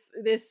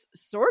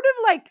sort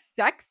of like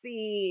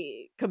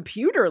sexy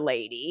computer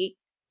lady.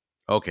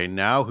 Okay,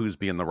 now who's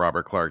being the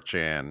Robert Clark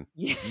Chan?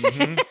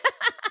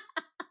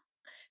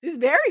 This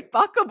very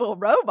fuckable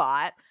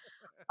robot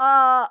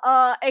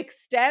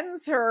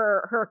extends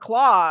her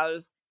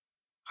claws.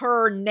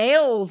 Her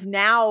nails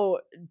now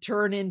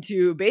turn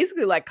into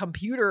basically like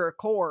computer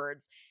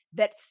cords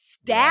that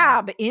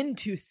stab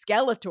into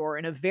Skeletor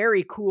in a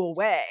very cool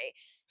way.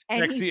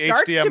 And sexy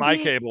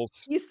HDMI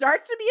cables. He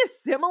starts to be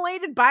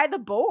assimilated by the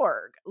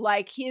Borg.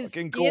 Like his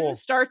skin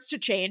starts to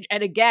change.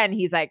 And again,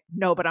 he's like,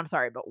 no, but I'm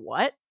sorry, but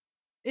what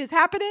is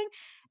happening?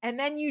 And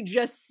then you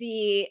just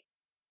see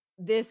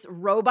this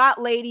robot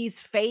lady's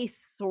face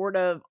sort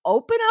of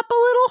open up a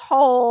little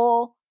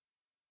hole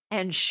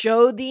and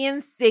show the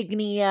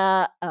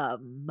insignia of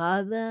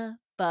motherfucking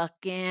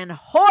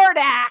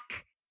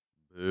Hordak.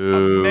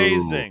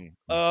 Amazing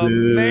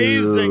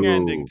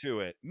ending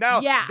to it.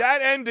 Now, that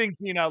ending,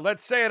 Tina,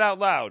 let's say it out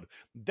loud.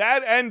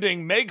 That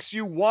ending makes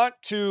you want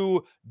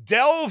to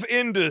delve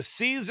into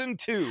season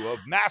 2 of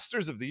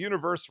Masters of the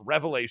Universe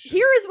Revelation.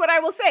 Here is what I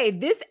will say.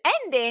 This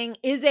ending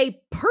is a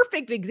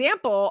perfect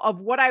example of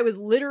what I was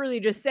literally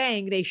just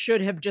saying. They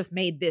should have just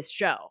made this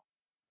show.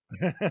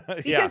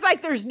 Because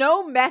like there's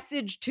no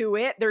message to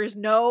it. There's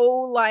no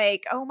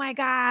like, oh my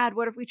God,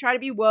 what if we try to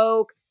be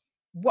woke?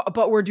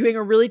 But we're doing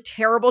a really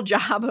terrible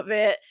job of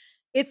it.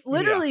 It's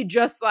literally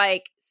just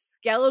like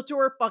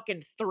Skeletor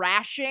fucking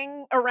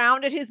thrashing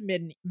around at his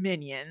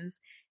minions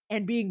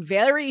and being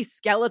very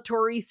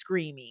Skeletory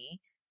screamy.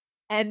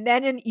 And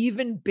then an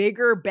even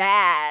bigger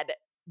bad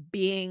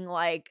being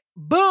like,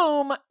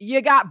 boom,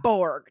 you got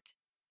Borged.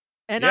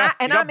 And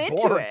I'm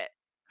into it.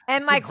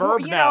 And like,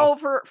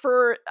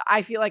 for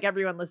I feel like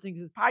everyone listening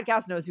to this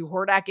podcast knows who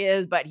Hordak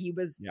is, but he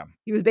was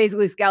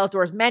basically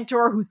Skeletor's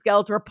mentor, who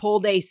Skeletor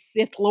pulled a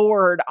Sith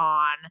Lord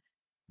on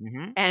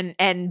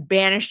and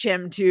banished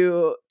him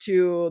to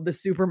the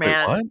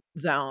Superman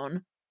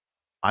zone.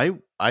 I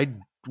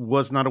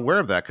was not aware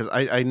of that because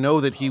I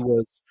know that he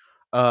was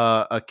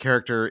a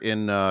character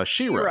in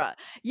She-Ra.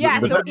 Yeah,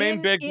 so the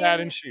main big bad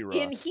in She-Ra.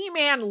 In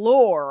He-Man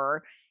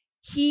lore,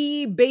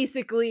 he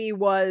basically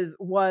was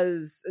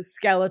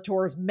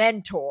Skeletor's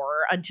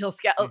mentor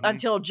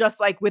until just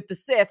like with the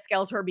Sith,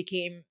 Skeletor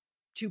became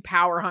too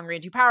power hungry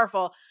and too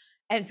powerful,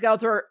 and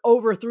Skeletor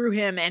overthrew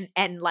him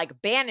and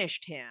like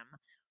banished him.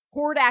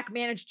 Hordak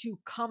managed to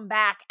come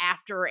back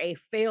after a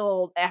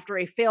failed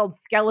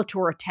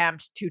Skeletor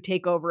attempt to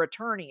take over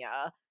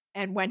Eternia,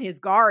 and when his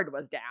guard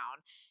was down,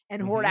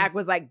 and Hordak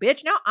was like,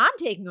 "Bitch, now I'm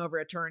taking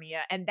over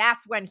Eternia," and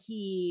that's when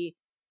he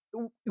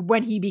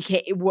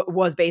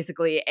was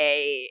basically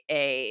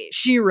a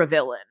She-Ra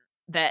villain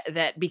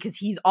that because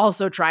he's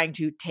also trying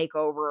to take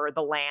over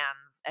the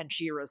lands and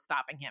She-Ra's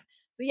stopping him.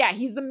 So yeah,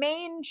 he's the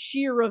main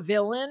She-Ra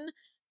villain,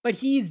 but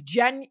he's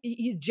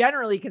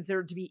generally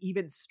considered to be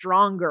even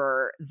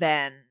stronger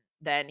than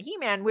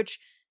He-Man, which,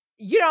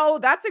 you know,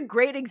 that's a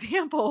great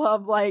example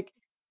of like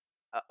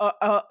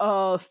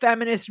a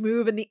feminist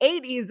move in the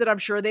 80s that I'm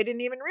sure they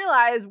didn't even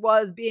realize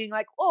was being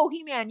like, oh,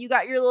 He-Man, you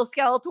got your little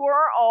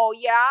Skeletor? Oh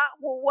yeah?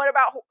 Well, what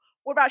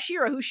about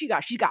She-Ra? Who she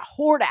got? She's got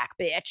Hordak,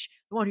 bitch,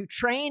 the one who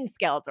trained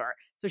Skeletor.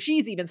 So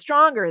she's even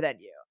stronger than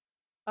you.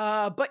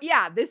 But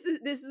yeah, this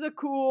is a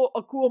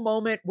cool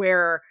moment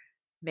where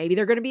maybe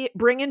they're going to be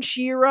bringing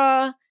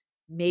She-Ra.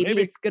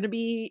 Maybe it's going to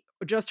be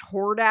just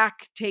Hordak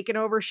taking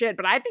over shit.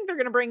 But I think they're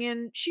going to bring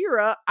in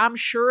She-Ra. I'm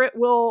sure it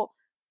will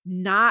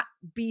not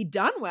be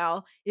done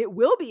well. It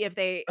will be if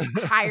they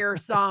hire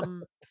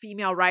some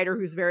female writer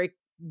who's very,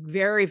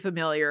 very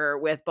familiar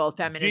with both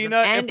feminism Gina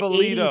and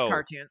Ippolito. 80s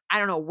cartoons. I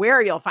don't know where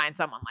you'll find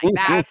someone like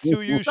that. That's who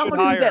you someone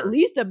should who's hire. at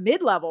least a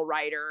mid-level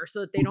writer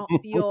so that they don't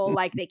feel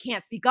like they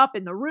can't speak up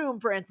in the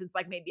room, for instance,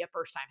 like maybe a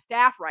first-time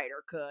staff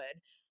writer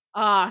could.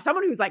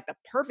 Someone who's like the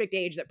perfect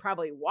age that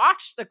probably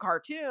watched the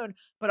cartoon,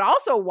 but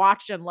also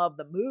watched and loved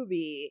the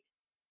movie,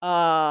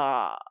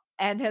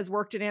 and has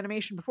worked in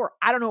animation before.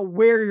 I don't know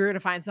where you're going to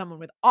find someone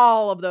with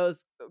all of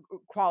those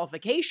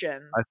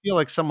qualifications. I feel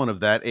like someone of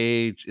that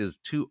age is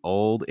too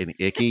old and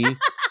icky.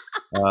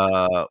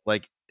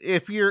 Like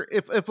if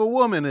a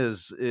woman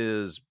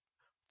is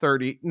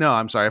 30, no,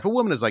 I'm sorry. If a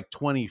woman is like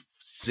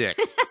 26,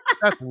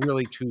 that's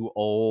really too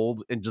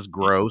old and just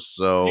gross.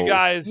 So you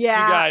guys,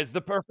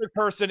 the perfect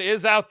person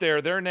is out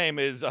there. Their name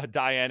is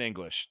Diane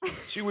English.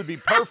 She would be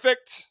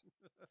perfect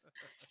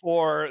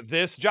for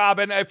this job.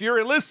 And if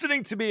you're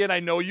listening to me, and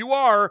I know you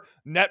are,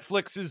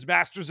 Netflix's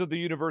Masters of the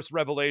Universe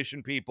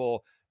Revelation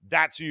people,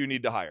 that's who you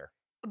need to hire.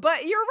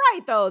 But you're right,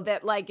 though,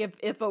 that like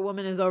if a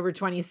woman is over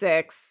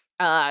 26,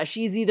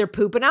 she's either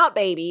pooping out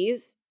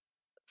babies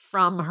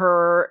from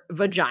her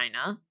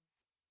vagina,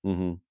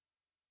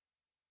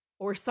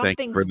 or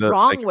something's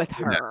wrong with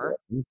her.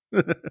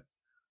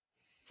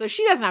 So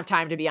she doesn't have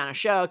time to be on a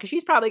show because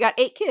she's probably got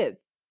 8 kids.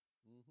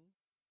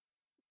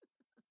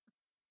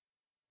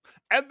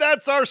 And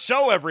that's our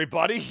show,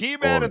 everybody.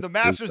 He-Man and the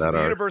Masters of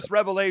the Universe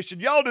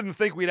Revelation. Y'all didn't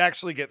think we'd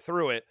actually get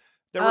through it.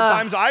 There were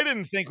times I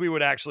didn't think we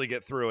would actually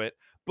get through it,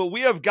 but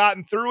we have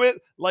gotten through it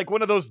like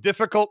one of those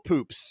difficult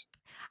poops.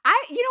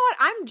 You know what?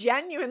 I'm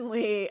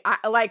genuinely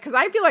because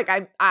I feel like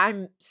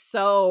I'm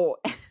so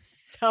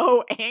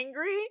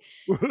angry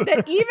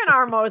that even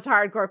our most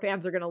hardcore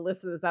fans are going to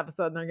listen to this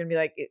episode and they're going to be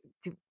like,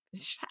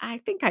 I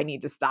think I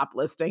need to stop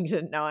listening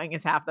to Knowing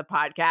Is Half the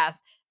Podcast.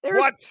 There's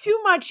too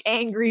much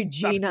angry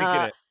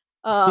Gina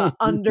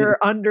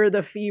under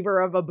the fever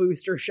of a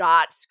booster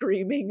shot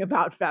screaming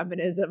about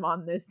feminism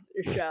on this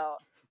show.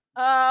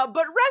 But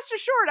rest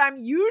assured, I'm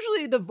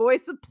usually the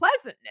voice of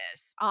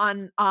pleasantness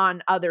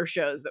on other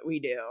shows that we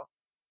do.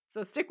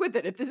 So stick with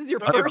it. If this is your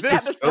first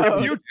episode.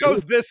 If you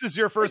chose this as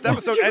your first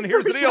episode, and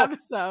here's the deal.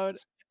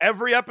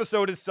 Every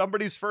episode is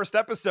somebody's first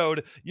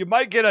episode. You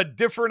might get a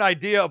different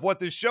idea of what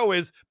this show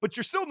is, but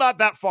you're still not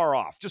that far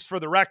off. Just for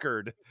the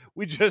record,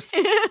 we just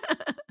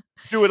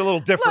do it a little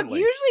differently.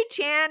 Look, usually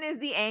Chan is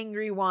the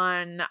angry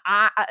one.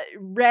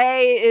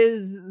 Ray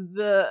is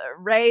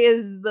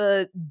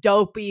the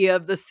dopey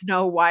of the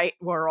Snow White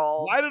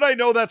world. Why did I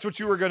know that's what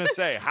you were going to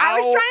say? I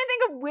was trying to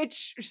think of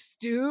which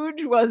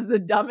stooge was the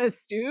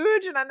dumbest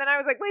stooge, and then I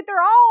was like, wait,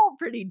 they're all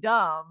pretty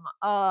dumb.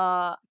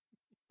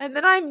 And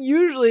then I'm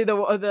usually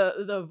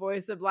the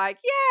voice of like,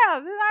 yeah,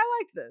 I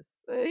liked this,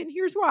 and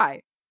here's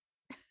why.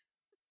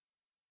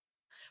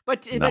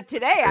 But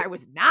today I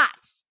was not.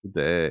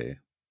 Today.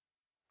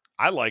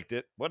 I liked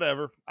it.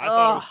 Whatever. I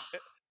thought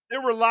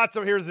There were lots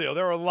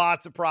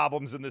of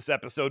problems in this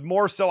episode,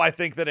 more so I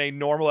think than a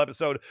normal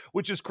episode,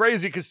 which is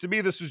crazy because to me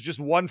this was just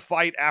one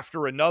fight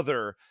after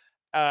another,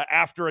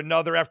 after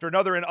another.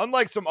 And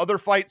unlike some other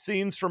fight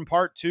scenes from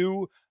part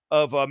 2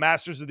 of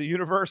Masters of the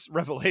Universe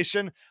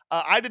Revelation,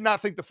 I did not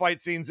think the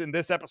fight scenes in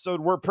this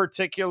episode were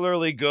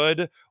particularly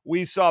good.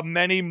 We saw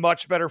many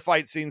much better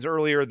fight scenes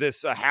earlier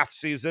this half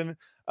season.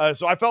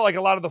 So I felt like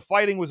a lot of the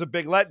fighting was a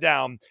big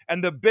letdown,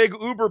 and the big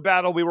Uber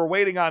battle we were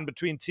waiting on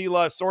between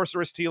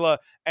Sorceress Teela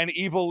and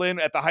Evil Lynn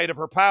at the height of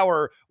her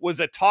power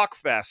was a talk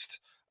fest.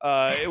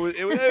 It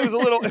was a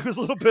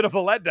little bit of a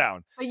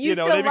letdown. But you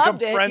still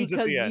loved it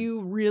because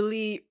you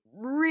really,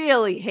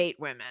 really hate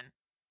women.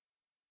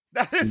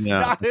 That is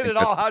not it at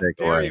all. How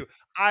dare you?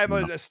 I'm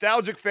a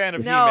nostalgic fan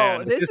of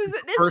He-Man. This is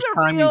first a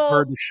time real... you've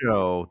heard the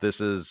show.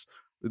 This is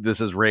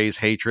Ray's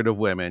hatred of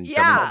women.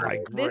 Yeah,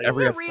 this is a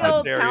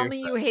real tell me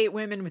you hate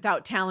women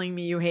without telling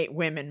me you hate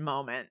women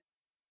moment.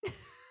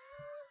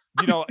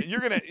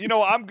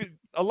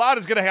 A lot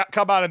is gonna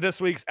come out in this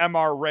week's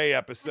MR Ray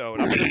episode.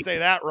 I'm gonna say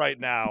that right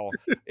now.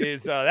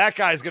 Is that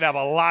guy's gonna have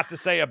a lot to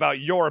say about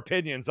your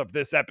opinions of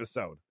this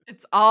episode.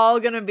 It's all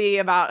gonna be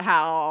about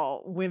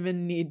how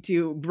women need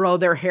to grow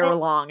their hair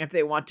long if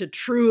they want to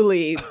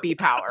truly be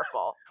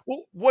powerful.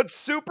 Well, what's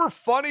super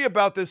funny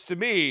about this to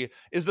me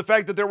is the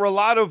fact that there were a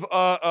lot of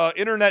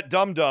internet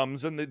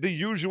dum-dums and the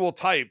usual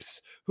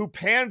types who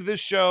panned this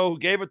show, who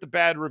gave it the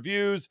bad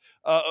reviews,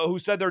 who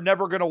said they're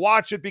never going to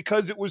watch it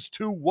because it was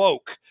too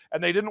woke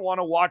and they didn't want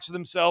to watch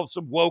themselves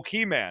some woke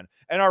He-Man.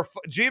 And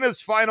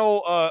Gina's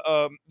final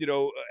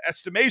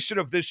estimation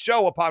of this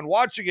show upon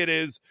watching it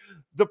is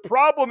the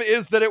problem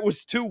is that it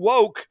was too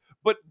woke,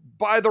 but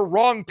by the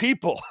wrong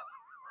people.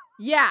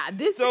 Yeah,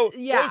 those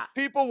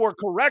people were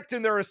correct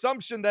in their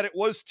assumption that it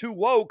was too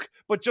woke,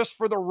 but just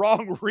for the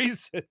wrong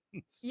reasons.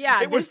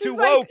 Yeah, it was too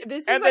woke,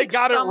 and they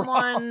got it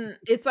wrong.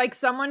 It's like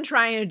someone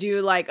trying to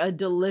do like a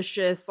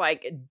delicious,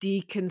 like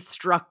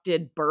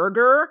deconstructed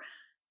burger,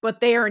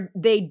 but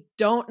they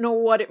don't know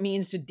what it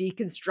means to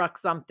deconstruct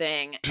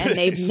something, and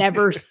they've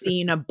never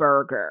seen a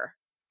burger.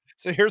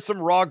 So here's some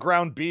raw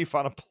ground beef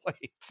on a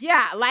plate.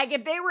 Yeah, like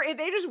if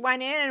they just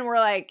went in and were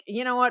like,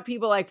 you know what,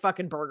 people like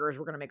fucking burgers,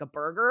 we're gonna make a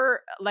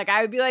burger. Like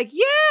I would be like,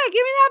 yeah, give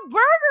me that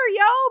burger,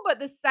 yo. But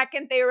the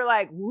second they were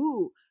like,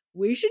 woo,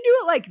 we should do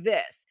it like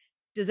this.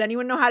 Does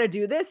anyone know how to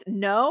do this?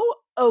 No?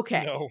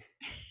 Okay. No.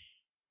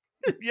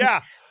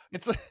 Yeah.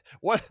 It's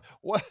what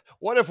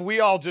if we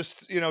all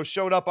just,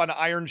 showed up on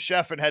Iron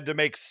Chef and had to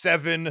make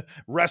 7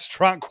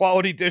 restaurant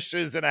quality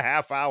dishes in a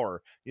half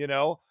hour, we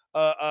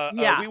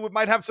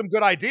might have some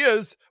good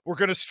ideas. We're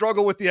going to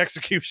struggle with the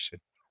execution.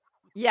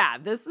 Yeah,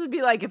 this would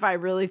be like if I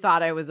really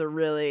thought I was a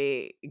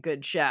really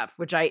good chef,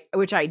 which I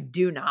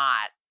do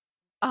not.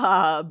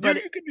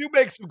 But you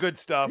make some good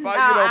stuff.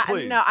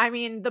 Please. No, I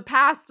mean the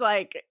past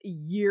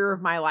year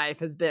of my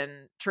life has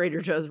been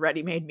Trader Joe's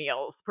ready-made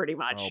meals, pretty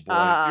much. Oh boy,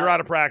 you're out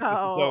of practice. It's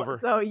over.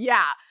 So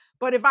yeah.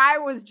 But if I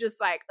was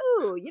just like,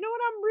 ooh, you know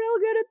what, I'm real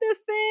good at this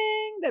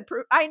thing.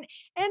 I know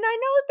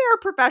that there are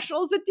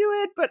professionals that do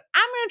it, but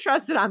I'm going to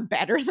trust that I'm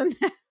better than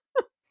them.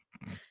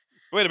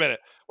 Wait a minute.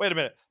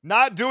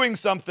 Not doing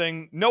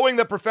something, knowing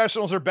that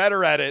professionals are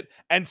better at it,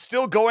 and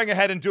still going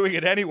ahead and doing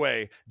it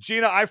anyway.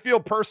 Gina, I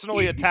feel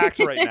personally attacked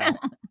right now.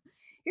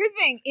 Here's the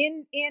thing.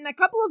 In a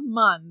couple of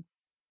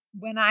months,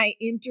 when I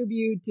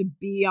interviewed to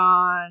be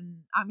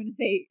on, I'm going to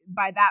say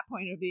by that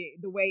point of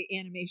the way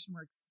animation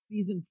works,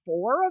 season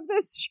 4 of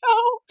this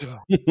show.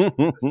 I'm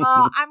going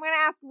to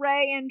ask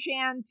Ray and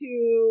Chan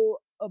to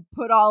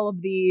put all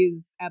of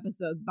these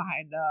episodes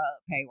behind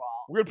a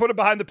paywall. We're going to put it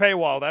behind the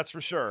paywall, that's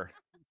for sure.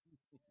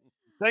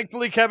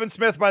 Thankfully, Kevin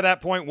Smith by that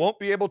point won't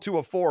be able to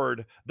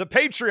afford the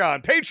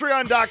Patreon.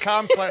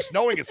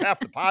 Patreon.com/knowing is half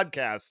the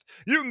podcast.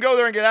 You can go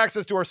there and get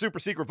access to our super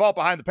secret vault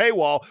behind the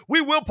paywall. We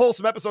will pull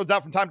some episodes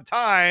out from time to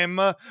time,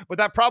 but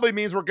that probably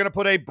means we're going to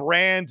put a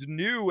brand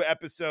new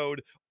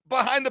episode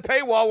behind the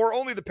paywall where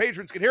only the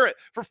patrons can hear it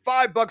for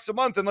 $5 a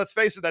month. And let's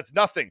face it, that's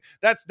nothing.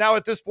 That's now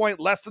at this point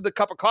less than the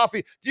cup of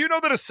coffee. Do you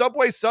know that a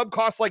Subway sub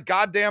costs like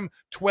goddamn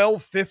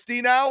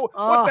 $12.50 now?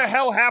 What the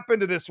hell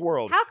happened to this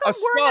world? How come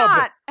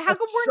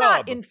we're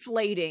not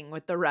inflating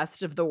with the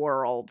rest of the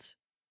world?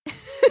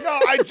 No,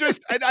 I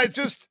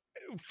just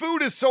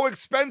food is so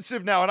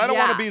expensive now, and I don't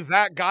want to be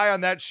that guy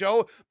on that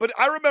show, but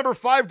I remember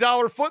 $5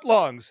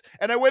 footlongs,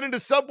 and I went into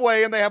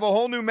Subway, and they have a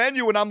whole new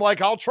menu, and I'm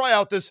like, I'll try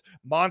out this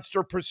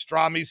monster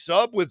pastrami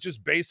sub with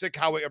just basic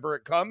however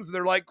it comes, and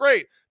they're like,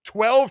 great,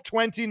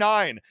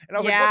 $12.29, and I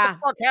was like, what the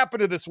fuck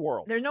happened to this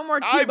world? There's no more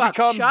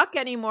 $2 Chuck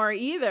anymore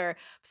either.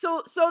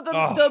 So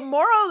the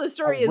moral of the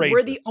story is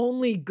we're the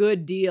only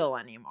good deal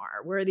anymore.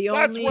 We're the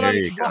only. That's what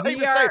I'm trying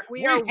to say.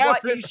 We are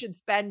what you should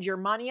spend your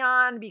money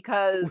on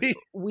because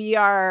we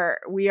are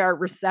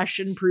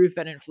recession proof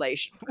and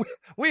inflation.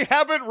 We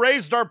haven't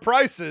raised our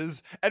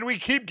prices, and we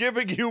keep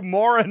giving you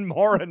more and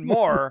more and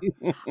more.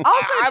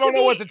 Also, I don't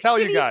know what to tell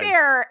you guys. To be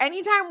fair,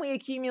 anytime we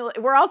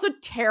accumulate, we're also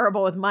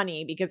terrible with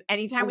money because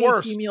anytime we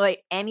accumulate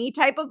any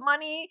type of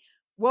money,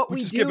 What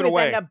we do is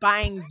end up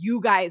buying you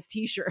guys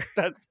t-shirts.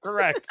 That's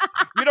correct.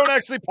 We don't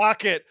actually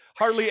pocket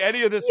hardly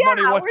any of this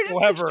money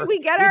whatsoever. We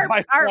get our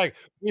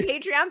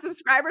Patreon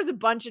subscribers a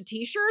bunch of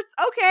t-shirts.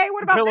 Okay,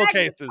 what about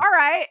pillowcases? All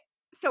right.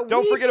 So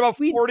don't forget about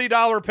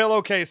 $40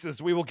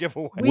 pillowcases we will give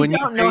away. We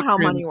don't know how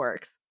money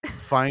works.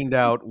 Find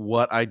out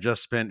what I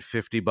just spent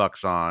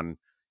 $50 on.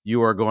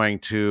 You are going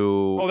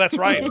to that's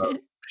right.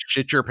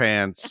 Shit your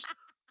pants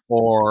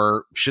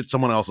or shit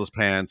someone else's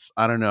pants.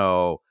 I don't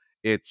know.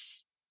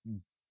 It's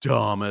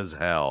dumb as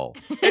hell.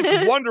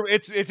 It's wonderful.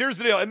 It's here's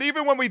the deal. And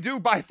even when we do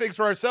buy things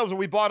for ourselves, when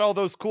we bought all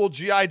those cool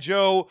G.I.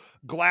 Joe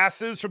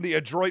glasses from the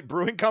Adroit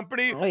Brewing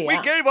Company, we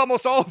gave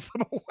almost all of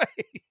them away.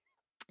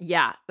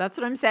 Yeah, that's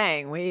what I'm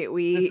saying. We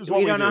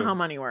don't know how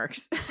money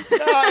works.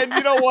 And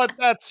you know what?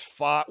 That's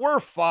fine. We're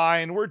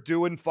fine. We're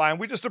doing fine.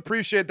 We just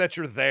appreciate that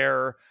you're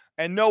there.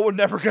 And no, we're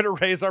never going to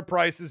raise our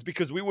prices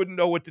because we wouldn't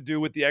know what to do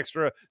with the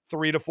extra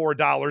 $3 to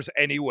 $4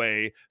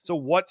 anyway. So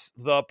what's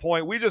the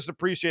point? We just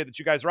appreciate that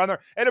you guys are on there.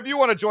 And if you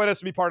want to join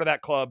us and be part of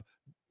that club,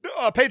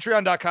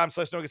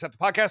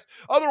 patreon.com/knowingishapthepodcast.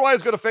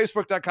 Otherwise, go to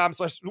facebook.com/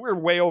 we're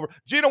way over.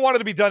 Gina wanted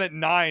to be done at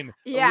 9.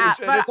 Yeah,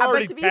 but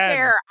to be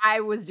fair,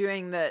 I was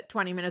doing the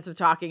 20 minutes of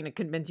talking to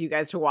convince you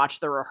guys to watch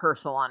the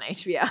rehearsal on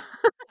HBO.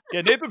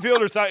 Yeah, Nathan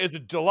Fielder's is a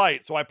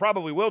delight, so I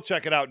probably will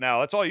check it out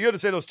now. That's all. You had to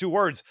say those 2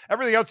 words.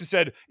 Everything else you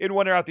said in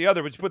one ear out the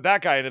other, but you put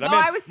that guy in it. No,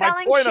 I was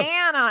selling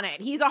Chan on it.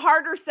 He's a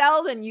harder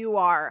sell than you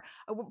are.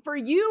 For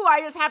you,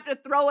 I just have to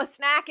throw a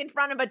snack in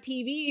front of a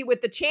TV with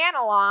the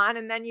channel on,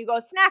 and then you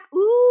go, snack,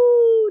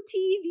 ooh,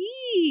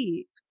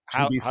 TV.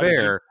 To be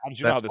fair,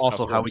 that's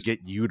also how we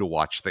get you to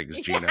watch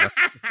things, Gina.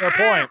 Fair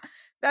point.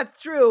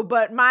 That's true,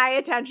 but my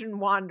attention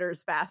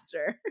wanders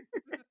faster.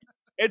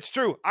 It's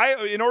true.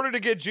 In order to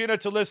get Gina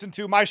to listen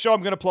to my show,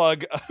 I'm going to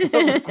plug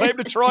Claim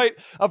Detroit,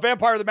 a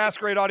Vampire the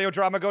Masquerade audio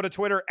drama. Go to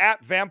Twitter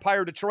at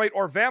Vampire Detroit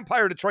or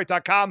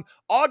vampiredetroit.com.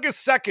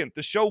 August 2nd,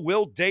 the show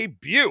will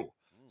debut.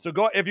 So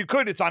go, if you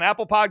could, it's on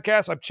Apple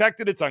Podcasts. I've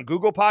checked it. It's on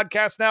Google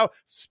Podcasts now,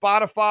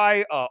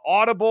 Spotify,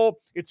 Audible.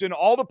 It's in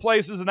all the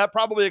places, and that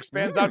probably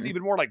expands out to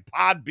even more like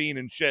Podbean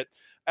and shit.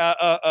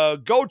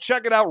 Go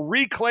check it out.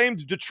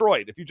 Reclaimed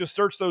Detroit. If you just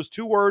search those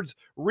 2 words,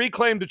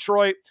 Reclaimed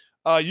Detroit,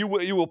 you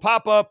will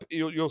pop up.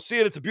 You'll see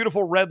it. It's a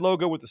beautiful red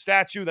logo with the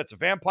statue. That's a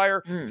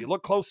vampire. If you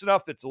look close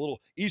enough, it's a little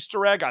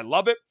Easter egg. I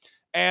love it.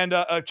 And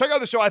check out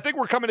the show. I think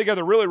we're coming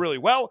together really, really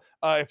well.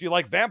 If you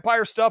like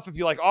vampire stuff, if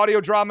you like audio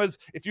dramas,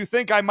 if you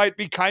think I might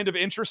be kind of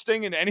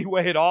interesting in any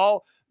way at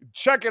all,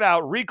 check it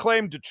out.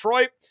 Reclaim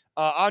Detroit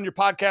on your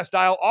podcast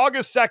dial.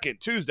 August 2nd,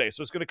 Tuesday.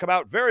 So it's going to come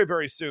out very,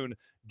 very soon.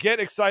 Get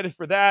excited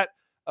for that.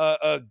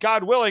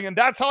 God willing. And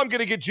that's how I'm going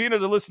to get Gina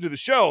to listen to the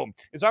show,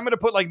 is I'm going to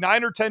put like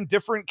 9 or 10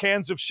 different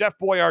cans of Chef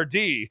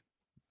Boyardee.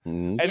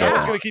 And I'm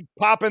just going to keep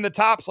popping the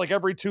tops like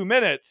every 2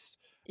 minutes.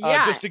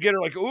 Just to get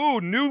her like,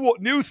 ooh,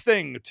 new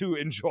thing to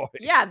enjoy.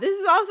 Yeah, this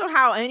is also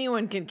how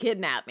anyone can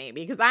kidnap me,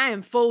 because I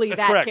am fully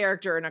That's that correct.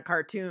 character in a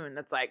cartoon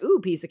that's like,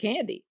 ooh, piece of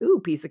candy. Ooh,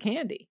 piece of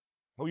candy.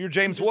 Oh, you're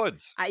James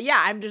Woods.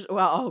 I'm just,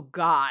 oh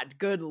God,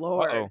 good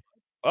Lord.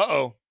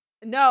 Uh-oh.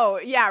 No,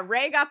 yeah,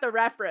 Ray got the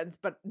reference,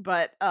 but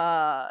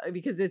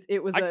because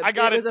it was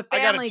a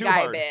Family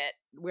Guy bit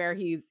where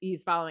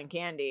he's following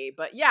Candy.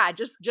 But yeah,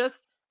 just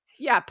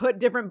put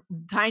different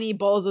tiny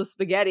bowls of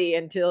spaghetti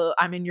until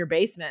I'm in your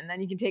basement, and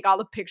then you can take all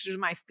the pictures of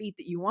my feet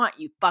that you want,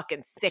 you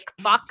fucking sick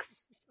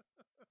fucks.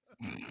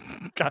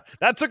 God,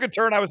 that took a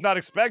turn I was not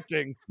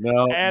expecting.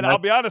 No, and I'll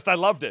be honest, I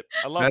loved it.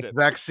 That's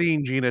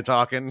Vaccine Gina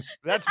talking.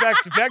 That's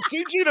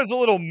Vaccine Gina's a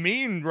little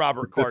mean,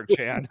 Robert Clark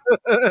Chan.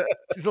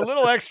 She's a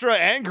little extra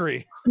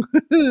angry.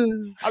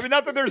 I mean,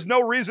 not that there's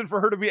no reason for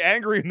her to be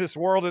angry in this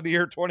world in the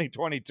year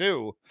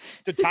 2022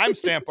 to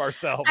timestamp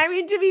ourselves. I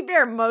mean, to be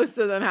fair, most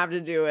of them have to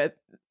do with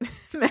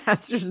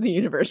Masters of the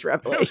Universe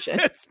Revelation.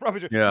 It's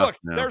probably true. Yeah, look,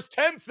 there's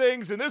 10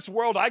 things in this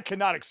world I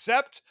cannot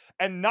accept,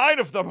 and 9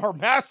 of them are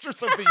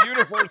Masters of the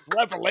Universe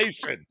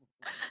Revelation.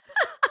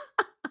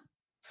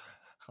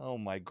 Oh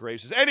my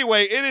gracious.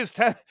 Anyway,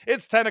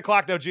 it's 10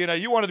 o'clock now, Gina.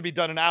 You wanted to be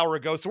done an hour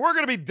ago, so we're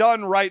going to be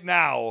done right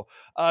now.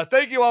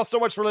 Thank you all so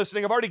much for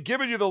listening. I've already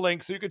given you the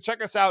link, so you can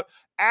check us out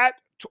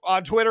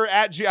on Twitter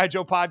at G.I.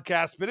 Joe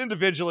Podcast, but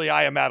individually,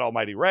 I am at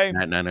Almighty Ray.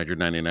 At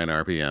 999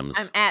 RPMs.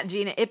 I'm at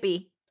Gina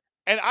Ippy.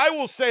 And I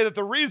will say that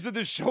the reason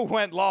this show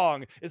went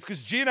long is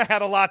because Gina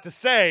had a lot to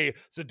say,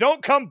 so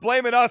don't come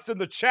blaming us in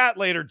the chat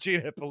later,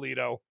 Gina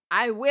Ippolito.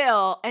 I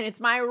will, and it's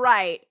my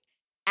right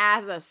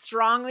as a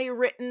strongly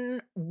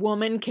written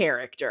woman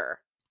character.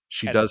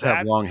 She does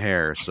have long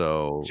hair,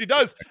 so... She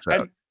does,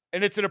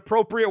 and it's an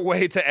appropriate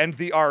way to end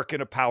the arc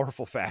in a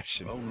powerful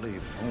fashion. Only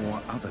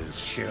 4 others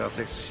share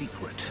this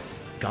secret.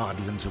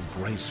 Guardians of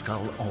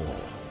Grayskull all,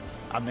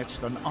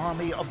 amidst an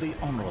army of the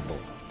honorable,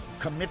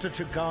 committed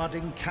to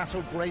guarding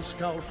Castle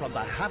Grayskull from the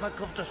havoc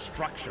of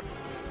destruction.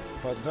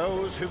 For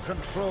those who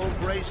control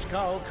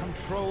Grayskull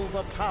control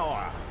the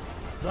power.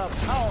 The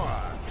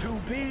power to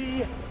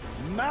be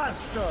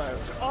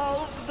masters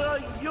of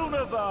the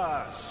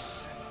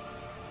universe.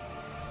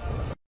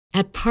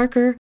 At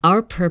Parker,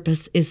 our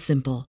purpose is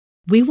simple.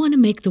 We want to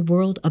make the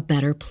world a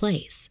better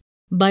place.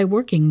 By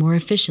working more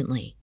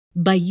efficiently,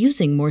 by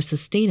using more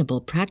sustainable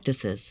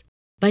practices,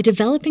 by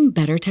developing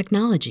better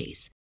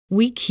technologies,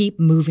 we keep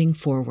moving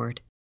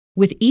forward.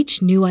 With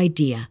each new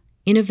idea,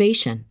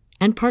 innovation,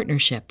 and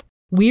partnership,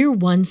 we're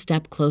one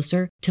step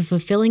closer to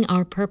fulfilling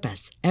our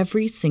purpose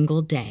every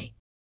single day.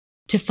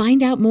 To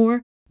find out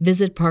more,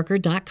 visit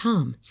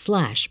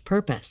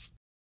parker.com/purpose.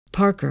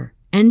 Parker,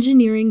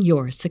 engineering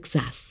your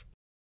success.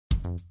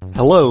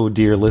 Hello,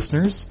 dear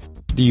listeners.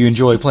 Do you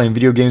enjoy playing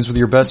video games with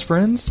your best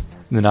friends?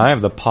 Then I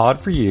have the pod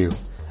for you.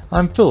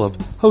 I'm Philip,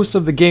 host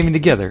of the Gaming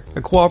Together,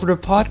 a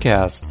cooperative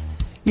podcast.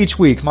 Each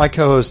week, my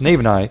co-host Nave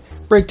and I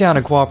break down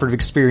a cooperative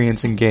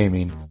experience in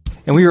gaming,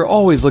 and we are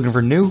always looking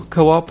for new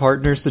co-op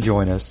partners to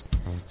join us.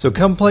 So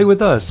come play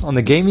with us on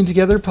the Gaming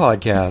Together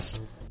podcast.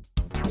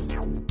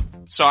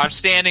 So I'm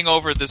standing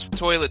over this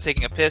toilet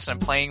taking a piss and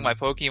I'm playing my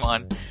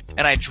Pokemon,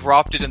 and I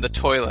dropped it in the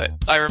toilet.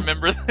 I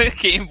remember the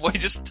Game Boy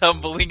just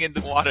tumbling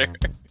into water.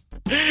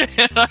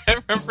 And I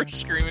remember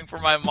screaming for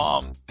my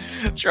mom,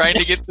 trying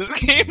to get this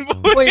Game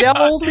Boy. Wait,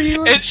 how old were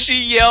you? And she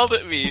yelled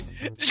at me.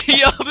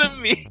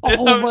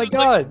 Oh my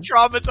god. Like,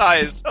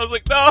 traumatized. I was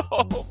like, no,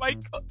 my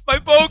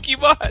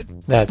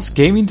Pokemon. That's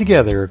Gaming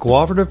Together, a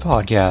cooperative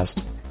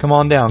podcast. Come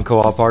on down,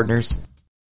 co-op partners.